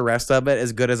to get the rest of it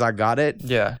as good as I got it.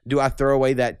 Yeah. Do I throw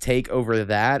away that take over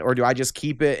that, or do I just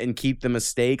keep it and keep the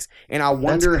mistakes? And I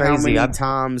wonder how many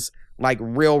times, like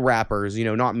real rappers, you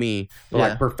know, not me, but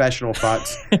like professional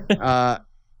fucks,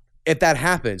 if that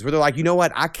happens, where they're like, you know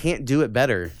what, I can't do it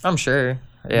better. I'm sure.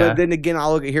 Yeah. But then again, I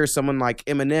look at someone like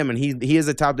Eminem, and he is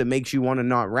the type that makes you want to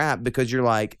not rap because you're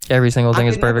like, every single thing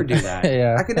is perfect. I could never do that.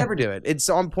 Yeah. I could never do it. It's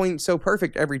on point, so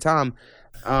perfect every time.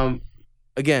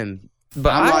 Again,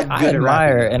 but I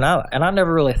admire, and I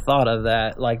never really thought of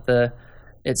that. Like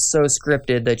it's so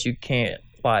scripted that you can't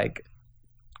like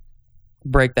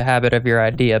break the habit of your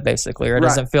idea, basically, or it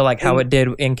doesn't feel like how it did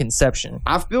in conception.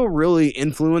 I feel really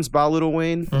influenced by Lil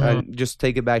Wayne. Just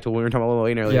take it back to when we were talking about Lil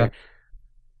Wayne earlier. Yeah.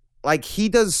 Like, he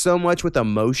does so much with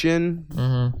emotion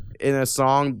in a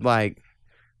song, like,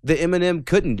 the Eminem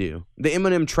couldn't do. The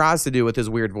Eminem tries to do with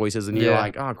his weird voices, and you're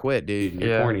like, oh, quit, dude.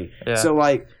 You're corny. Yeah. So,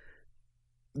 like,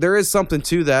 there is something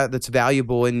to that's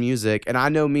valuable in music. And I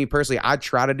know me personally, I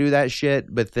try to do that shit,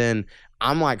 but then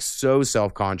I'm, like, so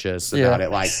self-conscious about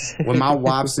it. Like, when my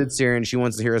wife sits here and she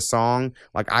wants to hear a song,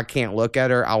 like, I can't look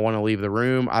at her. I want to leave the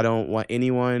room. I don't want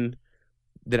anyone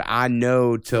that I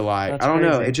know to, like, I don't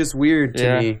know. It's just weird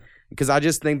to me. Because I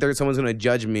just think someone's going to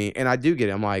judge me. And I do get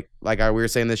it. I'm like we were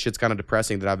saying, this shit's kind of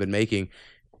depressing that I've been making.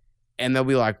 And they'll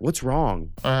be like, what's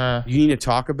wrong? You need to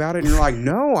talk about it? And you're like,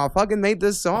 no, I fucking made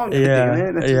this song.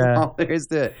 That's just all there is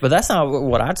to it. But that's not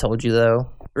what I told you, though.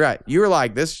 Right. You were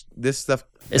like, this stuff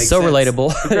it's so sense.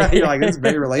 Relatable. Right? You're like, it's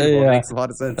very relatable. It makes a lot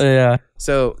of sense. Yeah.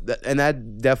 So, and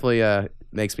that definitely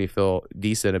makes me feel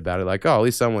decent about it. Like, oh, at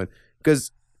least someone.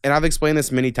 Because... And I've explained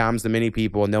this many times to many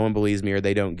people, and no one believes me or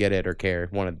they don't get it or care.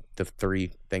 One of the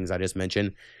three things I just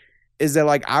mentioned is that,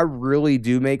 like, I really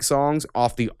do make songs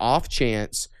off the off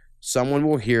chance someone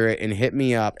will hear it and hit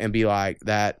me up and be like,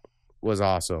 that was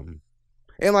awesome.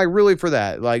 And, like, really for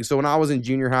that. Like, so when I was in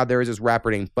junior high, there was this rapper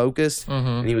named Focus,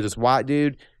 and he was this white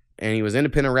dude, and he was an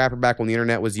independent rapper back when the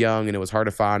internet was young and it was hard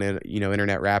to find,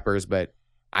 internet rappers, but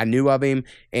I knew of him.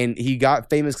 And he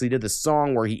got famous because he did this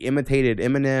song where he imitated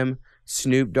Eminem,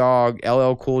 Snoop Dogg,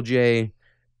 LL Cool J,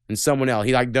 and someone else.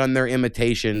 He like done their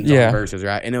imitations on verses,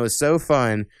 right? And it was so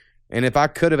fun. And if I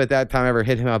could have at that time ever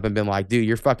hit him up and been like, dude,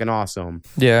 you're fucking awesome.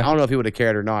 Yeah. I don't know if he would have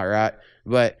cared or not, right?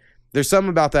 But there's something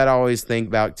about that I always think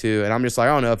about too. And I'm just like,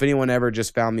 I don't know, if anyone ever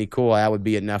just found me cool, that would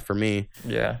be enough for me.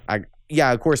 Yeah.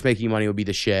 Of course making money would be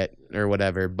the shit or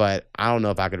whatever, but I don't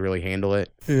know if I could really handle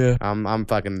it. Yeah. I'm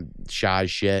fucking shy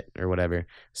as shit or whatever.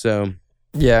 So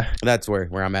yeah, that's where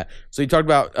I'm at. So you talked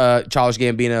about Childish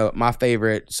Gambino. My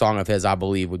favorite song of his, I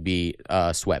believe, would be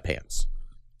Sweatpants.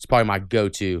 It's probably my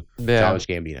go-to Childish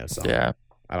Gambino song. Yeah.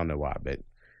 I don't know why, but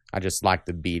I just like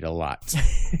the beat a lot.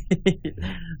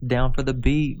 Down for the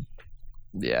beat.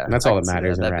 Yeah. And that's all that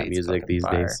matters in rap music these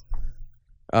days.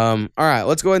 All right,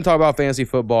 let's go ahead and talk about fantasy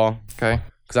football. Okay.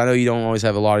 Because I know you don't always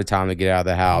have a lot of time to get out of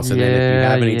the house. And then if you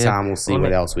have any time, we'll see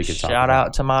what else we can talk about. Shout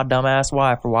out to my dumbass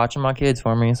wife for watching my kids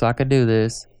for me so I could do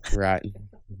this. Right.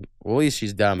 Well, at least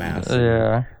she's dumbass.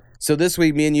 Yeah. So this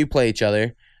week, me and you play each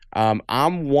other. I'm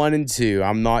 1-2.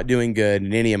 I'm not doing good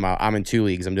in any of my... I'm in 2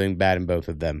 leagues. I'm doing bad in both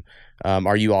of them.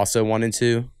 Are you also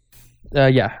 1-2?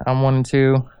 Yeah, I'm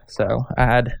 1-2. So I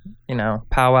had,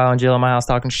 Powwow and Jill in my house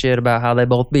talking shit about how they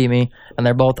both beat me, and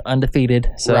they're both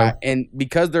undefeated. So. Right, and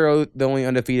because they're the only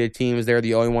undefeated teams, they're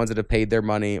the only ones that have paid their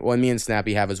money. Well, me and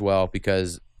Snappy have as well,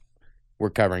 because we're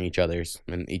covering each other's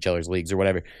in each other's leagues or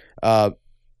whatever.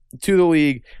 To the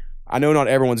league, I know not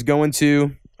everyone's going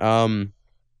to. I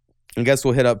guess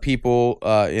we'll hit up people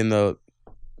in the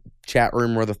chat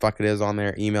room, where the fuck it is on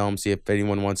there, email them, see if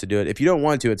anyone wants to do it. If you don't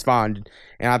want to, it's fine.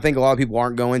 And I think a lot of people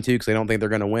aren't going to because they don't think they're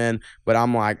going to win. But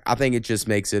I'm like, I think it just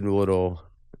makes it a little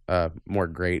more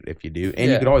great if you do.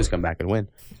 And you could always come back and win.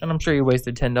 And I'm sure you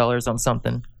wasted $10 on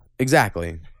something.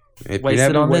 Exactly. Waste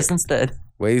it on this instead.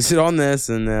 Waste it on this,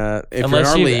 and if you're in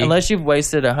our league, unless you've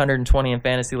wasted 120 in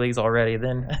fantasy leagues already,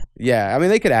 then yeah, I mean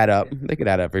they could add up. They could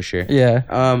add up for sure.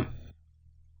 Yeah.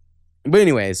 But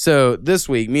anyway, so this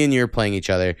week, me and you are playing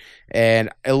each other, and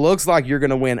it looks like you're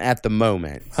going to win at the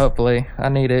moment. Hopefully. I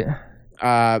need it.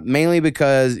 Mainly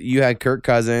because you had Kirk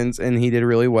Cousins, and he did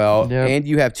really well, Yep. and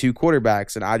you have 2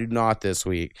 quarterbacks, and I do not this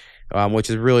week,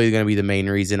 which is really going to be the main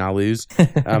reason I lose,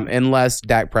 unless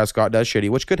Dak Prescott does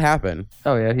shitty, which could happen.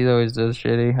 Oh, yeah, he always does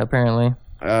shitty, apparently.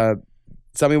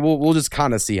 So, I mean, we'll just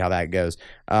kind of see how that goes.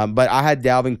 But I had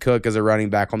Dalvin Cook as a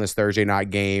running back on this Thursday night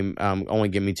game, only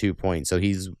give me 2 points, so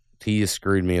he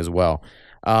screwed me as well.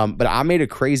 But I made a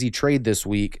crazy trade this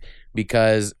week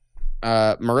because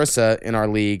Marissa in our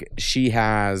league, she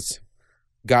has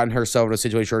gotten herself in a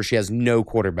situation where she has no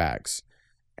quarterbacks.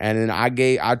 And then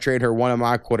I traded her one of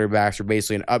my quarterbacks for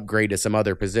basically an upgrade to some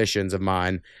other positions of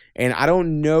mine. And I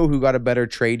don't know who got a better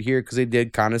trade here because it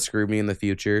did kind of screw me in the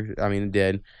future. I mean, it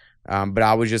did. But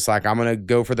I was just like, I'm going to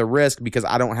go for the risk because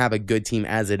I don't have a good team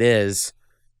as it is.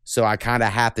 So I kind of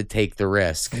have to take the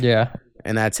risk. Yeah.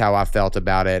 And that's how I felt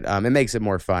about it. It makes it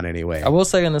more fun anyway. I will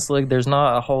say in this league, there's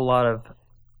not a whole lot of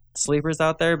sleepers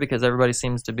out there because everybody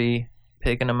seems to be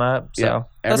picking them up. So yeah,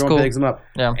 that's everyone cool. picks them up.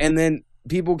 Yeah. And then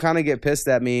people kind of get pissed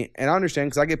at me, and I understand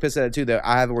because I get pissed at it too. That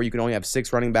I have it where you can only have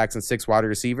 6 running backs and 6 wide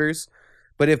receivers.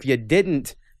 But if you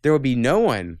didn't, there would be no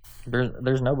one.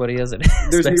 There's nobody as it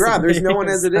is. There's no one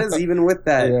as it is, even with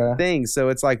that thing. So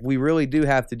it's like we really do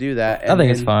have to do that. And I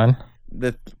think it's fine.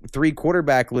 The 3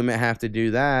 quarterback limit have to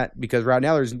do that because right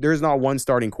now there's not one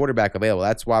starting quarterback available.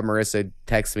 That's why Marissa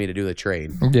texted me to do the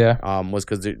trade. Yeah. Was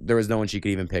because there was no one she could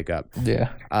even pick up.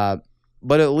 Yeah.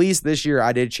 But at least this year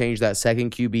I did change that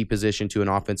second QB position to an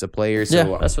offensive player. So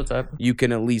yeah, that's what's up. You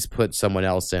can at least put someone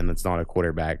else in that's not a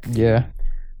quarterback. Yeah.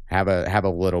 Have a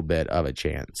little bit of a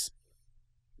chance.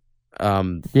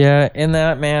 Yeah, in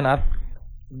that, man, I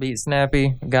beat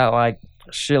Snappy, got like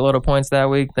a shitload of points that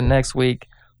week. The next week,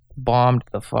 bombed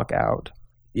the fuck out.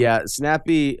 Yeah,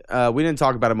 Snappy, we didn't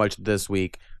talk about it much this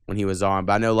week when he was on,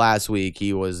 but I know last week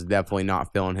he was definitely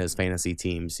not filling his fantasy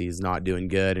teams. He's not doing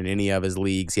good in any of his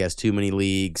leagues. He has too many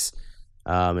leagues,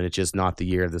 and it's just not the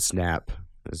year of the snap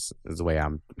is the way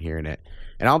I'm hearing it.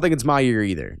 And I don't think it's my year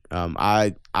either.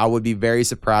 I would be very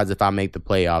surprised if I make the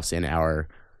playoffs in our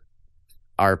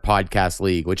podcast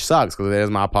league, which sucks because it is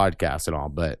my podcast and all,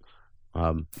 but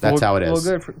that's how it is.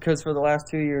 Well, good, because for the last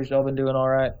 2 years, y'all been doing all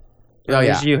right. Oh,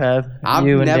 yeah. You have. I've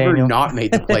you and never Daniel. not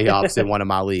made the playoffs in one of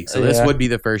my leagues, so this would be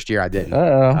the first year I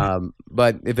didn't.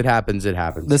 But if it happens, it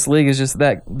happens. This league is just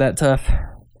that tough.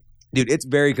 Dude, it's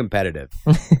very competitive.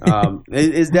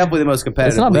 It's definitely the most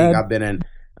competitive league bad. I've been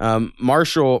in.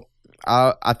 Marshall,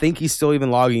 I think he's still even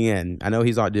logging in. I know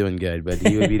he's not doing good, but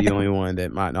he would be the only one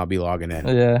that might not be logging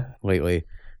in lately.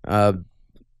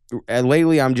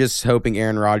 Lately, I'm just hoping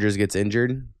Aaron Rodgers gets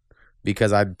injured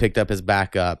because I picked up his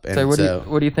backup. And so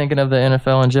what are you thinking of the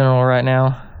NFL in general right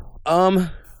now?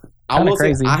 I will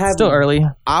crazy. Say, still early.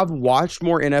 I've watched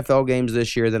more NFL games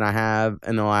this year than I have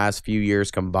in the last few years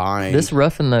combined. This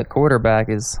roughing the quarterback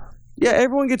is... Yeah,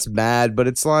 everyone gets mad, but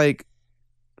it's like,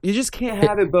 you just can't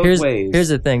have it both ways. Here's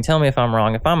the thing. Tell me if I'm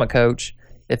wrong. If I'm a coach,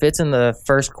 if it's in the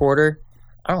first quarter,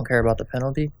 I don't care about the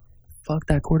penalty. Fuck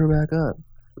that quarterback up.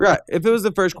 Right. If it was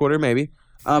the first quarter, maybe.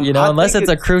 Unless it's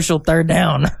a crucial third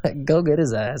down, go get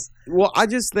his ass. Well, I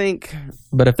just think...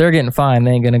 But if they're getting fined,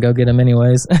 they ain't going to go get him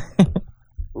anyways.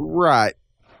 Right.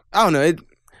 I don't know.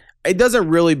 It doesn't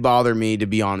really bother me, to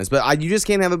be honest. But you just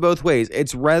can't have it both ways.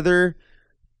 It's rather...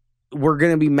 We're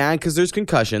going to be mad because there's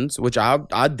concussions, which I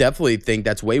definitely think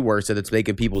that's way worse that it's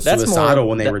making people suicidal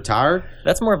when they retire.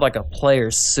 That's more of like a player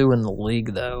suing the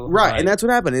league, though. Right, and that's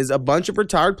what happened is a bunch of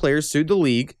retired players sued the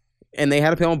league, and they had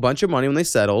to pay them a bunch of money when they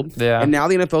settled. Yeah. And now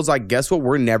the NFL's like, guess what?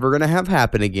 We're never going to have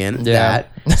happen again. Yeah.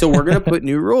 So we're going to put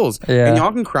new rules. Yeah. And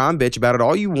y'all can cry and bitch about it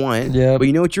all you want. Yeah. But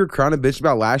you know what you were crying and bitch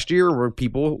about last year? Where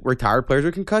people, retired players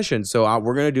with concussions. So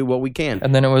we're going to do what we can.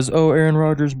 And then it was, Aaron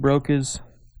Rodgers broke his...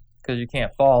 Because you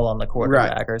can't fall on the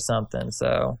quarterback or something.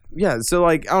 So yeah, so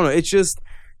like I don't know. It's just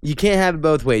you can't have it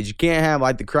both ways. You can't have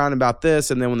like the crying about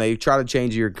this, and then when they try to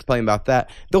change it, you're complaining about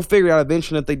that. They'll figure it out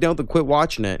eventually. If they don't, they'll quit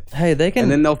watching it. Hey, they can,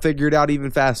 and then they'll figure it out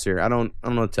even faster. I don't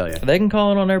know what to tell you. They can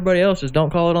call it on everybody else. Just don't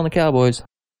call it on the Cowboys.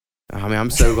 I mean, I'm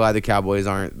so glad the Cowboys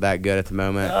aren't that good at the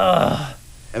moment.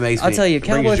 It makes me. I'll tell you,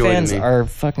 Cowboy fans are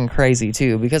fucking crazy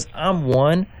too. Because I'm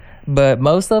one, but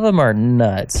most of them are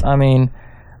nuts. I mean.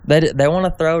 They want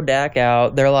to throw Dak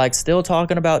out. They're like still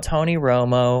talking about Tony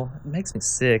Romo. It makes me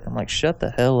sick. I'm like, shut the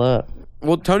hell up.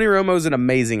 Well, Tony Romo's an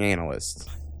amazing analyst.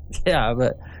 Yeah,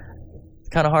 but it's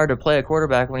kind of hard to play a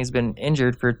quarterback when he's been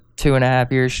injured for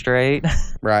 2.5 years straight.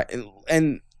 Right.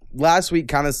 And last week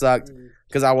kind of sucked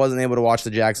because I wasn't able to watch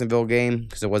the Jacksonville game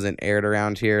because it wasn't aired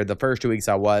around here. The first 2 weeks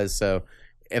I was. So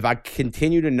if I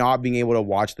continue to not being able to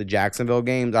watch the Jacksonville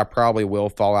games, I probably will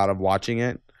fall out of watching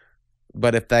it.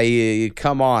 But if they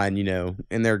come on,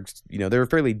 and they're a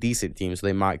fairly decent team, so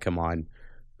they might come on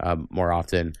more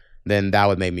often, then that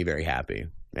would make me very happy,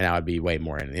 and I would be way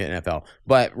more in the NFL.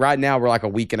 But right now, we're like a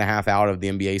week and a half out of the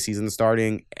NBA season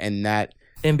starting, and that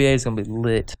NBA is going to be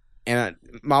lit. And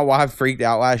my wife freaked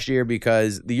out last year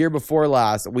because the year before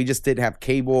last, we just didn't have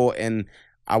cable, and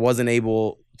I wasn't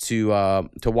able to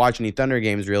watch any Thunder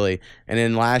games really. And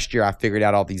then last year, I figured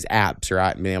out all these apps,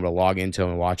 right, and being able to log into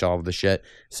them and watch all of the shit.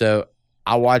 So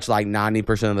I watched like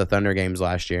 90% of the Thunder games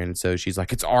last year, and so she's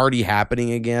like, it's already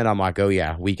happening again. I'm like, oh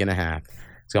yeah, week and a half.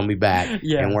 It's going to be back,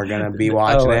 and we're going to be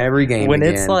watching every game when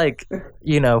again. It's like,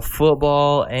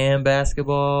 football and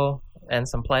basketball and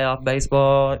some playoff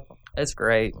baseball, it's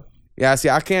great. Yeah, see,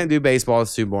 I can't do baseball.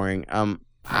 It's too boring.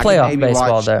 Playoff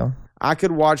baseball, though. I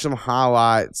could watch some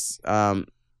highlights.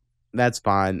 That's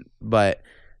fine, but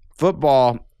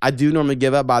football, I do normally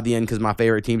give up by the end because my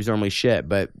favorite team's normally shit.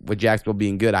 But with Jacksonville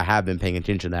being good, I have been paying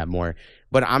attention to that more.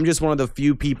 But I'm just one of the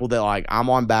few people that I'm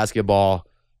on basketball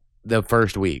the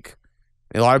first week.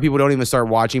 And a lot of people don't even start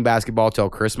watching basketball till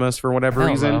Christmas for whatever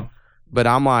reason. Know. But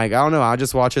I'm like, I don't know. I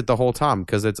just watch it the whole time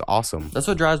because it's awesome. That's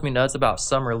what drives me nuts about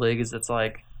summer league is it's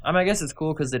like, I guess it's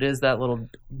cool because it is that little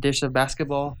dish of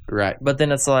basketball. Right. But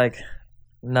then it's like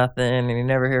nothing, and you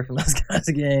never hear from those guys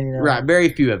again. Right. Very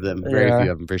few of them. Very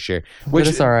few of them for sure. Which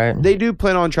is all right. They do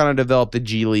plan on trying to develop the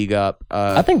G League up.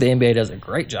 I think the NBA does a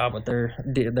great job with their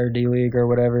D League or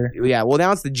whatever. Yeah. Well,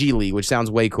 now it's the G League, which sounds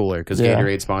way cooler because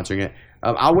Gatorade's sponsoring it.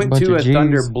 I went to a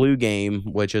Thunder Blue game,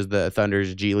 which is the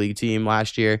Thunder's G League team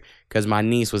last year, because my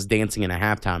niece was dancing in a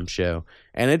halftime show.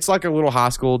 And it's like a little high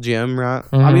school gym, right?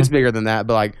 Mm-hmm. I mean, it's bigger than that,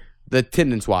 but like the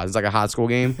attendance-wise, it's like a high school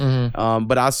game. Mm-hmm.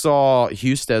 But I saw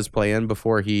Hustes playing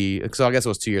before so I guess it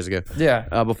was 2 years ago.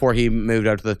 Yeah. Before he moved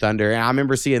up to the Thunder. And I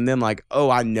remember seeing them like, oh,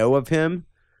 I know of him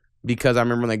because I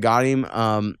remember when they got him.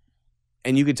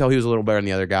 And you could tell he was a little better than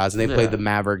the other guys. And they played the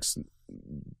Mavericks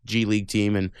G League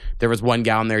team, and there was one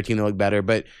guy on their team that looked better.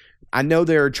 But I know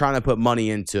they're trying to put money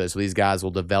into it, so these guys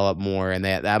will develop more, and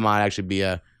that might actually be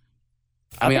a.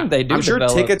 I mean, think they do. I'm sure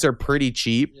develop. Tickets are pretty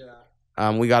cheap.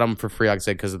 Yeah. We got them for free, like I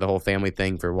said, because of the whole family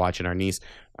thing for watching our niece.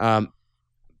 But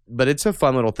it's a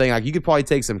fun little thing. Like you could probably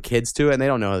take some kids to it, and they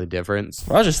don't know the difference.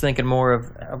 I was just thinking more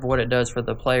of what it does for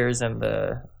the players and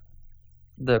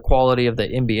the quality of the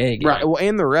NBA game. Right. Well,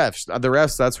 and the refs. The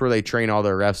refs, that's where they train all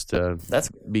their refs to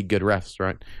be good refs,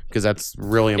 right? Because that's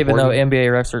really important. Even though NBA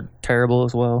refs are terrible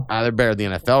as well. They're better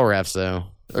than the NFL refs, though.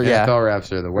 Yeah. NFL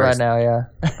refs are the worst. Right now,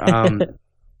 yeah.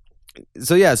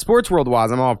 So, yeah, sports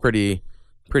world-wise, I'm all pretty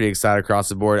excited across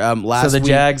the board. So the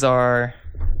Jags are,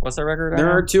 what's their record?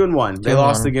 They're 2-1. They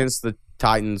lost against the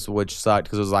Titans, which sucked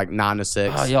because it was like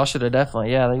 9-6. Oh, y'all should have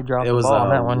definitely, they dropped the ball on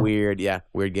that one. Weird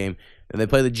game. And they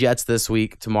play the Jets this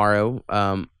week, tomorrow.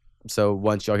 So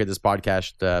once y'all hear this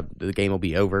podcast, the game will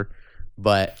be over.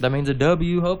 But that means a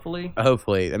W, hopefully.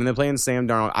 Hopefully. I mean, they're playing Sam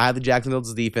Darnold. I have the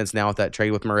Jacksonville's defense now with that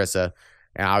trade with Marissa.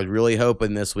 And I was really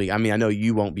hoping this week. I mean, I know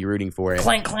you won't be rooting for it.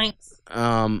 Clank, clank.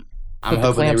 I'm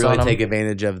hoping they really take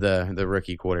advantage of the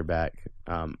rookie quarterback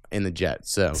in the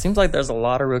Jets. So it seems like there's a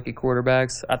lot of rookie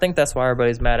quarterbacks. I think that's why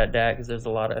everybody's mad at Dak because there's a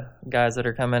lot of guys that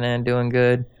are coming in doing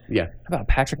good. Yeah. How about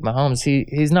Patrick Mahomes?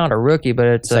 He's not a rookie, but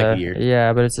it's second year.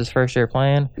 Yeah, but it's his first year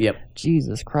playing. Yep.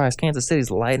 Jesus Christ, Kansas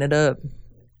City's lighting it up.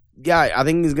 Yeah, I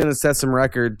think he's gonna set some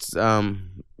records.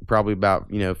 Probably about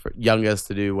for youngest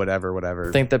to do whatever.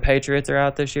 I think the Patriots are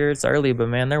out this year. It's early, but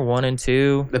man, they're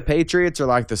 1-2. The Patriots are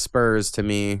like the Spurs to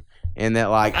me, in that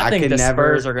I think the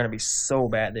Spurs are gonna be so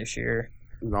bad this year.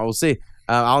 Well, we'll see.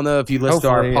 I don't know if you listened to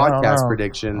our podcast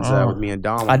predictions with me and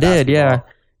Dom. I did, yeah.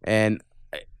 And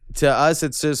to us,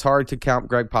 it's just hard to count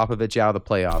Greg Popovich out of the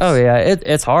playoffs. Oh yeah,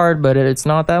 it's hard, but it's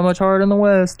not that much hard in the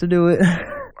West to do it.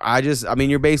 I mean,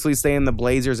 you're basically saying the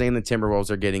Blazers and the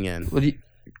Timberwolves are getting in. Well,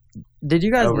 Did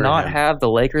you guys over not him. have the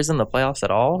Lakers in the playoffs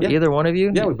at all? Yeah. Either one of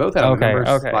you? Yeah, we both had them. Okay, Numbers,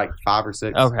 okay. like 5 or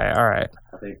 6. Okay, all right.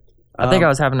 I think. I think I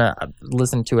was having to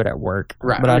listen to it at work.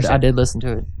 Right, But I did listen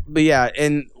to it. But yeah,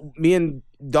 and me and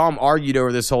Dom argued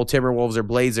over this whole Timberwolves or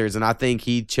Blazers, and I think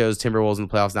he chose Timberwolves in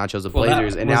the playoffs, and I chose the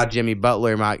Blazers. And now Jimmy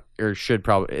Butler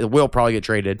will probably get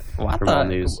traded from all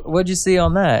news. What'd you see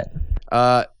on that?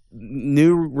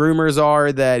 New rumors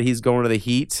are that he's going to the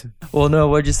Heat. Well, no,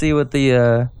 what'd you see with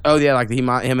the... Oh yeah, like him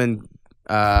and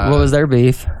what was their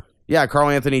beef? Yeah, Karl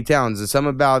Anthony Towns. There's something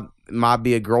about might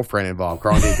be a girlfriend involved.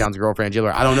 Karl Anthony Towns' girlfriend,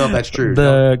 Jiller. I don't know if that's true.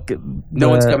 No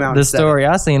one's come out. The story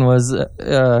I seen was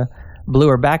blew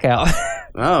her back out.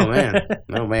 Oh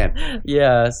man.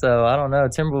 Yeah, so I don't know.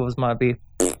 Timberwolves might be.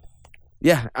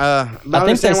 Yeah, but I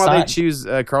understand why they choose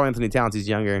Karl Anthony Towns. He's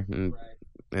younger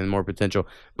and more potential.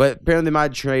 But apparently they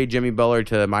might trade Jimmy Butler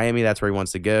to Miami. That's where he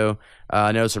wants to go.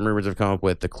 I know some rumors have come up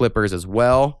with the Clippers as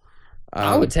well.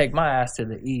 I would take my ass to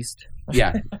the East.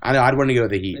 Yeah, I know. I'd want to go to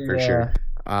the Heat for Yeah. sure.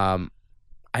 I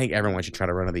think everyone should try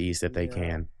to run to the East if they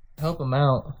can. Help them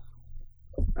out.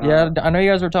 Yeah, I know you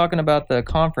guys were talking about the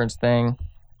conference thing.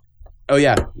 Oh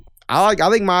yeah, I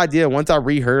think my idea. Once I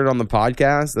reheard it on the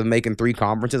podcast of making 3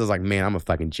 conferences, I was like, man, I'm a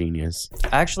fucking genius.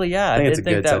 Actually, yeah, I think did it's a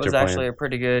think good that such was a plan. actually a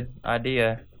pretty good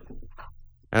idea.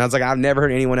 And I was like, I've never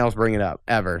heard anyone else bring it up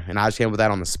ever, and I just came up with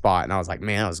that on the spot, and I was like,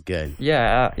 man, that was good.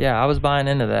 Yeah, I was buying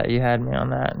into that. You had me on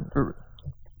that.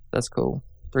 That's cool.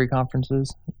 3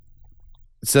 conferences.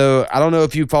 So I don't know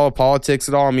if you follow politics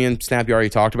at all. Me and Snappy already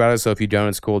talked about it. So if you don't,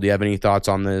 it's cool. Do you have any thoughts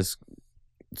on this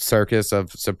circus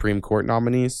of Supreme Court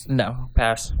nominees? No,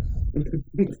 pass.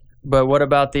 But what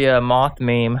about the moth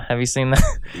meme? Have you seen that?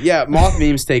 Yeah, moth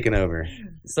meme's taken over.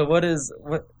 So what is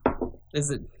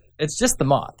it? It's just the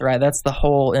moth, right? That's the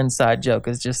whole inside joke.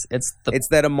 It's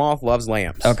that a moth loves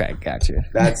lamps. Okay, gotcha.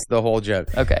 That's the whole joke.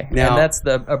 Okay, Now- and that's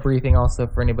a briefing also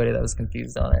for anybody that was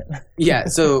confused on it. Yeah,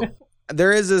 so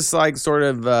there is this like sort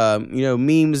of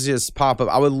memes just pop up.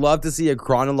 I would love to see a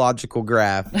chronological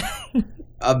graph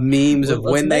of memes of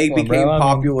Let's when they make one, became bro. I mean-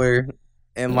 popular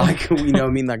and like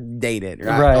like dated,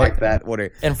 right? Right. Like that.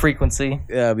 Whatever. And frequency.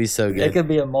 Yeah, it'd be so It good. could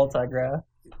be a multi-graph.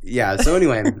 Yeah. So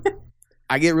anyway,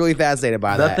 I get really fascinated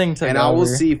by That that. thing took and I will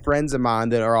over. see friends of mine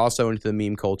that are also into the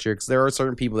meme culture because there are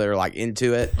certain people that are like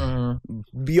into it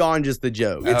beyond just the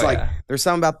joke. It's there's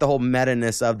something about the whole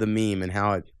meta-ness of the meme and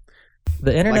how it.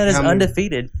 The internet Like is how many-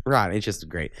 undefeated. Right, it's just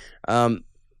great. So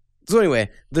anyway,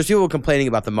 there's people complaining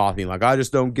about the moth meme. Like, I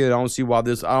just don't get it. I don't see why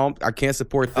this. I can't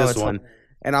support this one.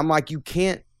 And I'm like, you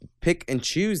can't pick and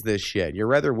choose this shit. You're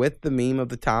rather with the meme of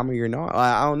the time or you're not.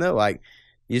 I don't know. Like,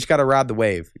 you just got to ride the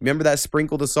wave. Remember that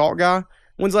sprinkle the salt guy?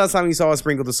 When's the last time you saw a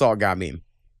sprinkle the salt guy meme?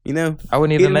 You know, I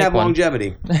wouldn't he even didn't make have one.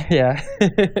 longevity. Yeah.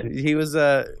 He was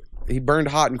he burned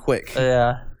hot and quick.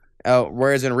 Yeah.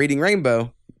 Whereas in Reading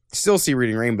Rainbow, still see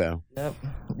Reading Rainbow. Yep.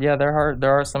 Yeah, there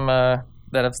are some that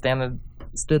have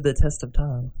stood the test of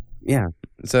time. Yeah.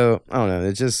 So I don't know.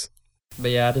 It's just.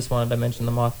 But yeah, I just wanted to mention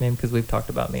the moth meme because we've talked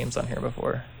about memes on here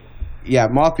before. Yeah,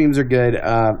 moth memes are good.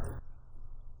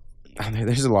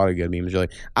 There's a lot of good memes, really.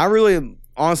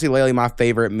 Honestly, lately, my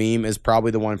favorite meme is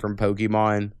probably the one from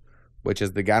Pokemon, which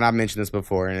is the guy, and I've mentioned this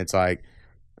before, and it's like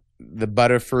the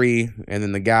Butterfree, and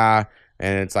then the guy,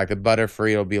 and it's like the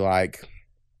Butterfree will be like,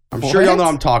 I'm sure y'all know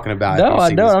what I'm talking about. No,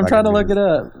 I don't. I'm trying to look it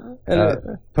up.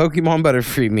 Pokemon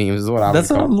Butterfree memes is what I That's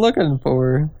would what call I'm looking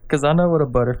for because I know what a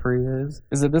Butterfree is.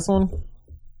 Is it this one?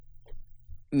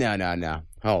 No.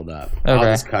 Hold up. Okay. I'll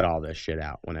just cut all this shit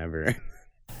out whenever.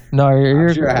 No, you're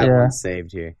I'm sure I have yeah. one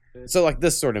saved here. So like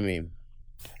this sort of meme.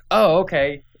 Oh,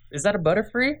 okay. Is that a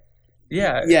Butterfree?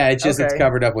 Yeah. Yeah, it's just it's Okay.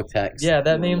 covered up with text. Yeah,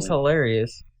 that meme's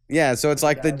hilarious. Yeah, so it's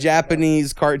like the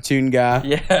Japanese cartoon guy.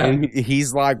 Yeah. And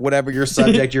he's like whatever your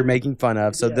subject you're making fun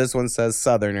of. So this one says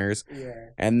Southerners. Yeah.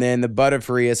 And then the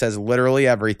Butterfree, it says literally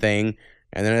everything.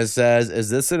 And then it says, is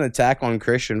this an attack on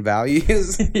Christian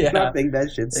values? Yeah. And I think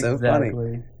that shit's so funny.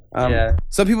 Exactly. Yeah.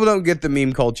 Some people don't get the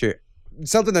meme culture.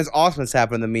 Something that's awesome that's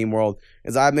happened in the meme world,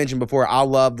 as I mentioned before, I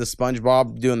love the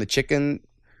SpongeBob doing the chicken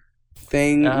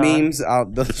thing memes.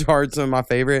 Those are some of my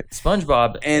favorite.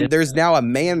 SpongeBob. And there's now a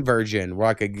man version where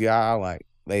like a guy, like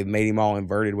they made him all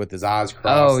inverted with his eyes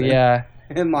crossed. Oh, yeah.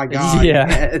 And my God, Yeah.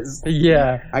 yes.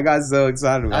 Yeah. I got so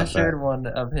excited about I that. shared one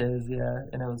of his, yeah,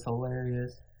 and it was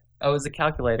hilarious. Oh, it was a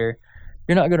calculator.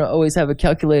 You're not going to always have a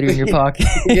calculator in your pocket.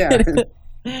 Yeah.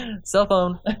 Cell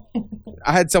phone.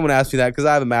 I had someone ask me that because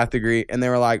I have a math degree, and they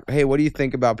were like, hey, what do you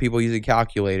think about people using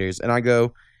calculators? And I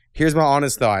go, here's my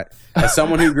honest thought. As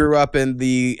someone who grew up in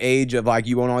the age of like,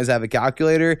 you won't always have a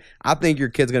calculator, I think your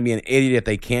kid's going to be an idiot if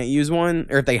they can't use one,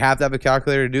 or if they have to have a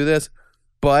calculator to do this.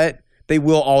 But they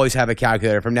will always have a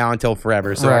calculator from now until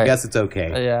forever, so I Right. guess it's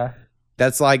okay. Yeah.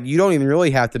 That's like, you don't even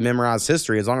really have to memorize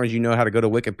history as long as you know how to go to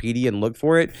Wikipedia and look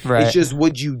for it. Right. It's just,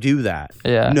 would you do that?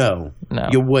 Yeah. No,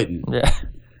 you wouldn't. Yeah.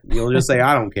 You'll just say,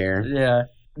 I don't care. Yeah.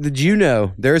 Did you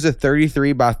know there's a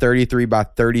 33 by 33 by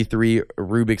 33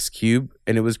 Rubik's Cube,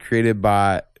 and it was created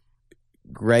by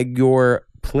Gregor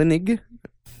Plinig?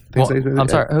 I'm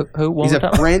sorry, who? He's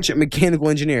a French mechanical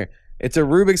engineer. It's a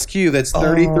Rubik's Cube that's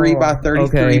 33 by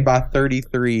 33 by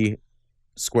 33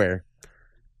 square.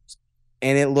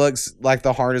 And it looks like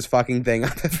the hardest fucking thing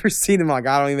I've ever seen. I'm like,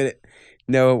 I don't even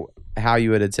know how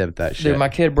you would attempt that shit. Dude, my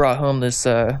kid brought home this,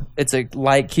 it's a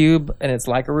light cube, and it's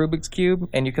like a Rubik's Cube,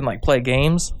 and you can, like, play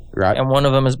games. Right. And one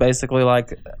of them is basically,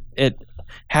 like, it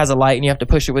has a light, and you have to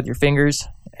push it with your fingers,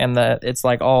 and it's,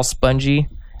 like, all spongy.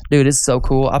 Dude, it's so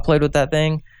cool. I played with that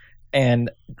thing,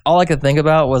 and all I could think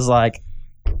about was, like,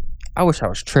 I wish I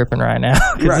was tripping right now,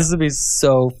 because this would be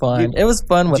so fun. Dude, it was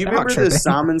fun without tripping. Do you remember the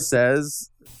Simon Says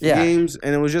games?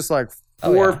 And it was just, like,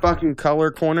 four fucking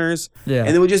color corners, and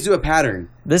then we just do a pattern.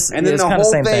 And then the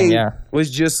whole thing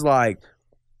was just like,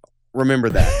 remember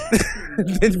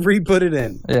that, then re-put it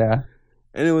in. Yeah,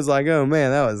 and it was like, oh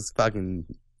man, that was fucking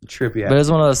trippy. But it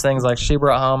was one of those things like she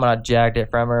brought home and I jacked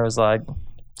it from her. It was like,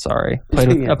 sorry,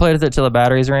 I played with it till the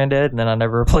batteries ran dead, and then I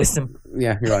never replaced them.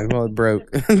 Yeah, you're like, well, it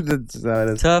broke. That's how it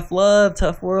is. Tough love,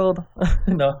 tough world.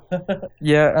 No,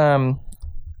 yeah.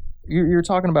 You're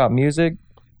talking about music,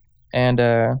 and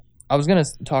I was going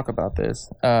to talk about this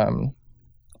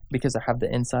because I have the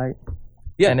insight.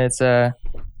 Yeah. And it's because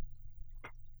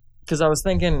I was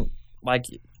thinking, like,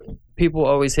 people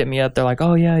always hit me up. They're like,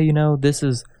 oh, yeah, you know, this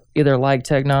is either like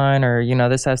Tech 9 or, you know,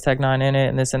 this has Tech 9 in it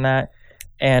and this and that.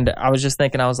 And I was just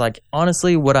thinking, I was like,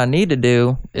 honestly, what I need to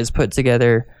do is put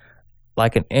together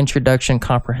like an introduction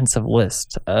comprehensive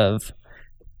list of.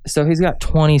 So he's got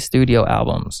 20 studio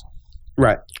albums.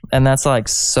 Right. And that's like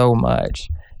so much.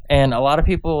 And a lot of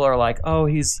people are like, oh,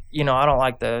 he's, you know, I don't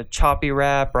like the choppy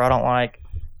rap, or I don't like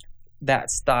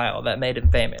that style that made him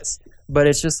famous. But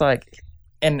it's just like,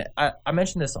 and I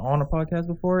mentioned this on a podcast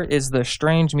before, is the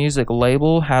Strange Music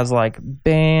label has like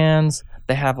bands.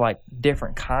 They have like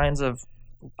different kinds of,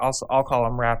 I'll call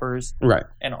them rappers, right,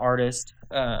 and artists,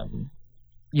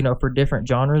 you know, for different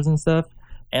genres and stuff.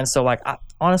 And so like,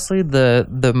 honestly,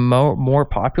 the more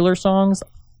popular songs,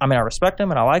 I mean, I respect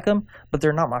them and I like them, but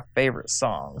they're not my favorite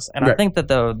songs. And I think that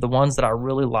the ones that I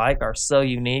really like are so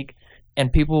unique,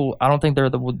 and people, I don't think they're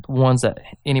the ones that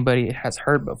anybody has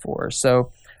heard before.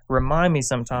 So remind me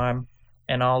sometime,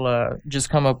 and I'll just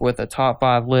come up with a top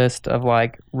 5 list of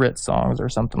like Ritz songs or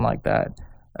something like that,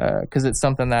 because it's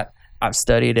something that I've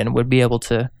studied and would be able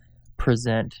to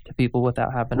present to people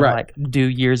without having to like do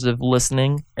years of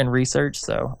listening and research.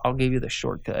 So I'll give you the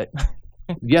shortcut.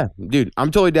 Yeah, dude, I'm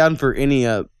totally down for any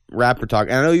rapper talk.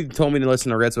 And I know you told me to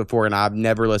listen to Ritz before, and I've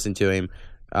never listened to him.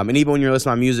 And even when you're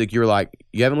listening to my music, you were like,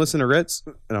 you haven't listened to Ritz?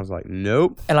 And I was like,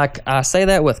 nope. And I say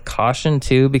that with caution,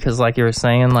 too, because like you were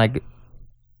saying, like,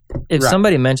 if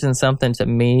somebody mentions something to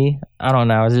me, I don't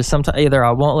know, it's just sometimes either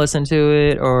I won't listen to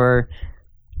it, or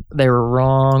they were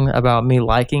wrong about me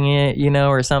liking it, you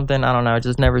know, or something. I don't know. It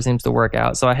just never seems to work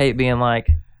out. So I hate being like,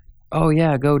 oh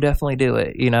yeah, go definitely do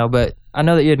it, you know. But I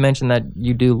know that you had mentioned that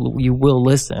you will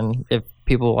listen if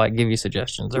people like give you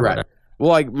suggestions or whatever. Well,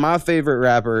 like my favorite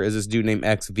rapper is this dude named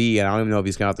XV, and I don't even know if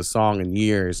he's come out the song in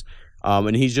years.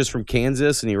 And he's just from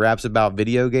Kansas, and he raps about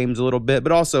video games a little bit,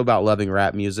 but also about loving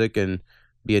rap music and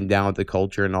being down with the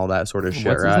culture and all that sort of shit.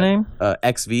 What's his name?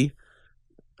 XV.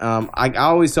 I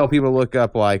always tell people to look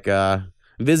up like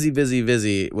Vizzy Vizzy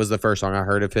Vizzy was the first song I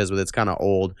heard of his, but it's kind of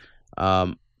old.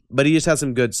 But he just has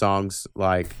some good songs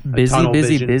like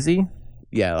Busy.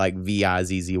 Yeah, like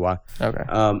Vizzy.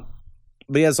 Okay.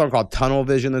 But he has a song called Tunnel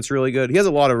Vision that's really good. He has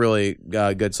a lot of really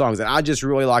good songs, and I just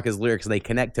really like his lyrics. They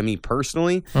connect to me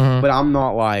personally, but I'm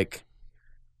not like,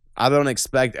 I don't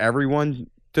expect everyone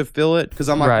to feel it, because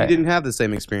I'm like, you didn't have the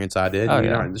same experience I did.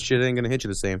 The shit ain't gonna hit you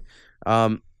the same.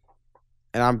 And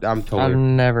I'm totally. I've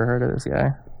never heard of this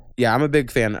guy. Yeah, I'm a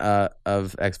big fan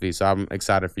of XV, so I'm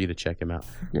excited for you to check him out.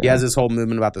 Yeah. He has this whole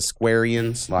movement about the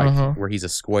Squarians, like where he's a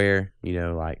square, you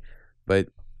know, like. But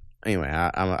anyway,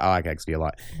 I like XV a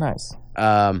lot. Nice.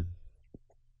 But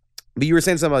you were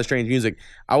saying something about Strange Music.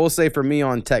 I will say for me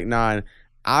on Tech 9,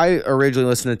 I originally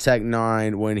listened to Tech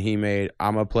 9 when he made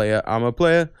I'm a player. Like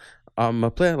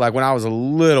when I was a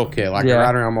little kid, like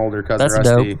right around my older cousin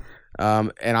Rusty. Dope.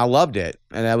 And I loved it.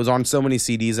 And I was on so many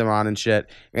CDs of mine and shit.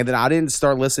 And then I didn't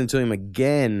start listening to him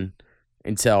again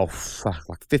until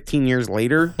like 15 years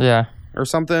later. Yeah. Or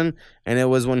something. And it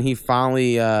was when he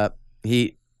finally,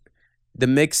 the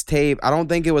mixtape, I don't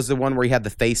think it was the one where he had the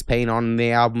face paint on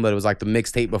the album, but it was like the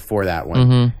mixtape before that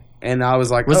one. And I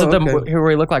was like, Was it the okay. where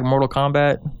he looked like Mortal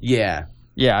Kombat? Yeah.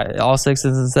 Yeah, all 6s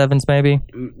and 7s maybe.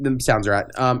 Sounds right.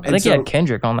 I think he had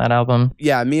Kendrick on that album.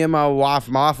 Yeah, me and my wife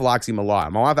likes him a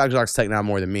lot. My wife actually likes Tech 9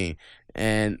 more than me.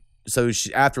 And so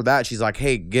after that, she's like,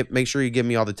 hey, make sure you give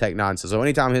me all the Tech 9. So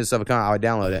anytime his stuff would come out, I would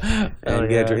download it. And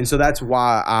get it. And so that's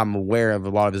why I'm aware of a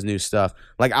lot of his new stuff.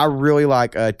 Like, I really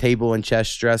like Table and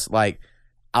Chest Stress. Like,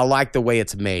 I like the way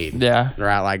it's made. Yeah.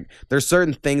 Right? Like, there's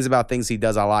certain things about things he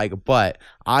does I like, but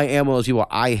I am one of those people,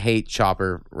 I hate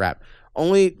chopper rap.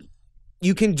 Only...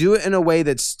 You can do it in a way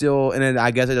that's still, and I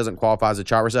guess it doesn't qualify as a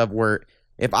chopper stuff, where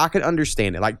if I could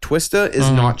understand it, like Twista is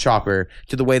not chopper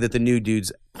to the way that the new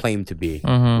dudes claim to be.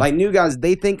 Like new guys,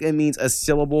 they think it means a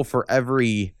syllable for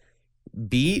every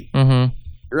beat,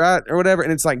 right? Or whatever.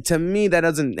 And it's like, to me, that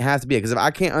doesn't have to be it. Because if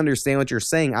I can't understand what you're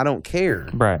saying, I don't care.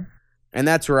 Right. And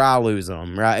that's where I lose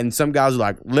them, right? And some guys are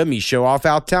like, let me show off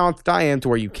how talented I am, to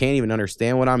where you can't even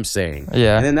understand what I'm saying.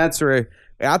 Yeah. And then that's where...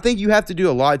 I think you have to do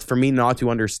a lot for me not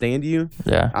to understand you.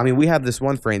 Yeah. I mean, we have this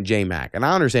one friend, J-Mac, and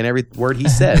I understand every word he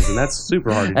says, and that's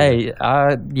super hard to do. Hey,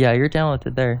 yeah, you're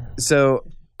talented there. So,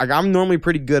 like, I'm normally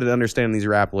pretty good at understanding these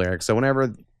rap lyrics. So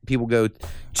whenever people go too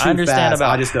I understand fast, about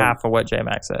I just half of what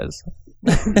J-Mac says.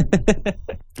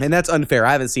 And that's unfair.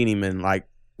 I haven't seen him in, like,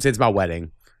 since my wedding.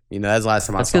 You know, that's the last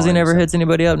time I saw him. That's because he never hits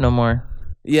anybody up no more.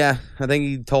 Yeah, I think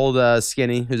he told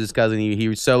Skinny, who's his cousin,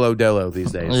 he solo dolo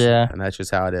these days. Yeah. And that's just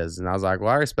how it is. And I was like,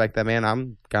 well, I respect that, man.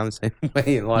 I'm kind of the same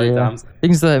way a lot of times. You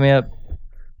can still hit me up.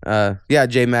 Yeah,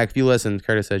 J-Mac, if you listen,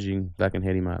 Curtis says you can fucking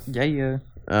hit him up. Yeah.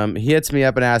 He hits me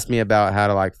up and asked me about how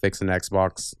to, like, fix an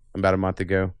Xbox about a month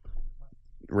ago.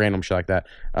 Random shit like that.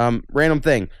 Random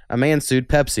thing. A man sued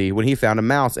Pepsi when he found a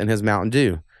mouse in his Mountain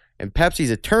Dew. And Pepsi's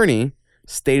attorney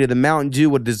stated the Mountain Dew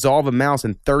would dissolve a mouse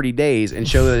in 30 days and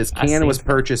show that his can was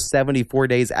purchased 74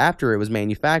 days after it was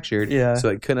manufactured. Yeah. So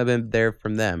it couldn't have been there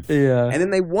from them. Yeah. And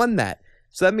then they won that.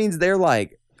 So that means they're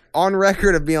like on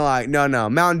record of being like, no,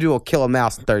 Mountain Dew will kill a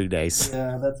mouse in 30 days.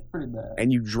 Yeah, that's pretty bad.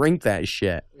 And you drink that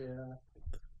shit. Yeah.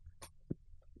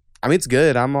 I mean, it's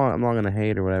good. I'm not going to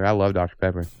hate or whatever. I love Dr.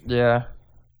 Pepper. Yeah.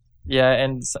 Yeah,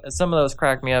 and some of those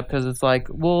crack me up because it's like,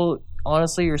 well,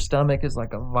 honestly, your stomach is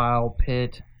like a vile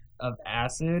pit of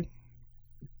acid.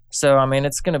 So, I mean,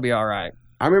 it's going to be all right.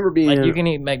 I remember being... Like, you can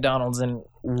eat McDonald's and...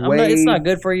 it's not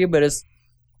good for you, but it's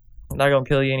not going to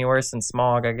kill you any worse than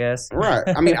smog, I guess. Right.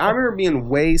 I mean, I remember being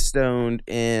way stoned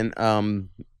in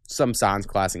some science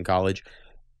class in college.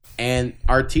 And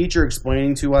our teacher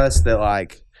explaining to us that,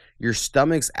 like, your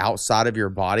stomach's outside of your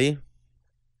body.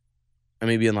 And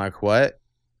me being like, what?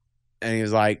 And he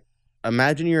was like,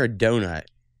 imagine you're a donut.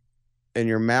 And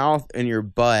your mouth and your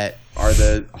butt are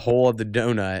the hole of the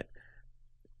donut.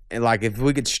 And, like, if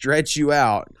we could stretch you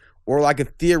out, or, like, if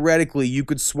theoretically you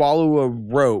could swallow a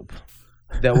rope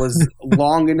that was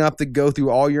long enough to go through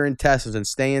all your intestines and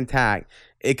stay intact,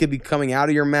 it could be coming out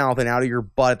of your mouth and out of your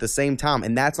butt at the same time.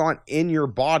 And that's not in your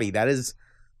body.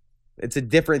 It's a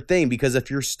different thing, because if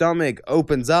your stomach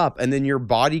opens up and then your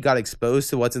body got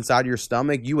exposed to what's inside your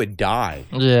stomach, you would die.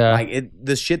 Yeah. Like,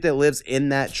 the shit that lives in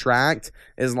that tract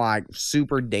is, like,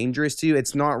 super dangerous to you.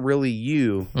 It's not really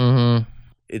you. Mm-hmm.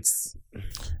 It's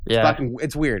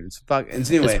weird. It's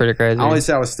anyway, it's pretty crazy. I always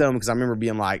said I was stoned because I remember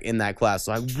being like in that class,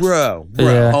 like, bro,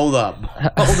 Yeah. hold up.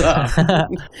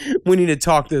 We need to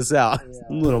talk this out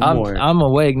a little more. I'm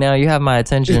awake now. You have my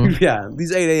attention. Yeah,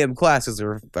 these 8 a.m. classes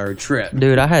are a trip.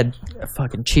 Dude, I had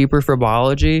fucking cheaper for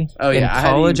biology in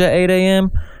college at 8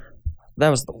 a.m. That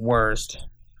was the worst.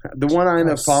 The one I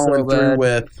ended up following through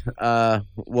with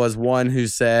was one who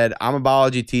said, I'm a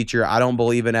biology teacher. I don't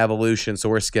believe in evolution, so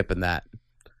we're skipping that.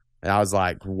 And I was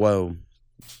like, whoa.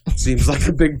 Seems like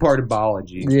a big part of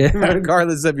biology. Yeah.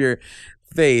 Regardless of your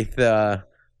faith.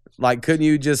 Like, couldn't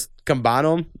you just combine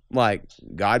them? Like,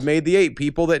 God made the 8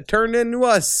 people that turned into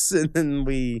us. And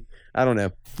then I don't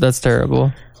know. That's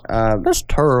terrible. That's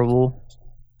terrible.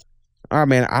 All right,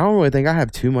 man. I don't really think I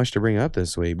have too much to bring up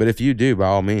this week. But if you do, by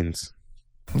all means.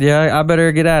 Yeah, I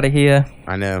better get out of here.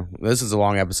 I know. This is a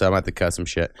long episode. I'm going to have to cut some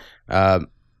shit.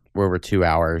 We're over 2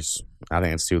 hours. I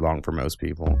think it's too long for most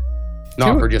people.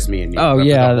 Not for just me and you. Oh,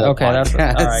 yeah. Okay, podcast.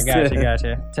 that's all right.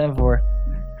 Gotcha. 10-4.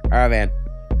 All right, man.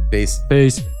 Peace.